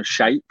the kind of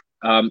shape.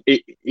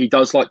 He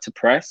does like to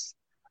press,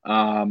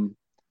 and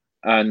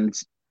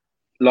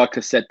like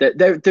I said,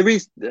 there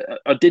is.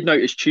 I did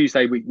notice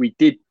Tuesday we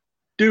did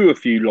do a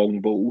few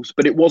long balls,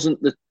 but it wasn't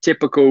the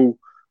typical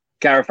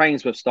Gareth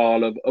Ainsworth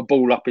style of a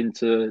ball up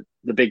into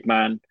the big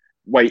man,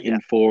 waiting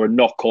for a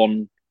knock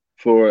on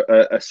for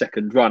a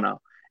second runner.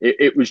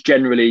 It was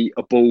generally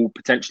a ball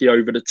potentially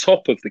over the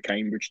top of the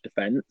Cambridge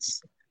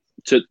defence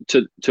to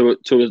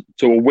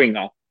a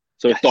winger,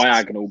 so a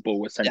diagonal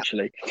ball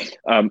essentially,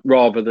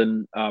 rather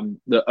than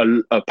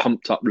a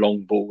pumped up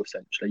long ball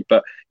essentially.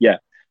 But yeah.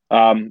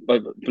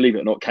 But believe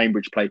it or not,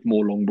 Cambridge played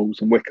more long balls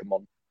than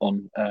Wycombe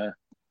on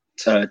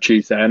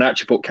Tuesday, and I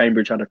actually thought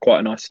Cambridge had quite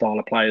a nice style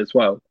of play as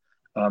well.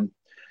 And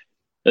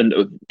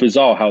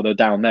bizarre how they're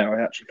down there.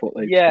 I actually thought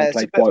they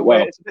played quite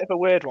well. It's a bit of a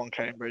weird one,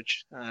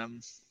 Cambridge.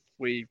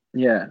 We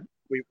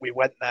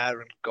went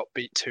there and got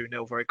beat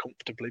 2-0 very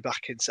comfortably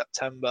back in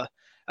September,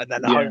 and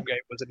then the home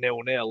game was a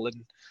 0-0,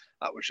 and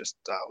that was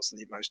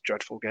the most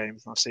dreadful game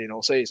I've seen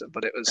all season.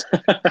 But it was,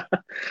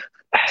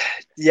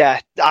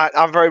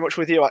 I'm very much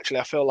with you.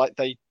 Actually, I feel like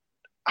they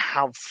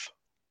have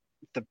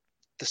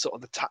the sort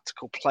of the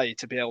tactical play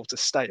to be able to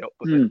stay up,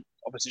 but they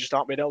obviously just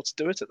aren't being able to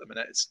do it at the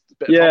minute. It's a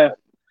bit of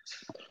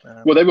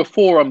Well, they were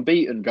 4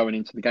 unbeaten going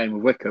into the game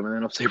with Wycombe, and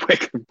then obviously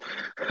Wycombe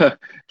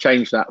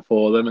changed that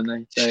for them,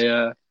 and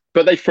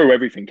but they threw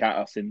everything at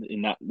us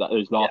in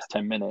those last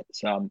 10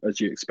 minutes. As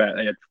you expect,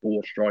 they had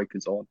 4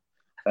 strikers on.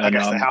 And, I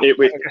guess they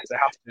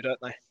have to, don't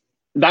they?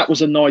 That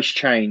was a nice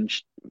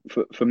change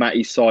for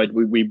Matty's side.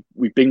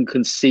 We've been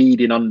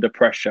conceding under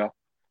pressure,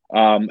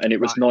 and it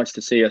was nice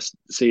to see us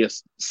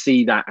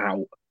see that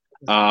out.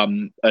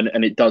 And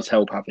it does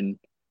help having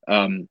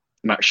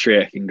Matt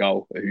Striek in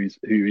goal, who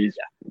is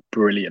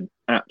brilliant,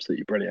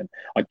 absolutely brilliant.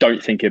 I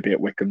don't think he'll be at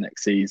Wycombe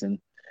next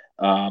season,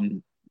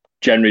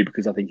 generally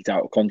because I think he's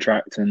out of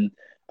contract, and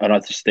I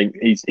just think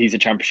he's a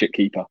championship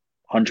keeper,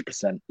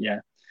 100%.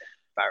 Yeah,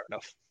 fair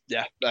enough.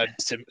 Yeah,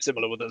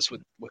 similar with us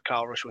with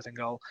Carl Rushworth in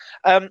goal.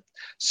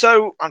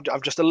 So I'm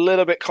just a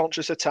little bit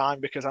conscious of time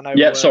because I know.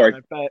 Yeah, sorry.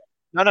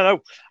 No.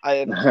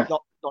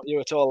 Not you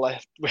at all.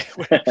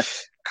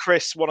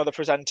 Chris, one of the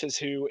presenters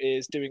who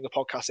is doing the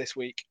podcast this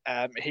week,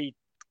 he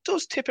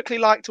does typically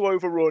like to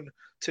overrun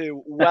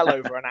to well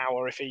over an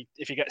hour if he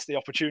gets the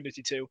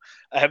opportunity to.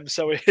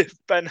 So if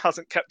Ben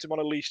hasn't kept him on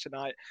a leash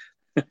tonight,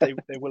 they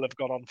will have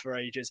gone on for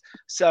ages.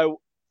 So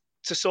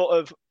to sort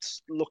of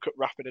look at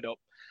wrapping it up.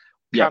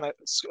 Kind of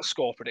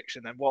score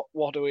prediction then.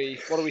 What are we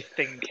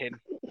thinking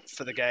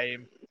for the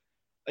game?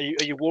 Are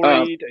you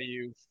worried? Are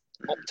you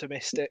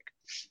optimistic?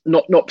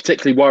 Not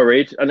particularly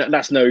worried, and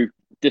that's no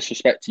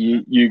disrespect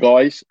to you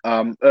guys.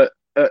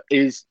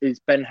 Is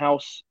Ben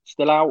House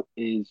still out?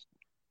 Is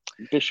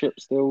Bishop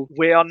still?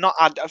 We are not.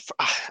 I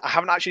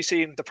haven't actually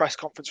seen the press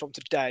conference from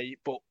today,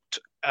 but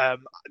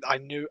I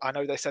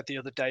know they said the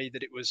other day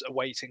that it was a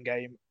waiting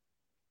game.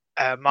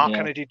 Mark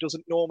Kennedy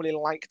doesn't normally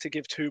like to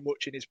give too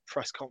much in his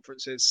press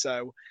conferences,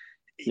 so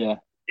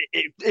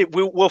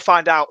we'll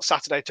find out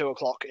Saturday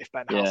 2:00 if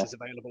Ben House is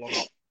available or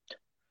not.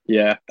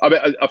 Yeah,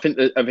 I think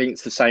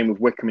it's the same with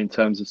Wycombe in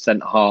terms of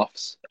centre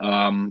halves.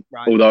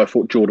 Although I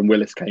thought Jordan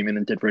Willis came in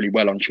and did really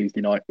well on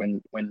Tuesday night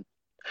when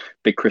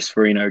Big Chris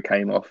Farino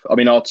came off. I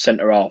mean, our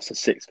centre halves are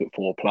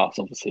 6'4" plus.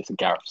 Obviously, it's a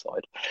Gareth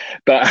side,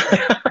 but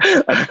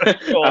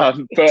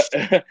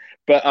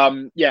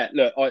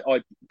look,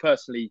 I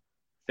personally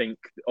think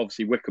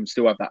obviously Wycombe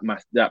still have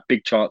that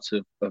big chance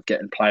of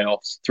getting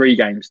playoffs. 3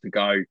 games to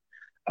go,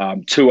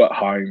 2 at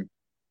home.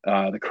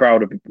 The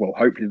crowd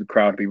hopefully the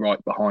crowd will be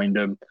right behind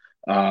them.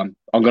 I'm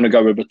going to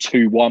go with a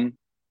 2-1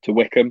 to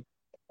Wycombe.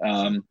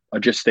 I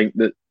just think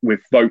that with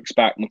Vokes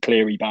back,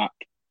 McCleary back,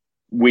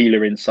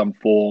 Wheeler in some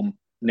form,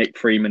 Nick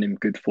Freeman in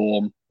good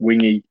form,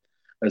 Wingy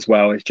as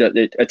well. It's just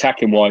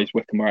attacking wise,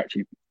 Wycombe are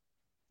actually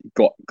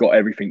got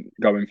everything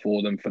going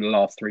for them for the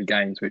last 3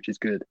 games, which is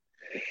good.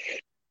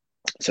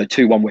 So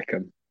 2-1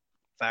 Wycombe.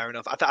 Fair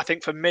enough. I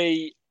think for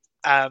me,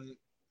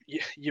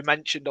 you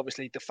mentioned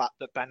obviously the fact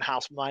that Ben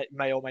House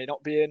may or may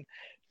not be in.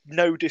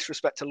 No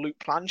disrespect to Luke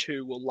Plange,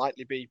 who will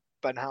likely be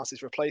Ben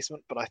House's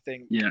replacement, but I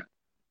think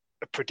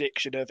a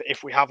prediction of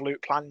if we have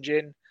Luke Plange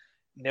in,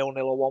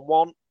 0-0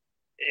 or 1-1.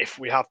 If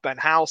we have Ben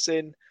House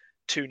in,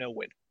 2-0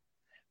 win.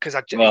 Because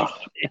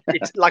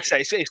it's like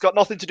I say, it's got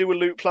nothing to do with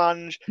Luke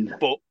Plange,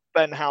 but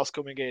Ben House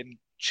coming in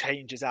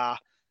changes our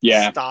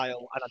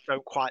style, and I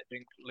don't quite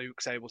think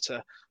Luke's able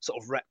to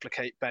sort of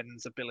replicate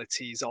Ben's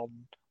abilities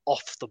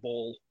off the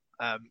ball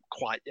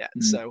quite yet.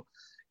 So,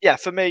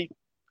 for me,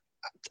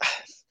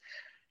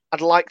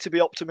 I'd like to be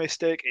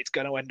optimistic. It's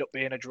going to end up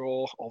being a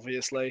draw,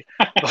 obviously.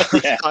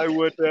 But I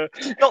would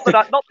not that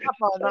I'd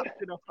mind that.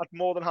 I'd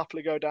more than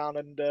happily go down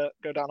and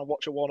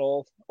watch a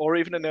 1-1 or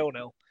even a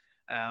 0-0.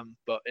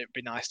 But it'd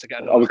be nice to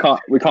get.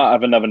 We can't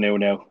have another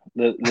 0-0.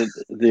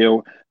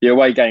 The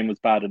away game was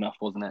bad enough,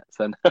 wasn't it?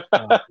 So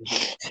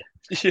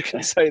you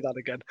can say that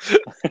again.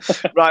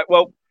 Right.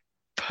 Well,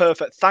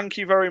 perfect. Thank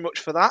you very much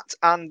for that,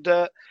 and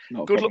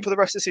good luck for the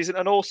rest of the season.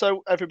 And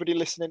also, everybody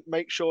listening,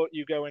 make sure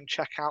you go and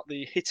check out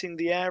the Hitting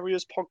the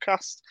Areas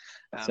podcast.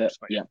 That's it.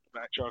 Make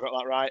sure I got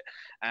that right.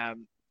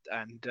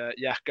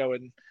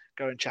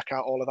 Go and check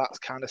out all of that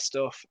kind of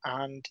stuff.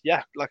 And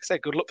like I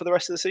said, good luck for the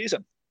rest of the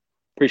season.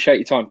 Appreciate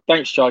your time.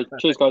 Thanks, Joe.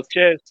 Cheers, guys.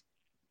 Cheers.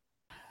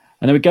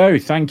 And there we go.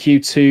 Thank you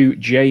to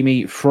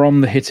Jamie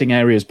from the Hitting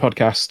Areas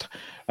podcast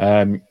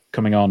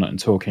coming on and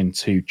talking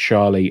to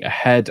Charlie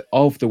ahead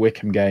of the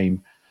Wycombe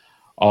game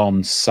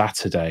on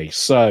Saturday.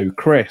 So,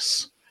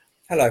 Chris.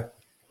 Hello.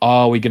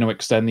 Are we going to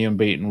extend the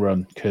unbeaten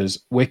run?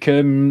 Because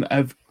Wycombe,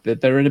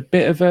 they're in a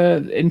bit of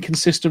an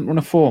inconsistent run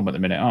of form at the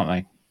minute, aren't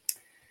they?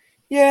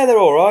 Yeah, they're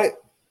all right.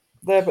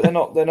 But they're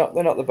not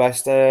the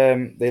best.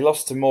 They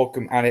lost to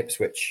Morecambe and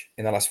Ipswich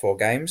in the last 4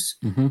 games.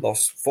 Mm-hmm.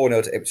 Lost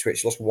 4-0 to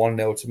Ipswich, lost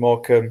 1-0 to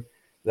Morecambe.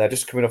 They're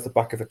just coming off the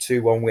back of a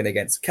 2-1 win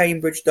against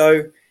Cambridge,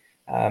 though.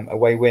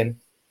 Away win.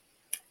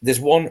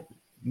 There's one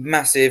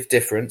massive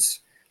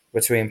difference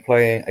between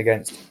playing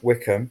against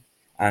Wycombe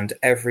and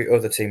every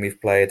other team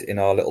we've played in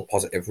our little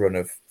positive run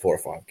of 4 or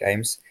 5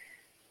 games.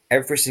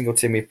 Every single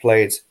team we've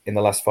played in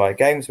the last 5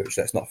 games, which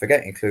let's not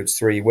forget includes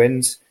 3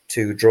 wins,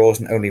 2 draws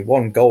and only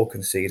 1 goal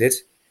conceded,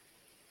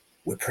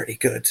 we're pretty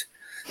good.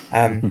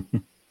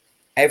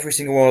 Every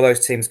single one of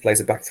those teams plays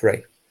a back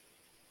 3.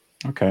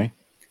 Okay.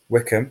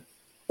 Wycombe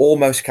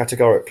almost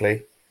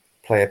categorically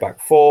play a back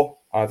four,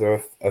 either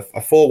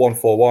a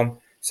 4-1-4-1,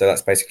 so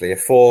that's basically a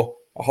 4,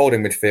 a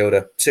holding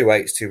midfielder, 2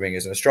 8s, 2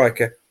 wingers and a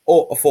striker,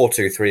 or a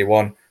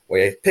 4-2-3-1,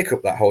 where you pick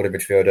up that holding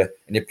midfielder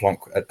and you plonk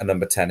a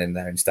number 10 in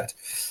there instead.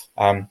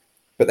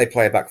 But they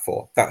play a back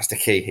four. That's the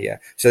key here.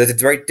 So there's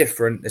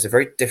a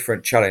very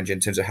different challenge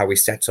in terms of how we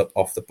set up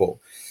off the ball.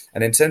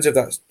 And in terms of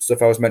that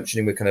stuff I was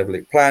mentioning with kind of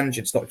Luke Plange,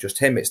 it's not just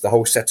him, it's the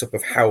whole setup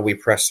of how we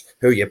press,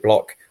 who you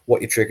block,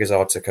 what your triggers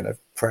are to kind of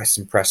press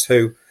and press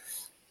who.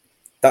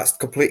 That's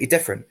completely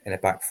different in a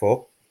back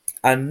four.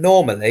 And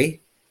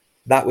normally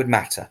that would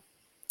matter.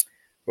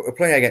 But we're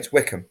playing against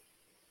Wycombe.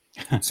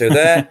 So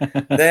their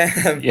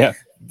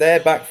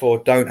back four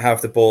don't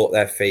have the ball at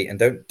their feet and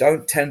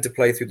don't tend to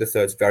play through the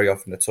thirds very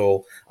often at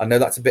all. I know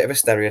that's a bit of a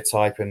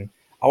stereotype, and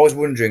I was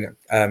wondering,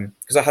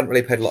 because I hadn't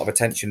really paid a lot of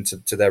attention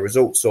to their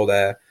results or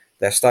their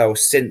style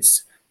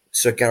since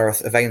Sir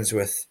Gareth of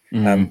Ainsworth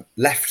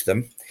left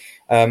them.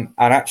 And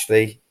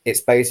actually,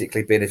 it's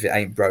basically been if it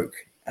ain't broke.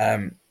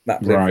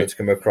 That Bloomfield's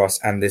come across,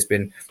 and there's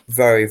been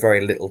very,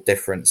 very little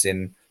difference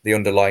in the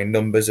underlying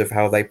numbers of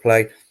how they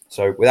play.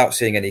 So without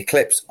seeing any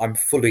clips, I'm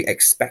fully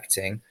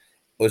expecting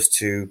us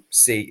to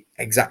see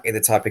exactly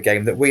the type of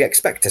game that we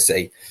expect to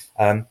see,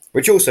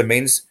 which also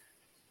means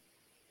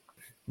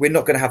we're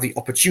not going to have the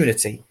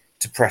opportunity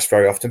to press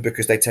very often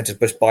because they tend to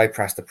just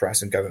bypass the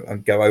press and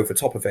go over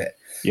top of it.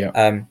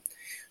 Yeah.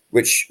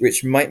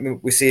 Which might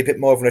we see a bit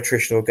more of an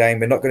attritional game.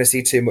 We're not going to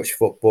see too much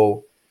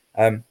football.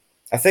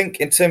 I think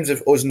in terms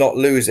of us not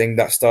losing,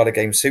 that style of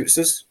game suits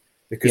us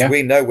because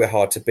we know we're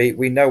hard to beat.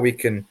 We know we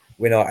can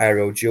win our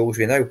aerial duels.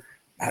 We know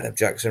Adam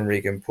Jackson,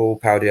 Regan Poole,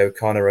 Powdy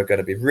O'Connor are going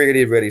to be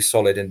really, really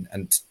solid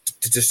and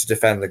just to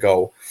defend the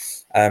goal.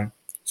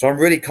 So I'm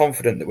really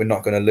confident that we're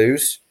not going to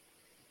lose.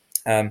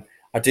 I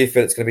do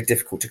feel it's going to be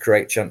difficult to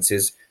create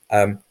chances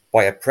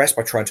by a press,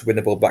 by trying to win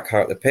the ball back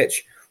high up the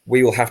pitch.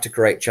 We will have to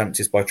create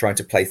chances by trying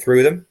to play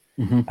through them,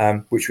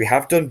 which we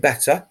have done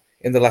better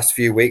in the last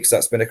few weeks.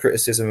 That's been a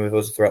criticism of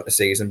us throughout the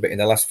season, but in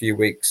the last few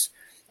weeks,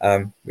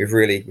 we've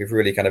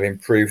really kind of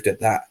improved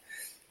at that.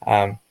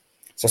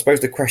 So I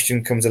suppose the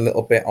question comes a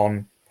little bit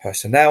on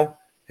personnel,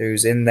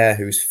 who's in there,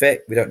 who's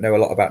fit. We don't know a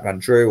lot about Van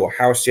Drew or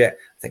House yet.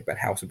 I think Ben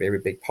House will be a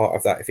really big part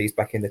of that if he's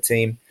back in the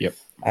team. Yep.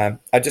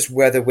 Just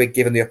whether we're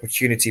given the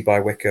opportunity by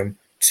Wycombe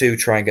to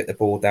try and get the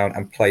ball down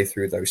and play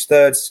through those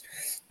thirds.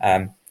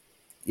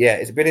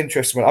 It's a bit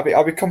interesting.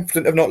 I'll be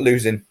confident of not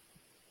losing.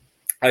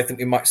 I think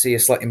we might see a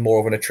slightly more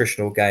of an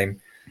attritional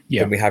game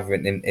than we have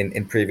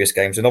in previous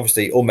games. And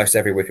obviously, almost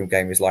every Wycombe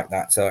game is like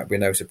that, so that'd be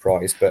no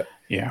surprise. But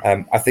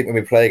I think when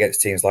we play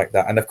against teams like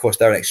that, and of course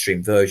they're an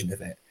extreme version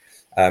of it,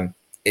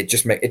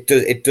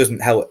 it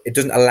doesn't help. It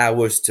doesn't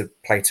allow us to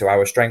play to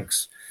our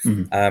strengths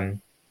in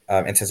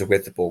terms of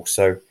with the ball.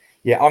 So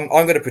I'm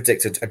going to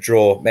predict a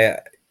draw.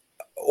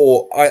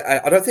 Or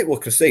I don't think we'll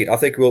concede. I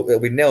think it'll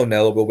be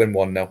 0-0. We'll win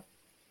 1-0.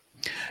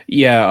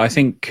 Yeah, I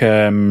think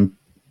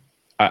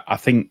I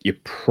think you're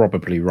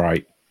probably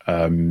right.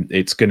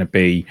 It's going to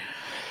be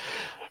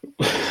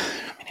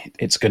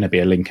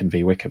a Lincoln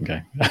v Wycombe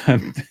game.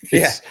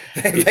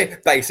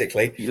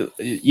 Basically.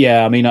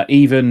 Yeah, I mean,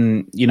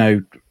 even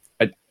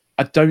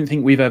I don't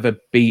think we've ever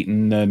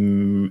beaten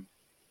them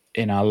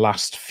in our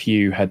last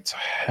few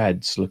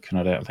head-to-heads. Looking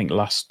at it, I think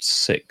last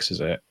 6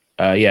 is it?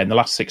 In the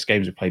last 6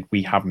 games we played,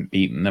 we haven't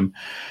beaten them.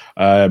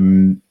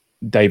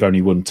 They've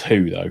only won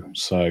 2 though,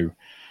 so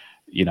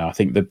I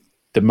think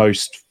the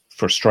most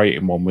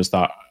frustrating one was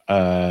that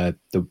the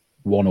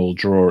 1-1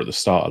 draw at the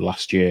start of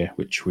last year,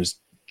 which was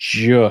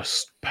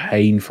just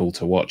painful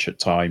to watch at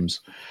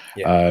times.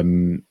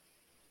 And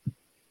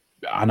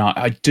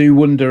I do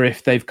wonder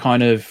if they've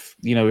kind of,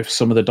 if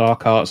some of the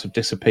dark arts have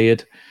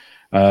disappeared,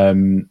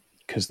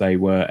 because they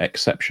were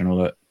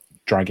exceptional at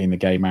dragging the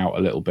game out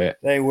a little bit.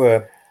 They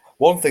were.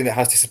 One thing that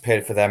has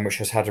disappeared for them, which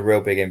has had a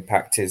real big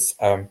impact, is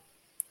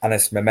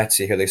Anis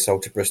Mehmeti, who they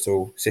sold to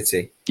Bristol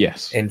City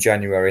in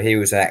January. He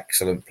was an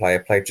excellent player,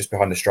 played just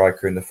behind the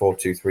striker in the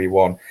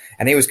 4-2-3-1.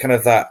 And he was kind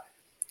of that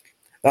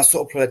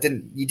sort of player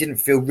you didn't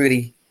feel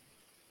really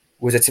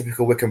was a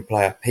typical Wycombe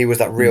player. He was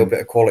that real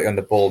bit of quality on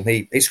the ball.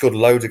 And he scored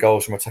loads of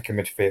goals from attacking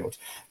midfield.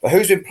 But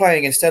who's been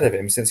playing instead of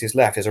him since he's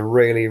left is a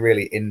really,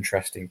 really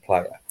interesting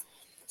player.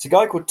 It's a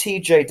guy called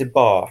TJ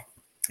DeBar.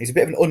 He's a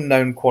bit of an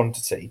unknown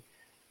quantity.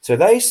 So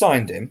they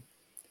signed him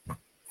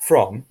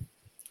from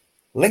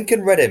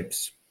Lincoln Red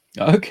Imps.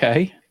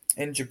 Okay.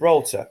 In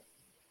Gibraltar,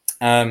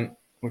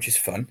 which is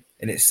fun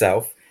in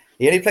itself.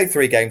 He only played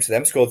 3 games for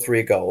them, scored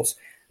 3 goals.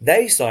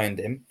 They signed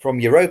him from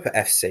Europa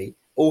FC,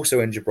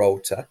 also in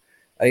Gibraltar,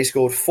 and he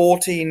scored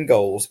 14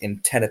 goals in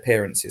 10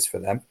 appearances for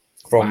them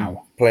from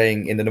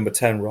playing in the number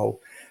 10 role.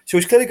 So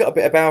he's clearly got a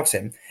bit about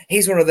him.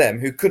 He's one of them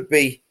who could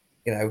be,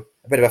 a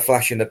bit of a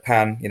flash in the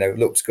pan,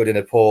 looks good in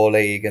a poor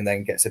league and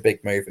then gets a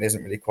big move and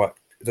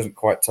doesn't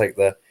quite take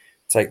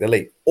the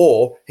leap.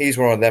 Or he's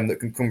one of them that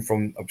can come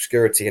from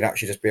obscurity and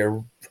actually just be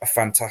a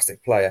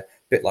fantastic player,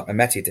 a bit like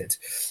Mehmeti did.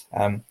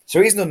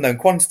 So he's an unknown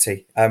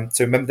quantity.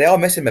 So they are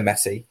missing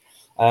Mehmeti.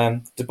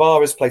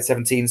 DeBar has played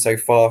 17 so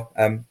far,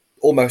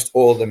 almost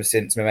all of them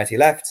since Mehmeti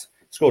left.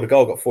 scored a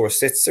goal, got 4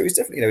 assists. So he's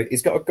definitely,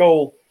 he's got a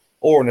goal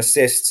or an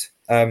assist,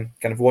 kind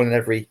of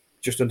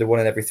just under 1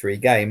 in every 3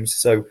 games.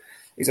 So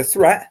he's a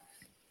threat.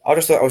 I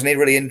just thought I was a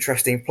really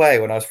interesting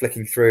player when I was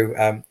flicking through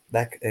where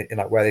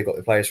they got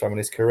the players from in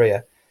his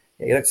career.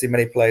 You don't see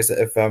many players that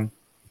have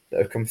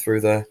come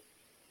through the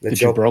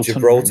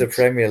Gibraltar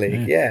Premier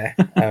League. Yeah.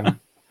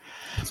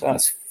 So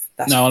that's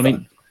no. fun. I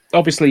mean,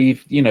 obviously,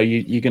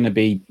 you're going to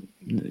be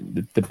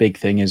the big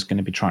thing is going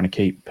to be trying to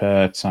keep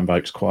Sam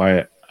Vokes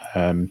quiet.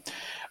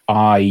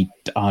 I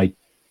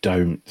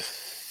don't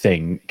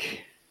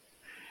think.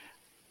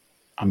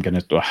 I'm not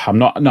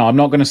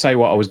going to say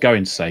what I was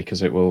going to say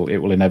because it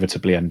will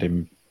inevitably end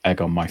in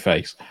egg on my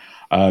face.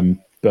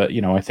 But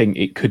I think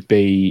it could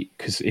be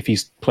because if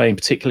he's playing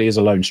particularly as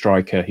a lone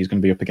striker, he's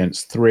going to be up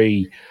against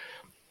 3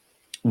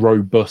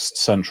 robust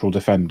central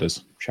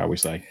defenders, shall we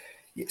say?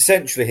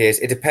 Essentially,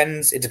 it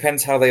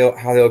depends how they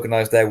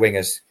organise their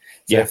wingers.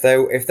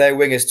 So if their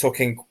wingers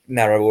tucking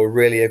narrow or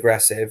really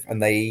aggressive,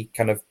 and they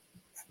kind of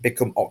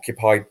become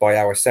occupied by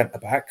our centre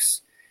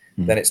backs,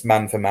 then it's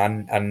man for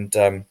man.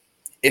 And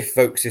if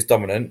Vokes is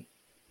dominant,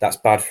 that's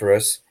bad for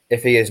us.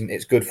 If he isn't,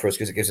 it's good for us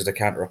because it gives us a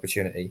counter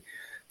opportunity.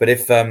 But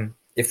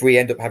if we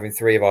end up having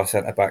 3 of our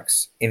centre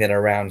backs in and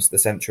around the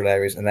central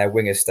areas and their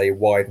wingers stay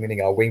wide, meaning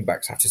our wing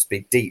backs have to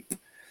speak deep,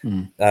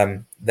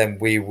 then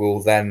we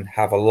will then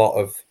have a lot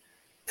of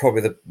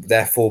probably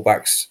their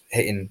fullbacks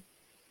hitting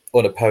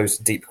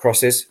unopposed deep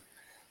crosses.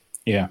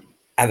 Yeah.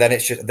 And then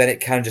it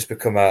can just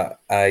become a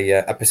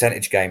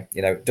percentage game.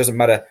 It doesn't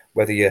matter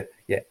whether your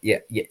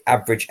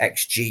average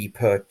XG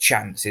per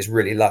chance is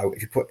really low.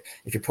 If you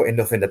put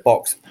enough in the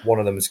box, one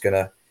of them is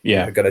gonna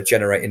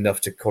generate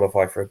enough to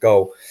qualify for a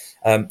goal.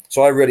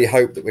 So I really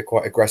hope that we're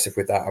quite aggressive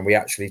with that, and we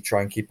actually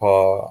try and keep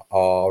our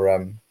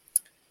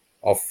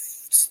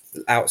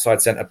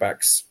outside centre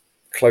backs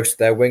close to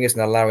their wingers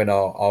and allowing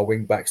our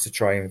wing backs to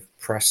try and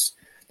press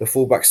the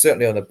fullbacks,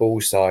 certainly on the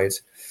ball side.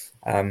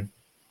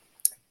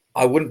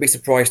 I wouldn't be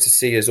surprised to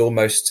see us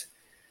almost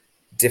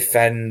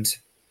defend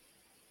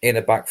in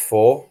a back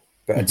 4,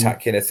 but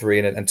attack in a 3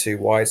 and 2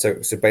 wide. So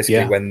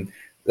basically, when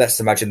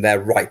let's imagine their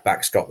right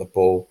back's got the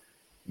ball,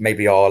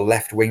 maybe our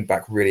left wing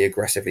back really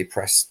aggressively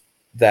press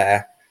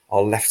there,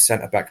 our left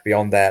centre back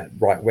beyond their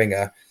right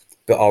winger,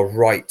 but our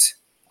right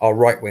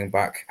wing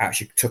back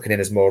actually took it in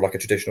as more like a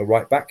traditional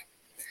right back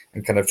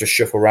and kind of just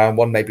shuffle around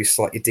one, maybe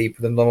slightly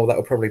deeper than normal. That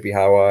would probably be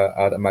how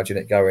I'd imagine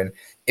it going.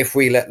 If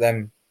we let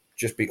them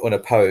just be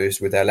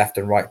unopposed with their left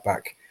and right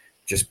back,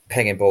 just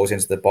pinging balls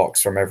into the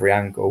box from every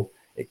angle,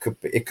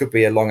 it could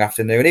be a long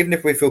afternoon. Even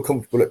if we feel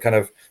comfortable at kind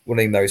of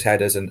winning those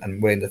headers and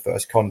winning the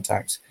first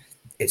contact,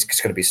 it's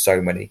just going to be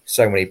so many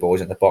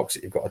balls in the box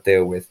that you've got to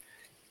deal with.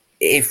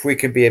 If we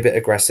can be a bit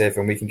aggressive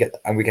and we can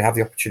have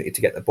the opportunity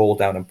to get the ball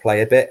down and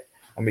play a bit,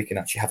 and we can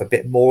actually have a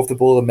bit more of the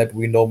ball than maybe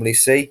we normally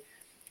see,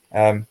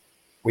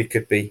 we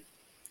could be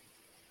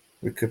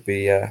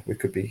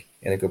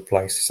in a good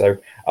place. So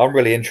I'm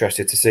really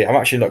interested to see. I'm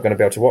actually not going to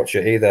be able to watch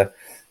it either.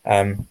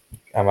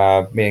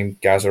 Me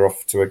and Gaz are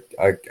off to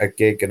a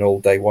gig, an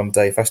all-day,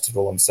 one-day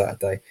festival on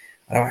Saturday,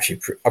 and I'm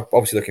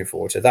obviously looking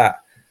forward to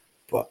that.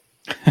 But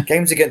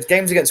games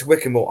against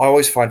Wycombe, I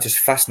always find just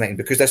fascinating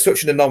because they're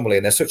such an anomaly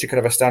and they're such a kind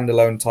of a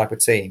standalone type of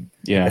team.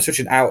 Yeah, they're such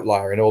an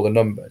outlier in all the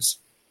numbers.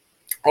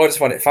 I just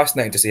find it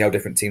fascinating to see how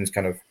different teams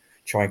kind of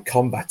try and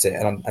combat it,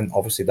 and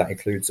obviously that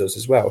includes us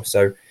as well.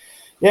 So,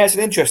 yeah, it's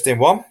an interesting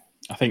one.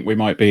 I think we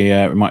might be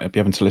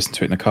having to listen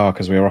to it in the car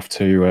because we're off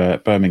to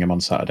Birmingham on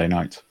Saturday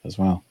night as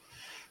well,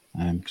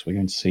 because we're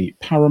going to see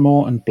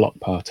Paramore and Block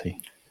Party.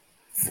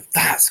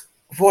 That's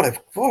what a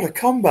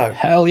combo!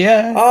 Hell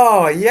yeah!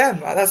 Oh yeah,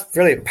 that's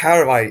brilliant.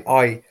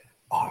 Paramore,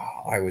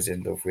 I was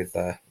in love with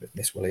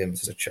Miss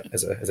Williams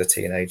as a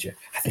teenager.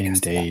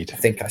 Indeed, I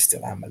think I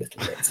still am a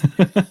little bit.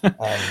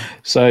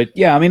 So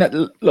yeah, I mean,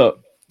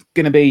 look, it's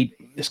going to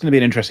be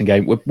an interesting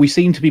game. We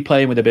seem to be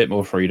playing with a bit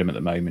more freedom at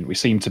the moment. We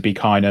seem to be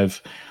kind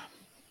of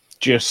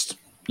just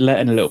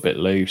letting a little bit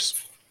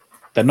loose.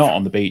 They're not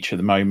on the beach at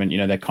the moment.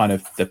 They're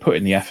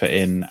putting the effort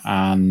in,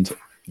 and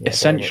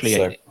essentially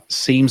it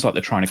seems like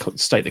they're trying to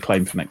state the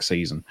claim for next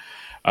season.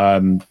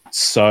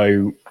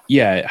 So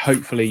yeah,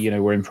 hopefully,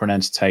 we're in for an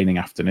entertaining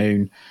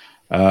afternoon.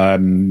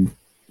 Quite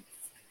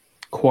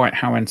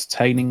how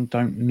entertaining,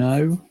 don't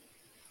know.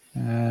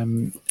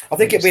 I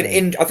think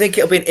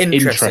it'll be an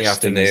interesting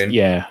afternoon.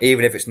 Yeah,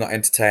 even if it's not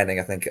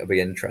entertaining, I think it'll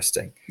be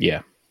interesting.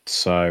 Yeah.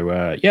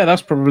 So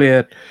that's probably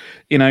a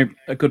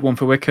good one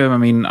for Wycombe. I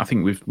mean, I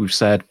think we've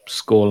said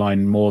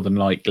scoreline more than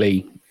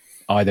likely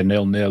either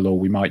 0-0 or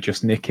we might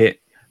just nick it,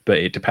 but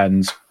it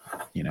depends.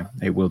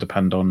 It will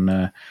depend on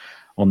the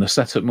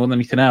setup more than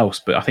anything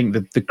else. But I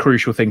think the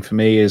crucial thing for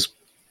me is,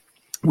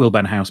 will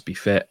Ben House be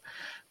fit?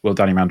 Will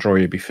Danny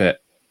Mandroya be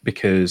fit?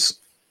 Because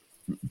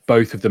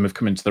both of them have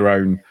come into their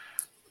own.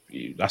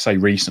 I say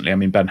recently. I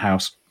mean, Ben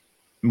House,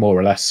 more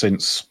or less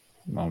since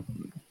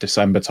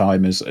December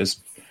time,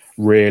 has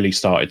really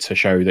started to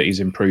show that he's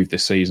improved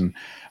this season.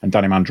 And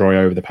Danny Mandroya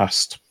over the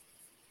past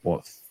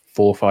 4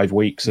 or 5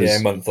 weeks,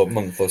 month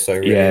or so.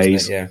 Really,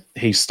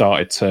 he's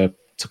started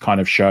to kind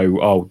of show,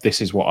 oh,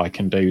 this is what I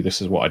can do.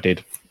 This is what I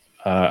did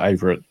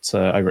over at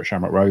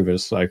Shamrock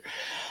Rovers. So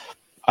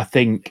I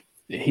think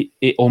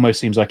it almost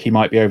seems like he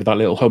might be over that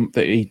little hump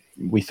that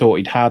we thought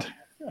he'd had.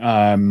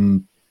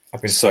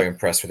 I've been so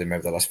impressed with him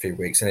over the last few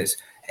weeks, and it's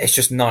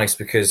just nice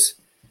because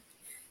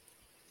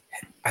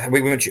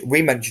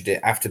we mentioned it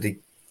after the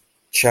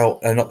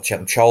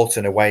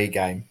Charlton away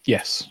game.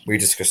 Yes, we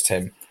discussed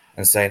him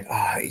and saying,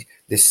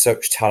 there's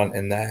such talent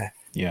in there.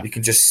 Yeah, you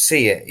can just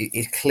see it.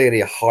 He's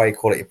clearly a high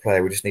quality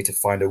player. We just need to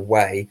find a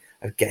way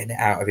of getting it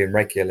out of him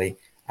regularly.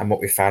 And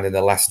what we found in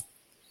the last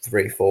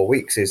 3-4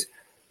 weeks is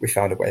we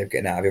found a way of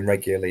getting out of him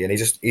regularly, and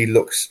he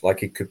looks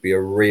like he could be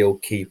a real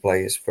key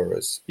player for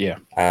us. Yeah,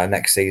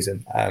 next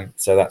season.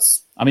 So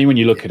that's. I mean, when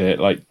you look at it,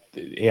 like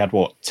he had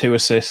 2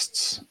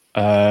 assists.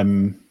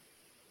 What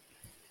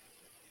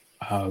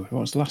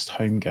was the last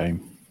home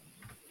game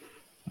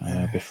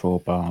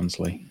before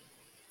Barnsley?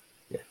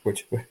 Yeah,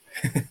 which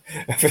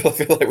I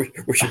feel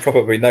like we should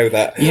probably know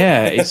that.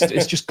 Yeah,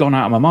 it's just gone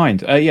out of my mind.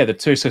 The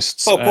 2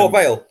 assists. Port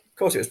Vale. Of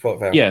course, it was Port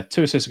Vale. Yeah,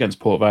 2 assists against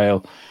Port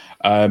Vale.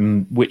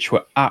 Which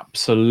were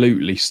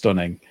absolutely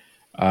stunning.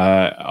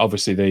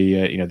 Obviously,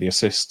 the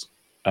assist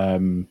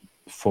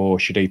for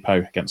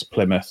Shadipo against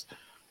Plymouth,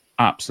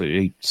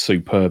 absolutely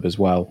superb as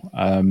well.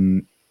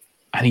 And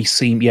he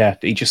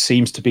just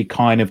seems to be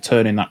kind of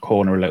turning that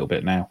corner a little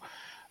bit now.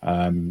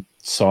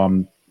 So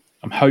I'm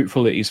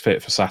hopeful that he's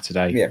fit for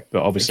Saturday. Yeah,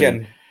 but obviously,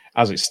 again,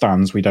 as it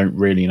stands, we don't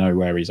really know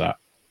where he's at.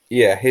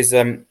 Yeah, his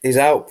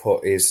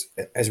output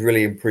has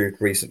really improved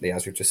recently,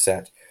 as we've just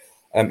said.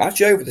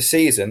 Actually, over the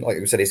season, like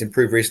we said, he's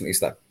improved recently,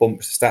 so that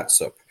bumps the stats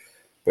up.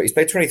 But he's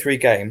played 23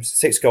 games,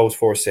 6 goals,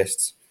 4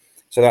 assists.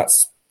 So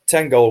that's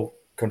 10 goal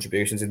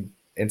contributions in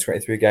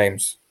 23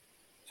 games.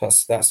 So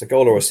that's a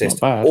goal or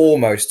assist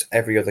almost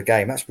every other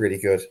game. That's really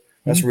good.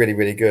 That's really,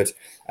 really good.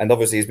 And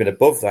obviously, he's been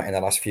above that in the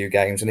last few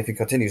games. And if he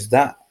continues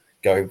that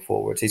going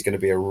forward, he's going to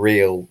be a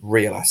real,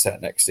 real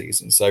asset next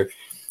season. So,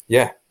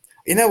 yeah.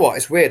 You know what?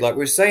 It's weird. Like we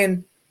were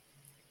saying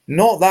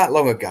not that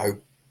long ago,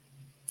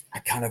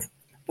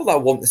 not that I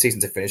want the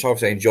season to finish.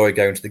 Obviously, I enjoy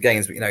going to the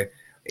games, but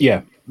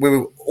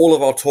all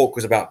of our talk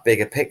was about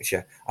bigger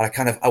picture,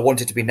 and I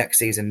want it to be next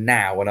season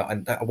now, and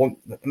I'm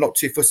not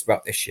too fussed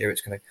about this year.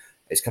 It's kind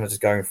of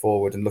just going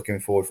forward and looking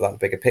forward for that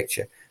bigger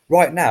picture.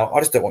 Right now,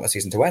 I just don't want the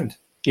season to end.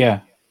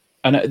 Yeah,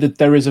 and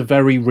there is a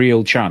very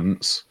real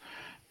chance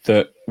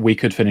that we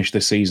could finish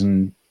this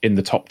season in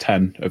the top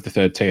 10 of the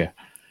 3rd tier,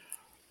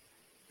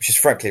 which is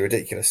frankly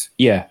ridiculous.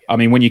 Yeah, I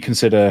mean, when you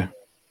consider,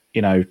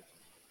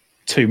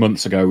 2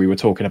 months ago, we were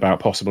talking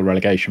about possible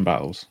relegation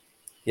battles.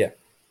 Yeah.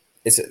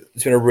 It's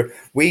been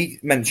we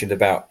mentioned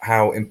about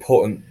how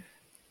important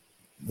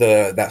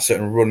that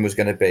certain run was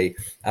going to be.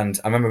 And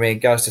I remember me and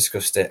Gaz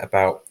discussed it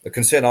about the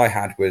concern I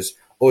had was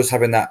always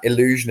having that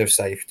illusion of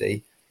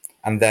safety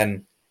and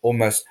then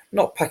almost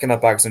not packing our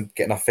bags and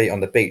getting our feet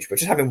on the beach, but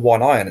just having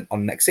one eye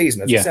on next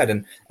season, as you said,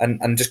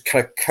 and just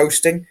kind of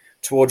coasting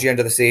towards the end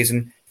of the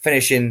season,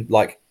 finishing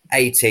like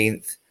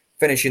 18th,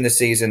 finishing the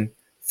season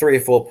 3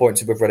 or 4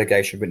 points above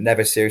relegation, but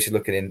never seriously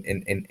looking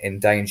in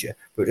danger.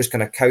 We're just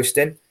kind of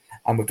coasting,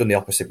 and we've done the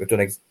opposite.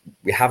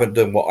 We haven't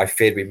done what I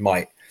feared we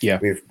might. Yeah,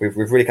 we've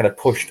really kind of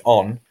pushed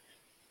on,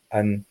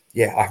 and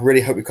I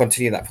really hope we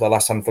continue that for the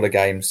last handful of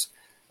games,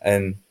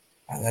 and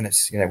then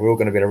it's we're all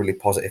going to be in a really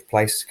positive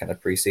place, kind of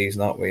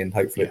pre-season, aren't we? And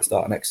hopefully at the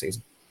start of next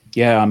season.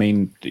 Yeah, I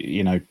mean,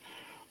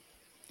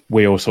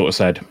 we all sort of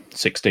said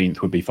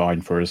 16th would be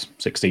fine for us.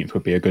 16th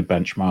would be a good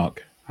benchmark,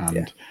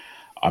 and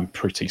I'm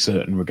pretty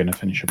certain we're going to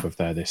finish above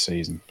there this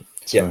season.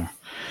 So,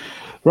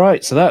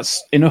 right, so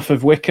that's enough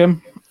of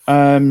Wycombe.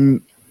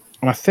 And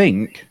I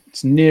think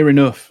it's near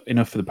enough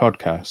for the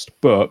podcast.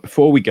 But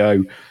before we go,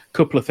 a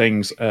couple of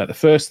things. The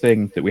first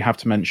thing that we have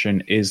to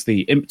mention is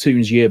the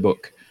Imptoons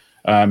yearbook.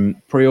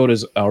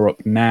 Pre-orders are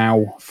up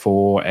now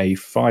for a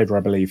 £5, I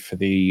believe, for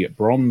the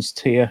bronze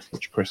tier,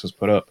 which Chris has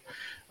put up.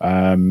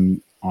 I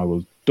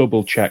will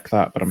double check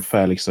that, but I'm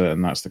fairly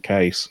certain that's the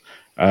case.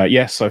 So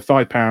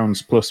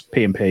 £5 plus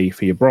P&P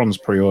for your bronze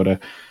pre-order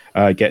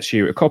gets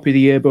you a copy of the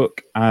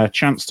yearbook, a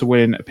chance to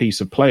win a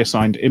piece of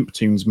player-signed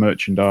Imptoons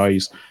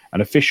merchandise, an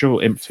official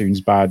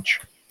Imptoons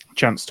badge,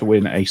 chance to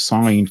win a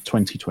signed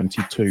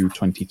 2022-23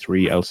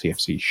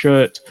 LCFC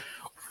shirt,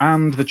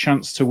 and the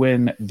chance to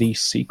win the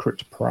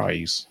secret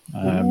prize.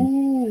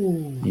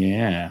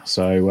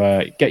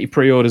 So get your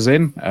pre-orders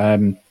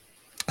in.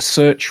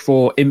 Search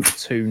for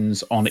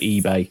Imptoons on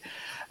eBay,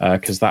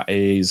 because that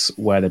is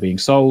where they're being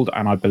sold,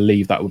 and I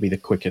believe that would be the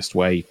quickest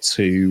way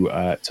to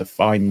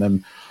find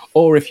them.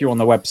 Or if you're on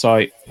the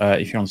website,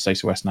 if you're on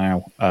Stacey West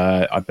now,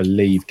 I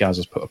believe Gaz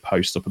has put a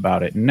post up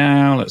about it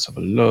now. Let's have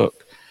a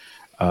look.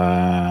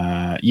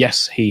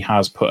 Yes, he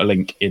has put a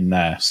link in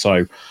there.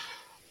 So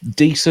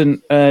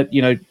decent,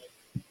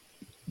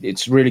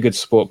 it's really good to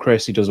support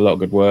Chris. He does a lot of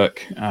good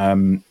work.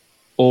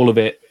 All of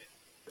it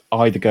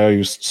either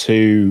goes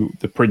to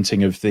the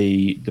printing of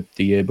the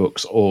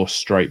yearbooks or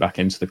straight back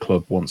into the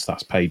club once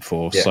that's paid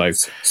for. Yeah, so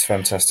it's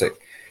fantastic.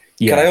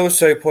 Yeah. Can I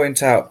also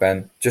point out,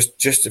 Ben,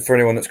 just for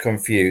anyone that's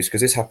confused,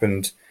 because this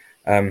happened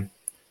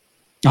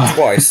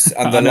twice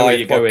on the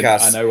live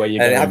podcast. I know where you're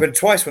going. And it happened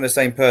twice from the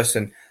same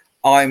person.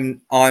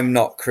 I'm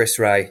not Chris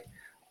Ray.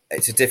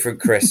 It's a different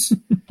Chris.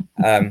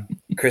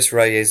 Chris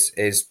Ray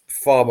is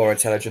far more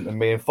intelligent than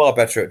me and far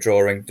better at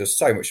drawing, does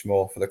so much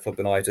more for the club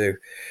than I do.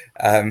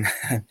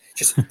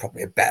 Just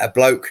probably a better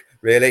bloke,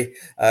 really.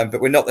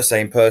 But we're not the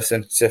same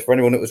person. So for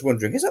anyone that was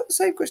wondering, is that the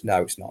same Chris?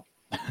 No, it's not.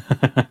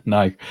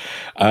 No.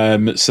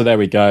 So there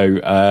we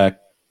go.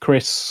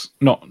 Chris,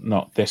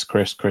 not this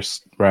Chris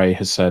Ray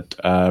has said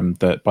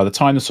that by the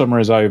time the summer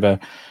is over,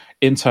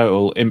 in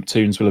total,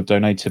 Imptoons will have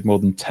donated more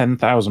than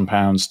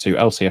 £10,000 to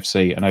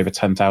LCFC and over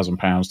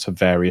 £10,000 to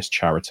various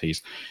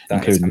charities,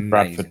 including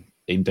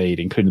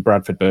the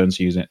Bradford Burns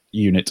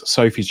unit,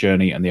 Sophie's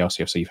Journey, and the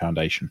LCFC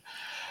Foundation.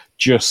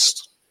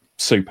 Just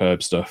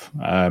superb stuff.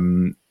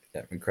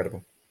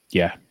 Incredible.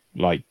 Yeah,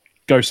 like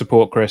go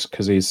support Chris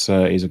because he's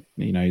a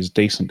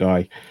decent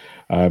guy.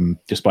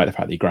 Despite the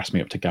fact that he grassed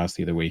me up to Gaz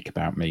the other week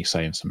about me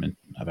saying something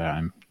about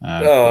him,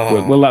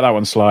 we'll let that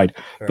one slide.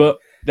 Sure. But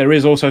there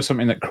is also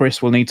something that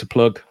Chris will need to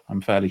plug,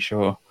 I'm fairly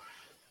sure.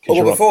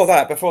 Well, before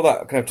that,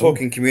 kind of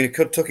talking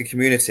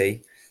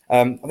community,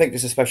 I think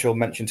there's a special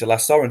mention to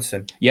Lasse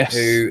Sorensen, yes,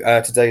 who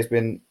today has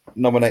been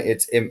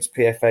nominated IMPS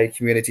PFA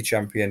Community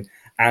Champion,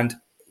 and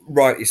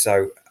rightly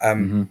so.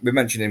 We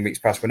mentioned in weeks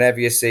past, whenever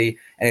you see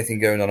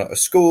anything going on at a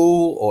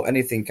school or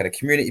anything kind of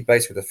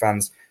community-based with the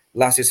fans,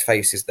 Lasse's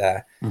face is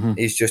there.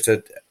 He's just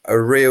a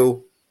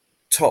real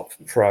top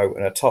pro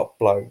and a top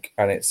bloke,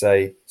 and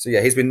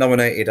he's been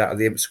nominated out of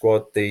the IMP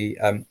squad, the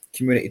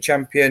community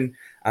champion,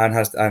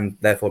 and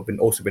therefore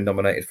also been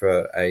nominated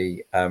for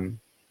a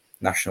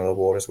national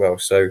award as well.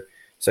 So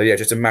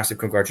just a massive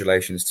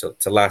congratulations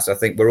to Lasse. I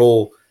think we're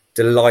all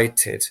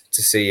delighted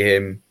to see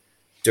him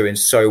doing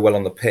so well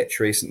on the pitch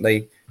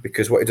recently,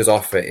 because what he does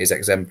off it is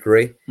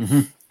exemplary.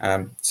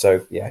 Just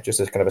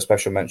as kind of a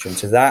special mention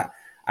to that.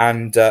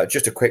 And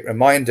just a quick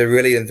reminder,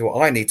 really, and what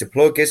I need to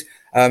plug is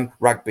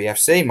Rugby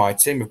FC, my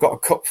team. We've got a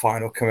cup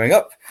final coming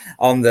up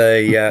on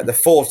the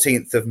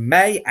 14th of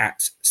May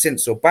at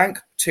Sinsel Bank,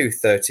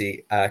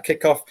 2:30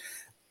 kickoff.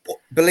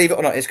 Believe it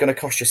or not, it's going to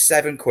cost you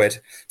 £7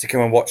 to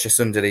come and watch a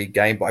Sunday League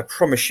game, but I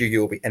promise you,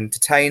 you'll be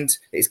entertained.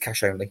 It is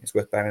cash only. It's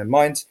worth bearing in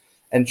mind.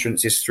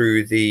 Entrance is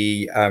through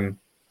the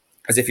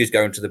as if you're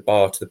going to the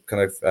bar, to the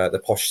kind of the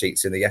posh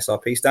seats in the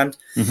SRP stand.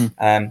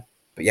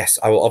 But yes,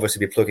 I will obviously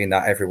be plugging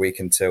that every week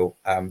until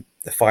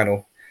the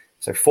final.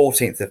 So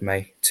 14th of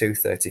May,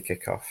 2:30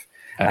 kickoff.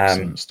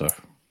 Excellent stuff.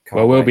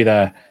 We'll be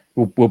there.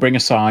 We'll bring a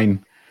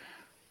sign.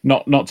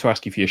 Not to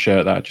ask you for your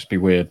shirt, that'd just be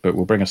weird, but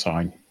we'll bring a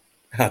sign.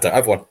 I don't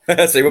have one,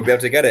 so you won't be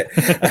able to get it.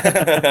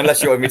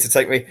 Unless you want me to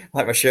take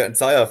my shirt and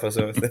tie off or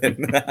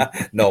something.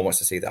 No one wants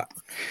to see that.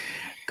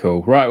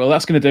 Cool. Right, well,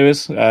 that's going to do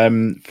us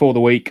for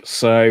the week.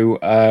 So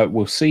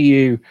we'll see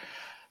you.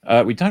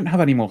 We don't have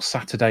any more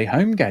Saturday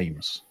home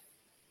games.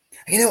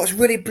 You know what's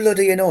really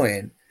bloody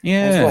annoying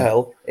as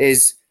well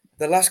is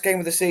the last game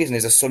of the season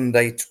is a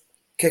Sunday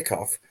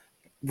kickoff.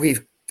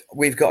 We've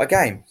got a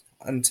game.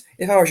 And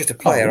if I was just a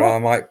player, I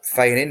might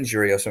feign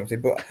injury or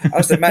something. But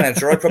as the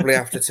manager, I'd probably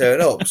have to turn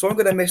up. So I'm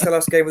going to miss the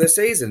last game of the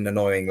season,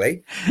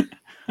 annoyingly.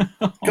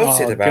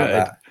 Gutted about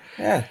that.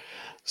 Yeah.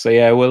 So,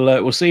 yeah,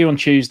 we'll see you on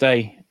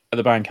Tuesday at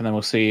the bank, and then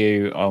we'll see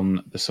you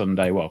on the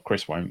Sunday. Well,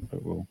 Chris won't,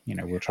 but we'll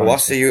try. Well, I'll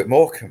see you at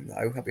Morecambe,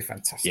 though. That'd be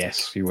fantastic.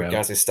 Yes, you will.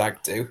 Gaz's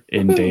stag do.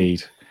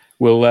 Indeed.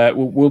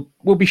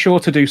 We'll be sure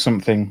to do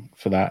something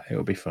for that.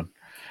 It'll be fun.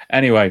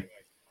 Anyway,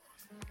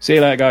 see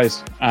you later,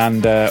 guys,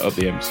 and up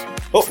the Imps.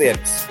 Up the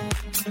Imps.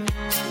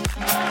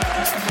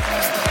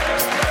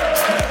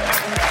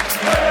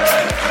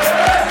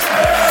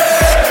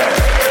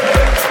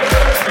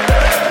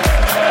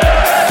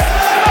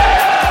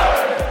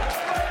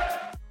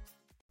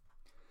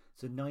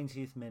 It's the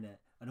 90th minute,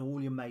 and all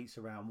your mates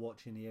around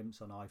watching the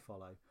Imps on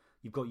iFollow.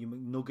 You've got your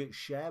McNugget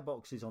share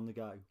boxes on the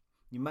go.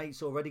 Your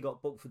mate's already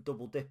got booked for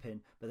double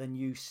dipping, but then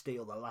you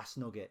steal the last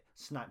nugget,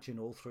 snatching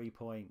all 3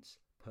 points.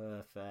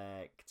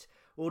 Perfect.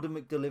 Order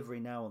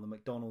McDelivery now on the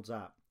McDonald's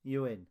app.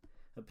 You in?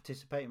 At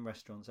participating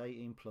restaurants,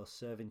 18 plus,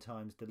 serving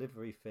times,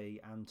 delivery fee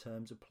and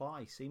terms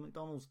apply. See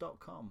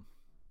mcdonalds.com.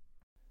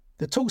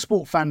 The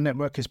TalkSport Fan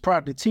Network is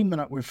proudly teaming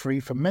up with Free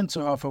for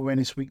Mental Health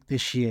Awareness Week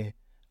this year.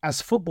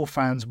 As football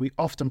fans, we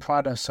often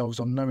pride ourselves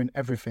on knowing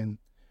everything,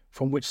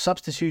 from which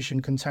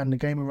substitution can turn the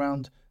game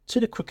around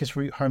to the quickest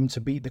route home to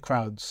beat the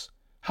crowds.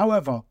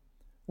 However,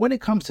 when it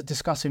comes to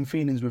discussing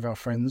feelings with our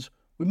friends,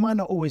 we might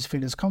not always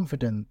feel as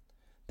confident.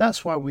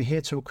 That's why we're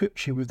here to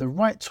equip you with the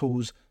right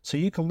tools so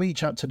you can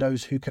reach out to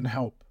those who can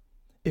help.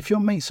 If your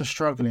mates are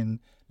struggling,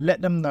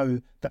 let them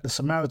know that the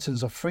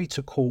Samaritans are free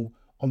to call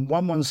on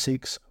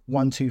 116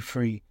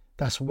 123.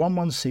 That's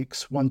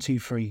 116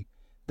 123.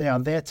 They are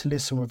there to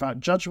listen without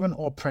judgment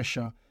or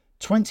pressure,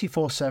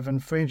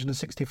 24/7,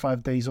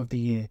 365 days of the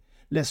year.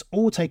 Let's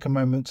all take a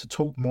moment to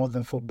talk more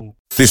than football.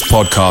 This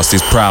podcast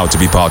is proud to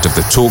be part of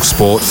the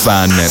TalkSport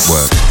Fan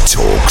Network.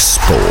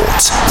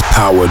 TalkSport.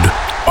 Powered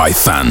by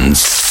fans.